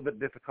was a little bit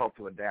difficult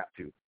to adapt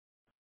to.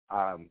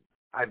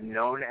 I've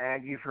known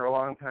Aggie for a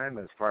long time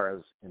as far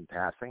as in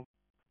passing,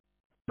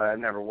 but I've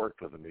never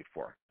worked with him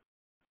before.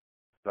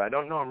 So I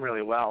don't know him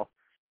really well.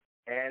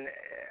 And,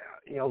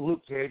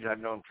 Luke Cage I've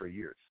known for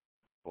years.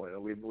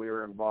 We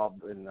were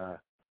involved in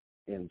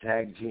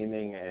tag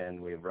teaming, and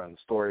we've run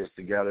stories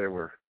together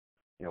where,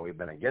 we've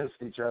been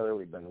against each other,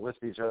 we've been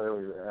with each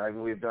other,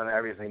 we've done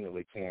everything that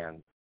we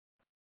can.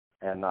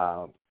 And,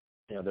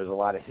 there's a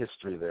lot of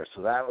history there.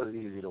 So that was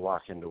easy to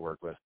walk in to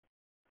work with.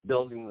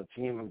 Building the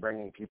team and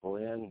bringing people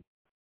in.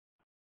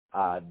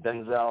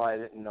 Denzel I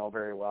didn't know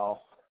very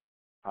well,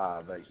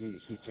 but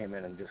he came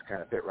in and just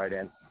kind of fit right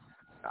in.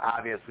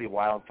 Obviously,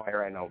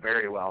 Wildfire I know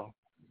very well,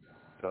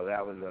 so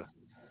that was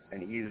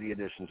an easy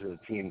addition to the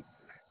team.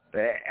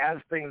 As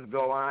things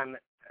go on,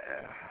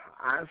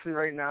 honestly,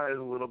 right now there's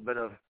a little bit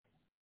of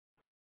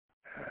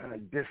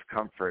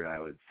discomfort, I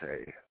would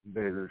say,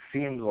 because it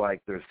seems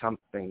like there's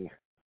something's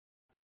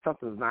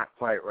not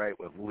quite right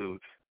with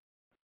Luke,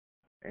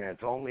 and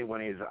it's only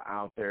when he's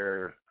out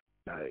there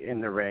in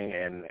the ring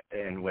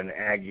and when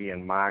Aggie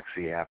and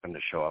Moxie happen to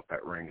show up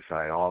at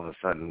ringside, all of a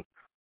sudden,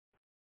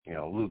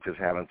 Luke is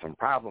having some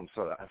problems.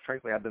 So,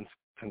 frankly, I've been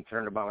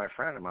concerned about my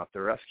friend. I'm out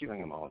there rescuing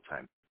him all the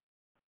time.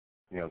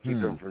 Keep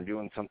him from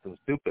doing something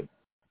stupid.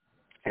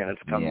 And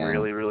it's come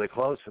really, really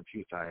close a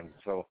few times.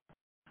 So,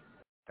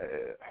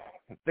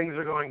 things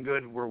are going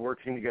good. We're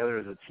working together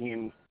as a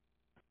team.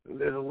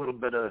 There's a little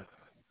bit of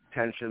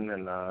tension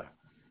and,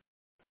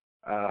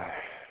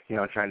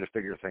 trying to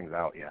figure things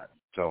out yet.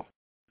 So,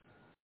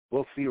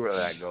 we'll see where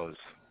that goes.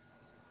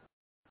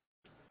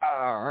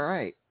 All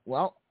right.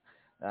 Well,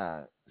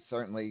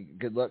 certainly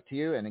good luck to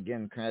you, and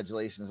again,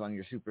 congratulations on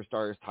your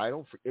Superstars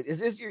title. Is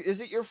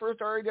it your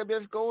first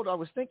RAWF Gold? I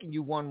was thinking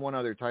you won one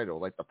other title,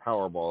 like the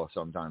Powerball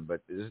sometime,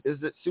 but is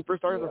it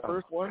Superstars the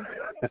first one?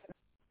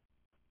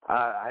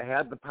 I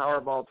had the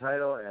Powerball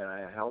title, and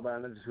I held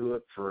on to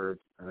it for,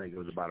 I think it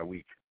was about a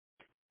week.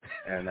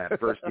 And that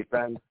first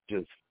defense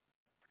just,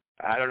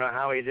 I don't know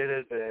how he did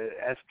it, but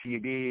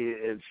STB,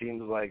 it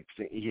seems like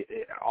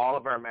all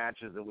of our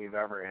matches that we've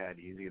ever had,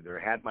 he's either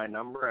had my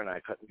number and I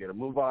couldn't get a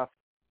move off,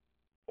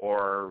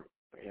 or,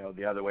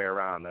 the other way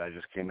around, that I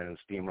just came in and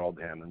steamrolled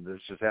him. And this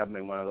just happened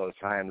to be one of those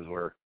times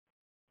where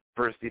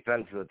first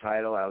defense of the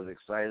title, I was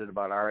excited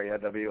about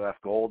RAWF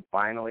Gold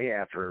finally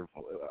after,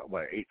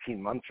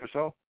 18 months or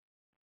so.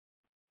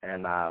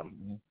 And,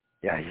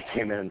 he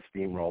came in and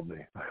steamrolled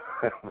me.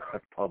 I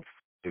felt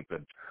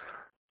stupid.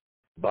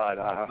 But,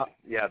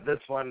 this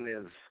one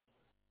is,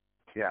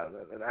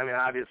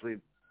 obviously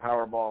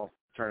Powerball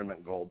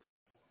tournament gold.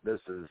 This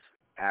is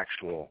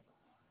actual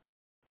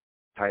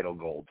title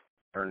gold,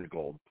 earned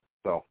gold.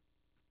 So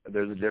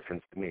there's a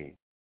difference to me.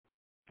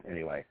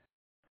 Anyway.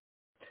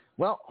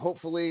 Well,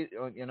 hopefully,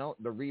 the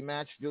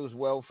rematch goes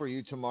well for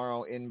you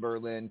tomorrow in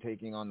Berlin,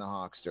 taking on the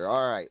Hawkster.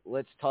 All right,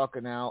 let's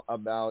talk now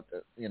about,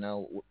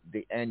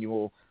 the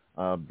annual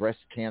breast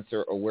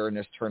cancer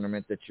awareness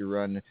tournament that you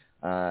run,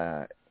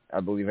 I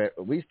believe,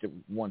 at least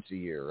once a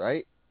year,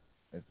 right?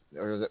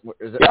 Or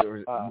is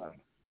it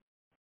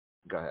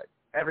go ahead.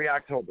 Every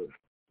October.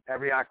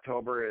 Every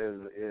October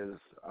is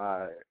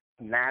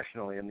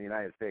nationally in the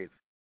United States.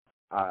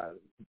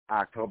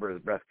 October is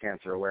Breast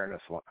Cancer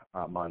Awareness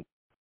Month.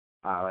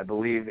 I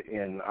believe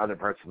in other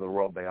parts of the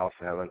world they also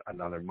have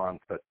another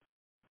month, but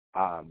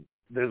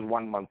there's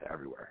 1 month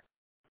everywhere.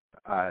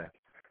 I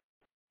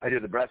do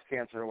the Breast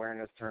Cancer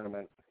Awareness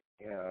Tournament.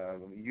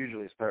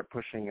 Usually start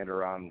pushing it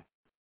around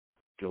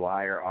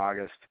July or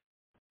August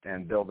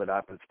and build it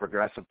up. It's a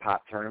progressive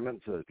pot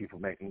tournament, so there's people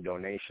making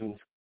donations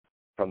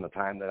from the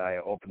time that I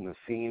open the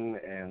scene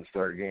and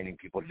start gaining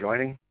people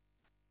joining,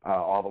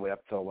 all the way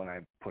up till when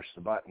I push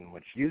the button,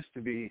 which used to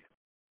be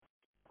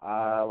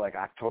like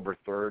October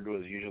 3rd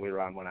was usually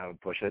around when I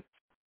would push it.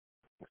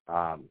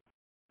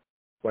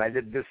 What I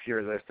did this year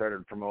is I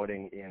started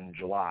promoting in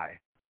July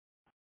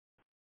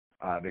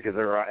because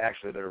there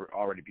were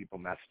already people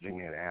messaging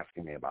me and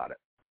asking me about it.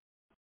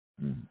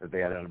 That they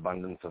had an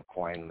abundance of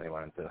coin and they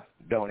wanted to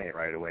donate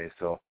right away.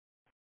 So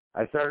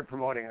I started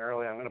promoting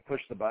early. I'm going to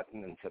push the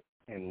button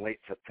in late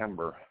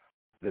September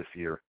this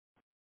year.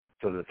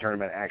 So the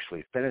tournament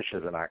actually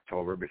finishes in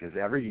October, because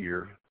every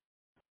year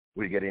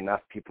we get enough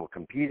people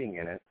competing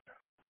in it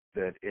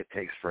that it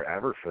takes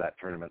forever for that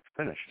tournament to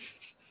finish.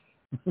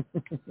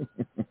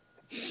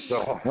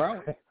 So,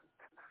 well,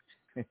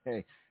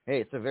 hey,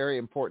 it's a very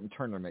important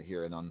tournament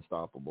here in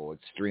Unstoppable.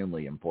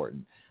 Extremely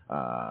important,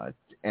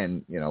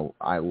 and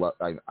I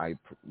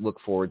look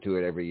forward to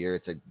it every year.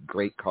 It's a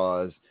great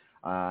cause,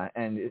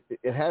 and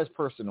it has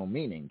personal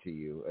meaning to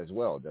you as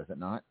well, does it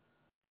not?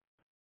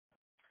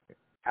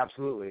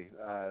 Absolutely,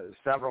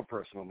 several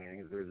personal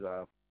meanings. There's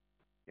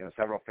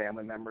several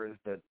family members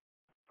that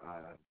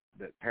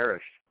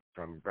perished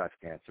from breast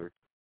cancer.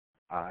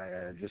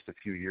 Just a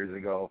few years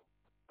ago,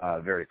 a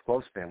very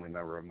close family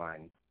member of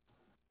mine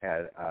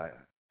had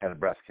a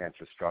breast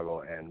cancer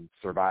struggle and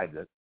survived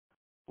it,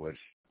 which,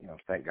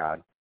 thank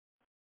God.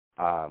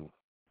 But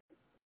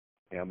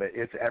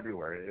it's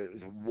everywhere.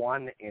 It's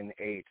 1 in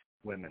 8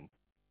 women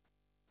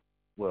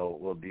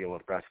will deal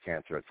with breast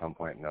cancer at some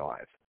point in their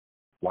lives.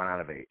 1 out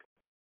of 8.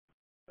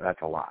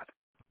 That's a lot.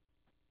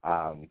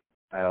 I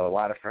have a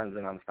lot of friends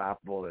in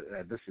Unstoppable.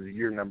 This is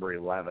year number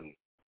 11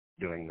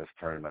 doing this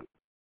tournament.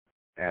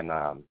 And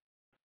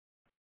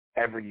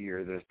every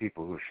year there's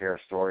people who share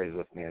stories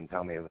with me and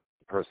tell me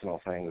personal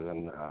things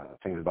and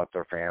things about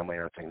their family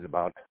or things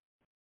about,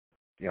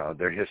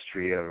 their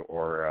history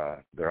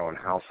or their own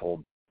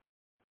household.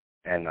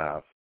 And,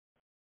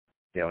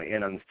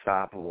 in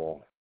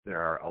Unstoppable,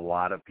 there are a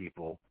lot of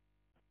people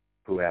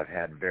who have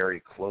had very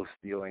close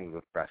dealings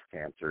with breast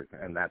cancer,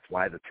 and that's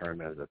why the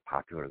tournament is as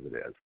popular as it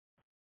is.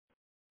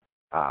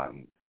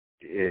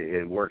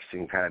 It works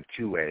in kind of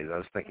 2 ways. I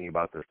was thinking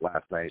about this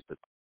last night,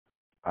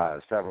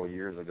 that several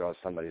years ago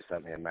somebody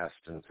sent me a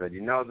message and said,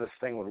 this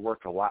thing would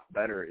work a lot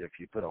better if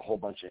you put a whole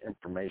bunch of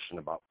information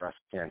about breast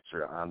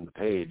cancer on the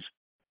page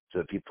so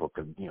that people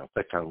could,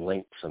 click on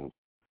links and,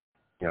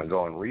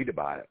 go and read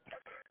about it.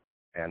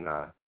 And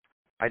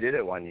I did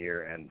it one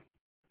year, and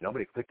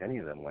nobody clicked any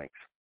of them links.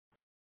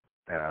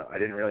 And I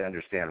didn't really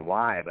understand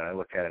why, but I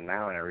look at it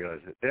now and I realize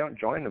that they don't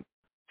join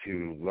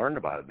to learn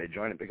about it. They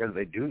join it because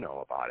they do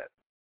know about it.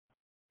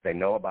 They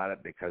know about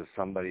it because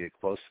somebody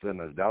close to them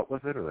has dealt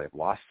with it, or they've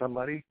lost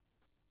somebody,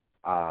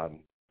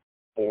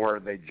 or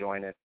they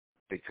join it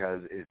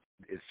because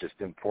it's just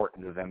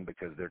important to them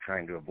because they're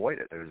trying to avoid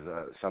it. There's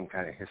some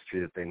kind of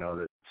history that they know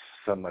that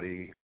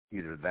somebody,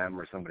 either them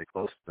or somebody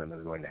close to them,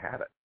 is going to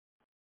have it.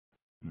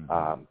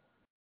 Mm-hmm.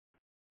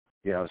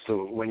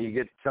 So when you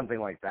get something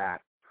like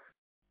that,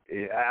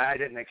 I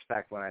didn't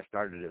expect when I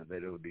started it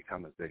that it would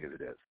become as big as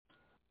it is.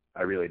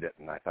 I really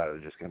didn't. I thought it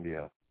was just going to be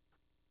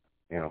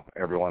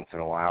every once in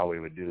a while we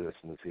would do this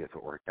and see if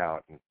it worked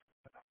out. And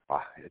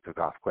it took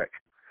off quick.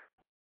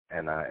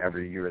 And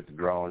every year it's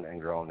grown and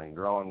grown and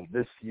grown.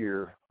 This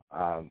year,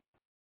 I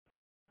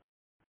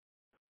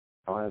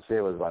want to say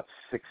it was about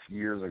 6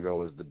 years ago,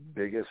 was the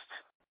biggest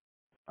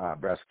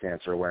breast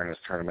cancer awareness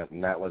tournament,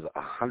 and that was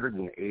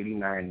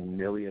 189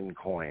 million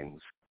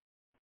coins.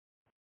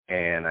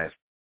 And I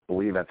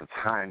believe at the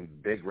time,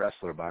 big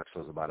wrestler bucks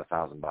was about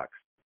 $1,000,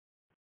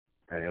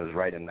 and it was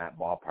right in that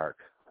ballpark.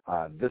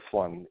 This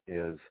one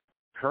is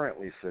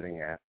currently sitting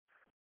at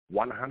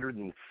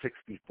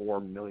 164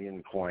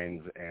 million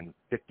coins and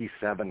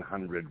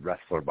 5,700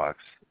 wrestler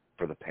bucks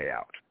for the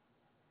payout,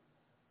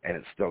 and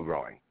it's still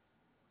growing.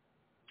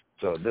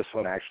 So this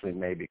one actually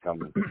may become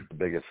the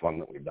biggest one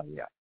that we've done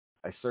yet.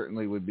 I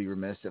certainly would be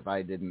remiss if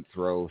I didn't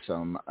throw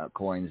some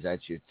coins at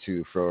you,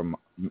 too, from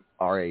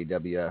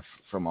RAWF,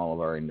 from all of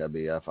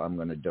RAWF. I'm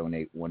going to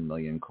donate 1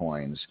 million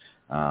coins.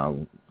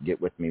 Get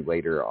with me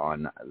later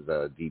on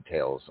the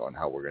details on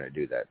how we're going to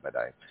do that. But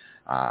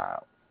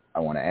I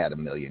want to add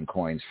 1 million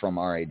coins from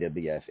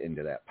RAWF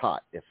into that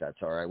pot, if that's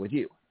all right with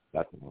you.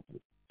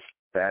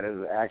 That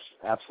is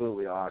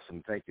absolutely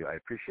awesome. Thank you. I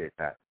appreciate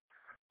that.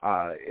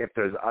 If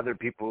there's other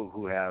people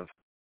who have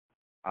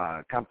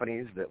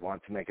companies that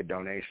want to make a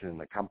donation in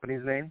the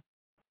company's name,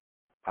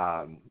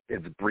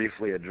 it's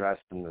briefly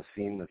addressed in the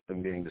scene that's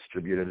been being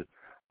distributed.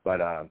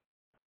 But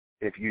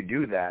if you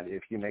do that,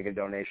 if you make a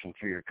donation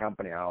through your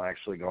company, I'll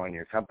actually go on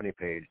your company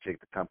page, take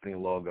the company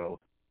logo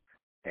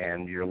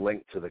and your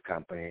link to the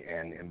company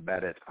and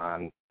embed it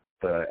on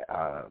the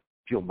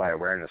Fueled by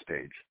Awareness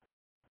page,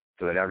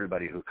 so that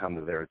everybody who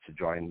comes there to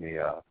join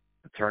the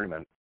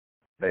tournament,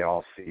 they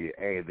all see,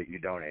 A, that you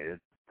donated,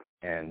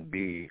 and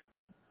B,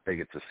 they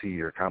get to see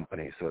your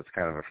company. So it's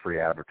kind of a free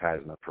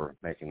advertisement for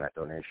making that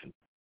donation.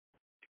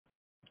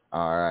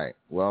 All right.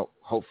 Well,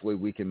 hopefully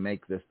we can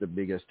make this the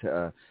biggest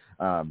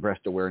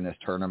breast awareness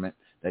tournament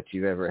that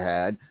you've ever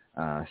had.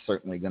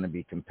 Certainly going to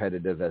be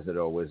competitive, as it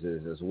always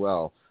is as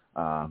well.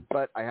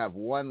 But I have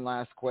one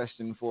last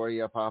question for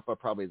you, Papa,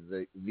 probably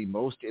the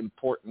most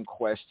important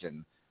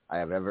question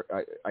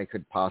I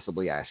could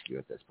possibly ask you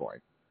at this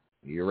point.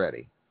 You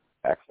ready?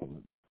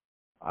 Excellent.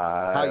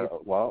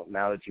 Well,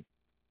 now that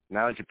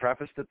you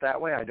prefaced it that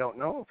way, I don't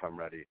know if I'm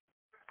ready.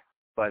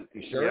 But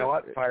sure? You know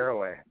what? Fire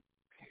away.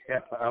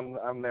 Yeah,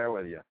 I'm there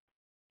with you.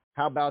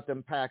 How about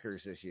them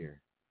Packers this year?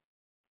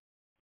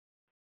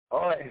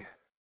 Oh,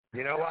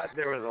 you know what?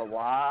 There was a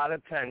lot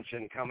of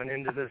tension coming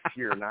into this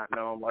year, not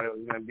knowing what it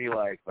was going to be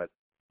like. But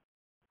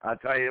I'll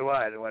tell you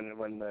what,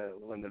 when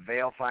the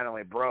veil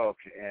finally broke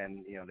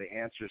and the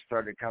answers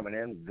started coming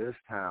in, this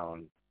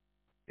town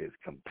is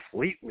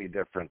completely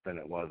different than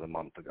it was a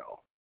month ago.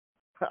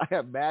 I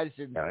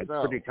imagine it's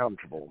so. pretty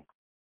comfortable.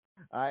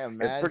 I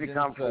imagine it's pretty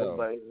comfortable, so.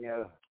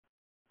 But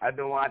I've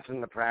been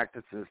watching the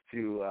practices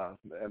too.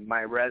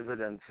 My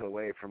residence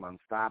away from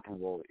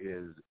Unstoppable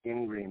is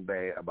in Green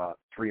Bay, about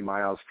 3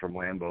 miles from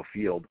Lambeau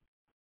Field.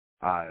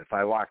 If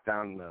I walk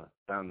down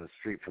the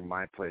street from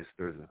my place,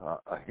 there's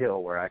a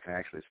hill where I can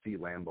actually see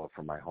Lambeau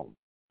from my home.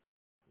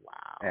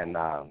 Wow. And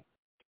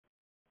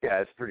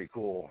it's pretty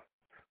cool.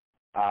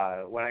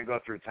 When I go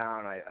through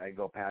town, I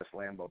go past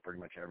Lambeau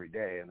pretty much every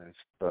day, and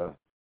there's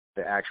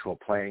the actual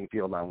playing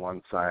field on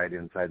one side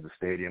inside the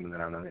stadium, and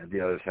then on the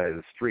other side of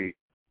the street,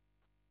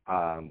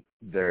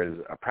 there's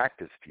a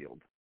practice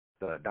field,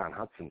 the Don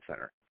Hudson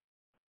Center,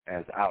 and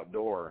it's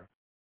outdoor,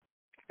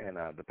 and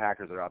the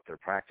Packers are out there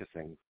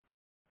practicing,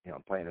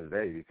 playing as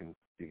they. You can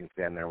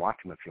stand there and watch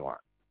them if you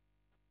want.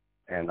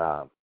 And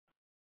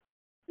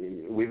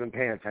we've been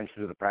paying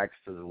attention to the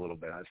practices a little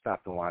bit. I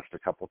stopped and watched a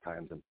couple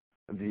times, and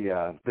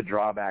the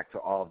drawback to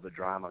all of the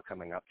drama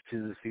coming up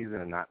to the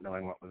season and not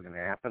knowing what was going to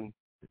happen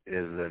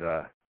is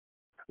that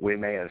we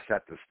may have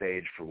set the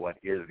stage for what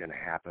is going to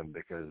happen,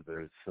 because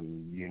there's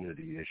some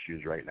unity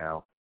issues right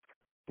now,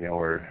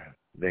 where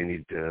they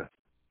need to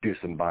do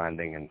some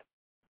bonding and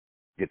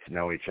get to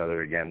know each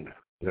other again.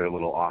 They're a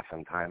little off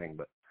on timing,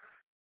 but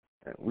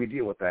we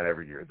deal with that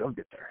every year. They'll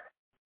get there.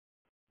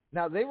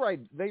 Now they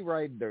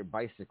ride their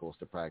bicycles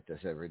to practice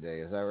every day.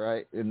 Is that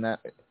right?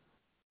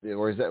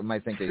 Am I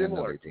thinking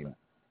another team?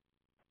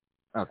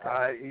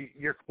 Okay.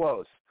 You're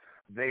close.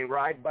 They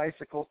ride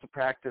bicycles to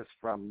practice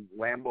from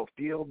Lambeau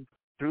Field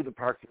through the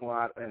parking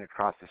lot and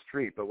across the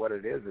street. But what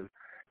it is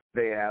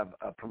they have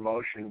a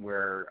promotion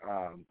where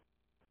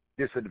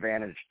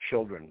disadvantaged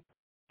children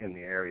in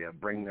the area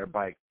bring their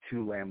bike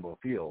to Lambeau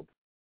Field,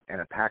 and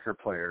a Packer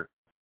player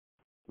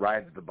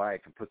rides the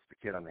bike and puts the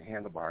kid on the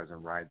handlebars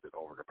and rides it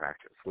over to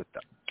practice with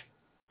them.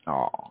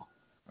 Oh,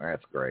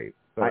 that's great.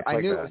 So I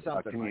knew it was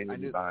something. A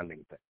community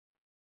bonding thing.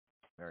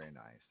 Very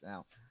nice.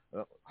 Now,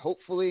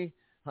 hopefully,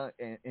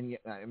 and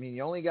I mean,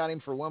 you only got him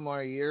for one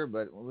more year,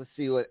 but let's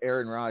see what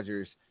Aaron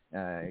Rodgers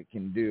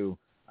can do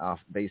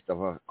based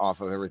off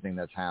of everything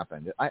that's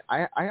happened.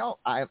 I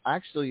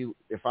actually,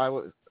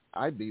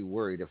 I'd be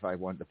worried if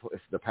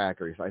the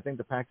Packers. I think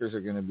the Packers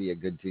are going to be a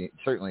good team,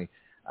 certainly.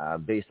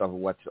 Based off of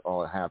what's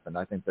all happened,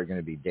 I think they're going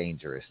to be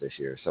dangerous this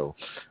year. So,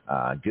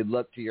 good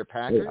luck to your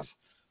Packers. Yeah.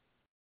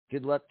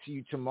 Good luck to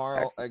you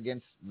tomorrow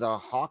against the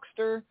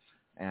Hawkster,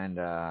 and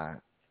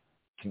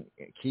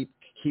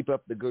keep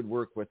up the good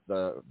work with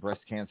the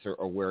breast cancer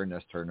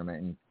awareness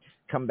tournament, and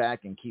come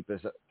back and keep us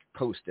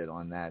posted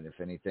on that if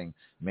anything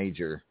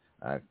major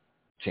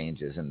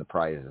changes in the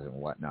prizes and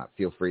whatnot.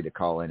 Feel free to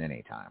call in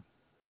anytime.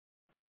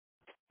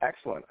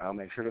 Excellent. I'll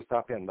make sure to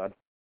stop in, bud.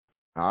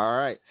 All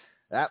right.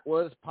 That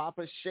was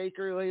Papa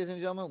Shaker, ladies and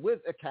gentlemen, with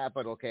a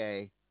capital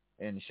K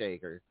in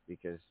Shaker,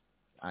 because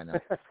I know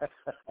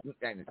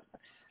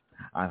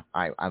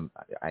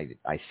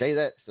I say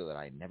that so that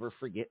I never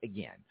forget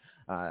again.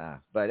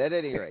 But at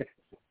any rate,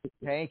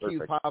 thank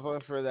you, Papa,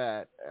 for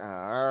that.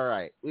 All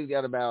right, we've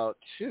got about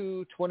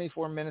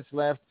 24 minutes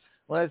left.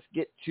 Let's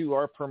get to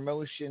our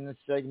promotion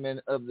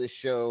segment of the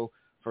show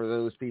for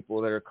those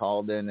people that are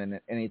called in and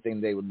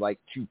anything they would like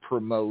to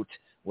promote,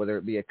 whether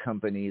it be a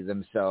company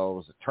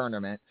themselves, a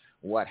tournament,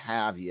 what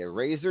have you.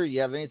 Razor,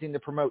 you have anything to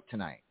promote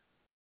tonight?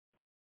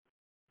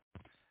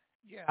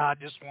 Yeah, I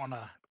just want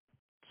to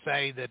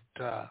say that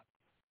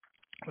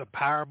the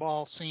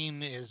Powerball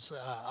scene is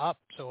up,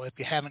 so if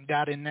you haven't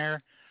got in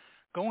there,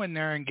 go in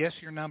there and guess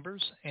your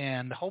numbers,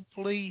 and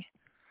hopefully,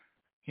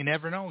 you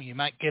never know, you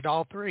might get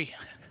all three.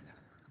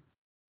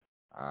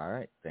 All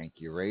right. Thank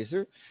you,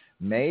 Razor.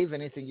 Maeve,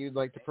 anything you'd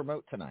like to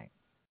promote tonight?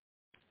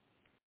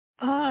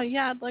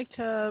 Yeah, I'd like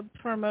to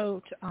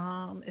promote,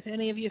 if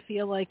any of you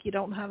feel like you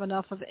don't have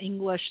enough of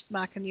English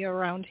smacking you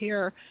around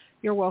here,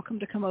 you're welcome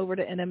to come over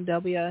to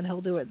NMW, and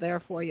he'll do it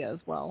there for you as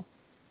well.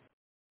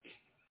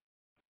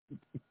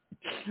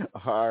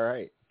 All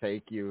right.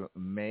 Thank you,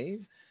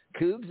 Maeve.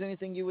 Cougs,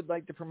 anything you would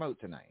like to promote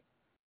tonight?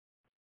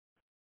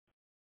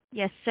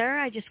 Yes, sir.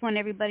 I just want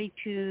everybody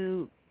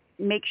to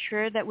make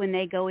sure that when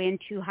they go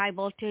into high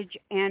voltage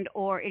and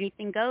or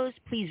anything goes,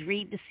 please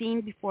read the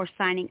scene before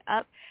signing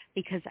up,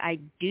 because I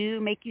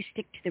do make you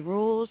stick to the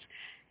rules,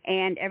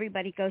 and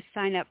everybody go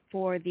sign up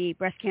for the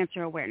breast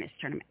cancer awareness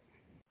tournament.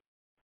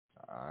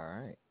 All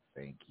right.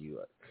 Thank you,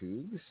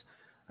 Cougs.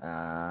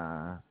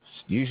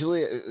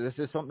 Usually this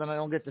is something I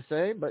don't get to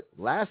say, but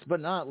last but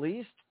not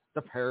least,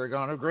 the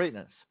Paragon of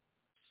Greatness.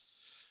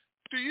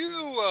 Do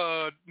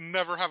you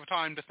never have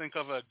time to think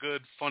of a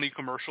good, funny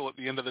commercial at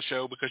the end of the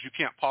show because you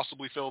can't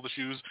possibly fill the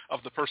shoes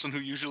of the person who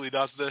usually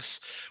does this?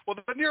 Well,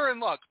 then you're in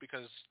luck,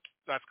 because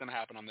that's going to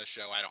happen on this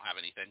show. I don't have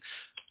anything.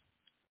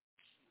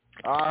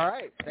 All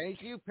right.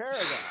 Thank you,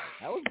 Paragon.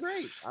 That was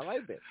great. I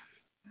liked it.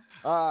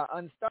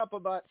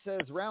 Unstoppabot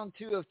says round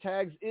 2 of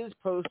tags is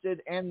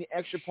posted and the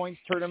extra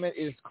points tournament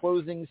is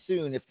closing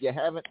soon. If you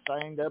haven't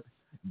signed up,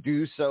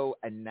 do so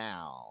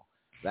now.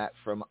 That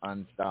from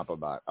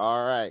Unstoppabot.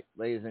 All right,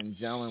 ladies and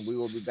gentlemen, we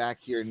will be back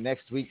here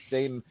next week,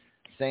 same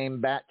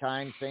bat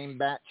time, same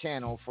bat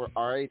channel for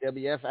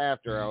RAWF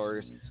After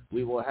Hours.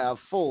 We will have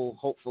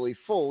hopefully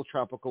full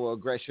tropical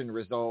aggression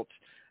results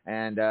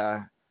and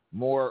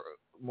more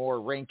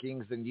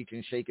rankings than you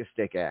can shake a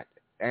stick at.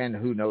 And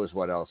who knows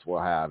what else we'll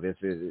have. It's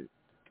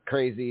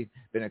crazy.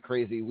 Been a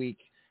crazy week.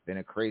 Been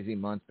a crazy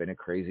month. Been a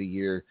crazy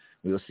year.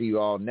 We will see you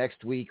all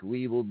next week.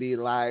 We will be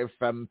live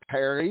from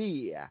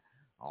Paris.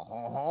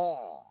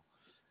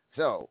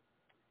 So,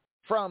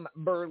 from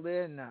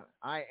Berlin,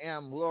 I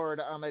am Lord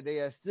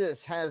Amadeus. This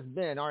has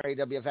been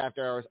RAWF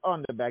After Hours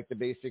on the Back to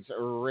Basics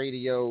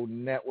Radio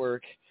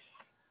Network.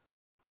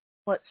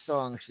 What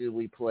song should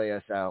we play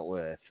us out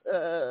with?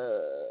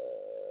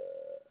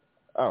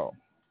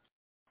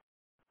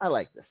 I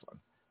like this one.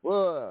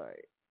 Boy.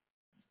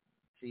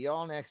 See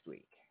y'all next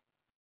week.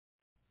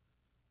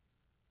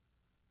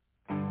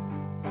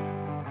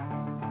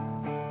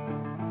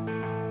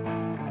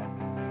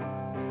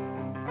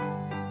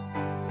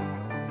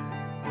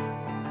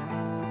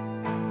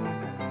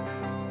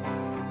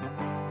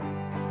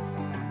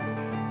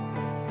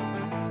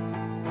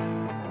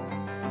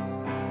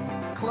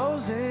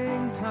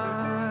 Closing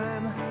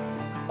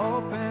time,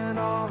 open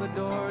all the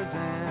doors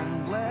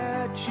and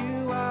let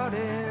you out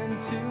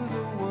into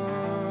the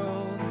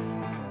world.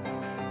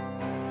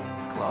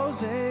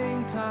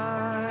 Closing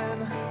time,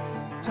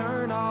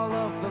 turn all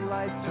of the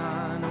lights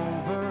on.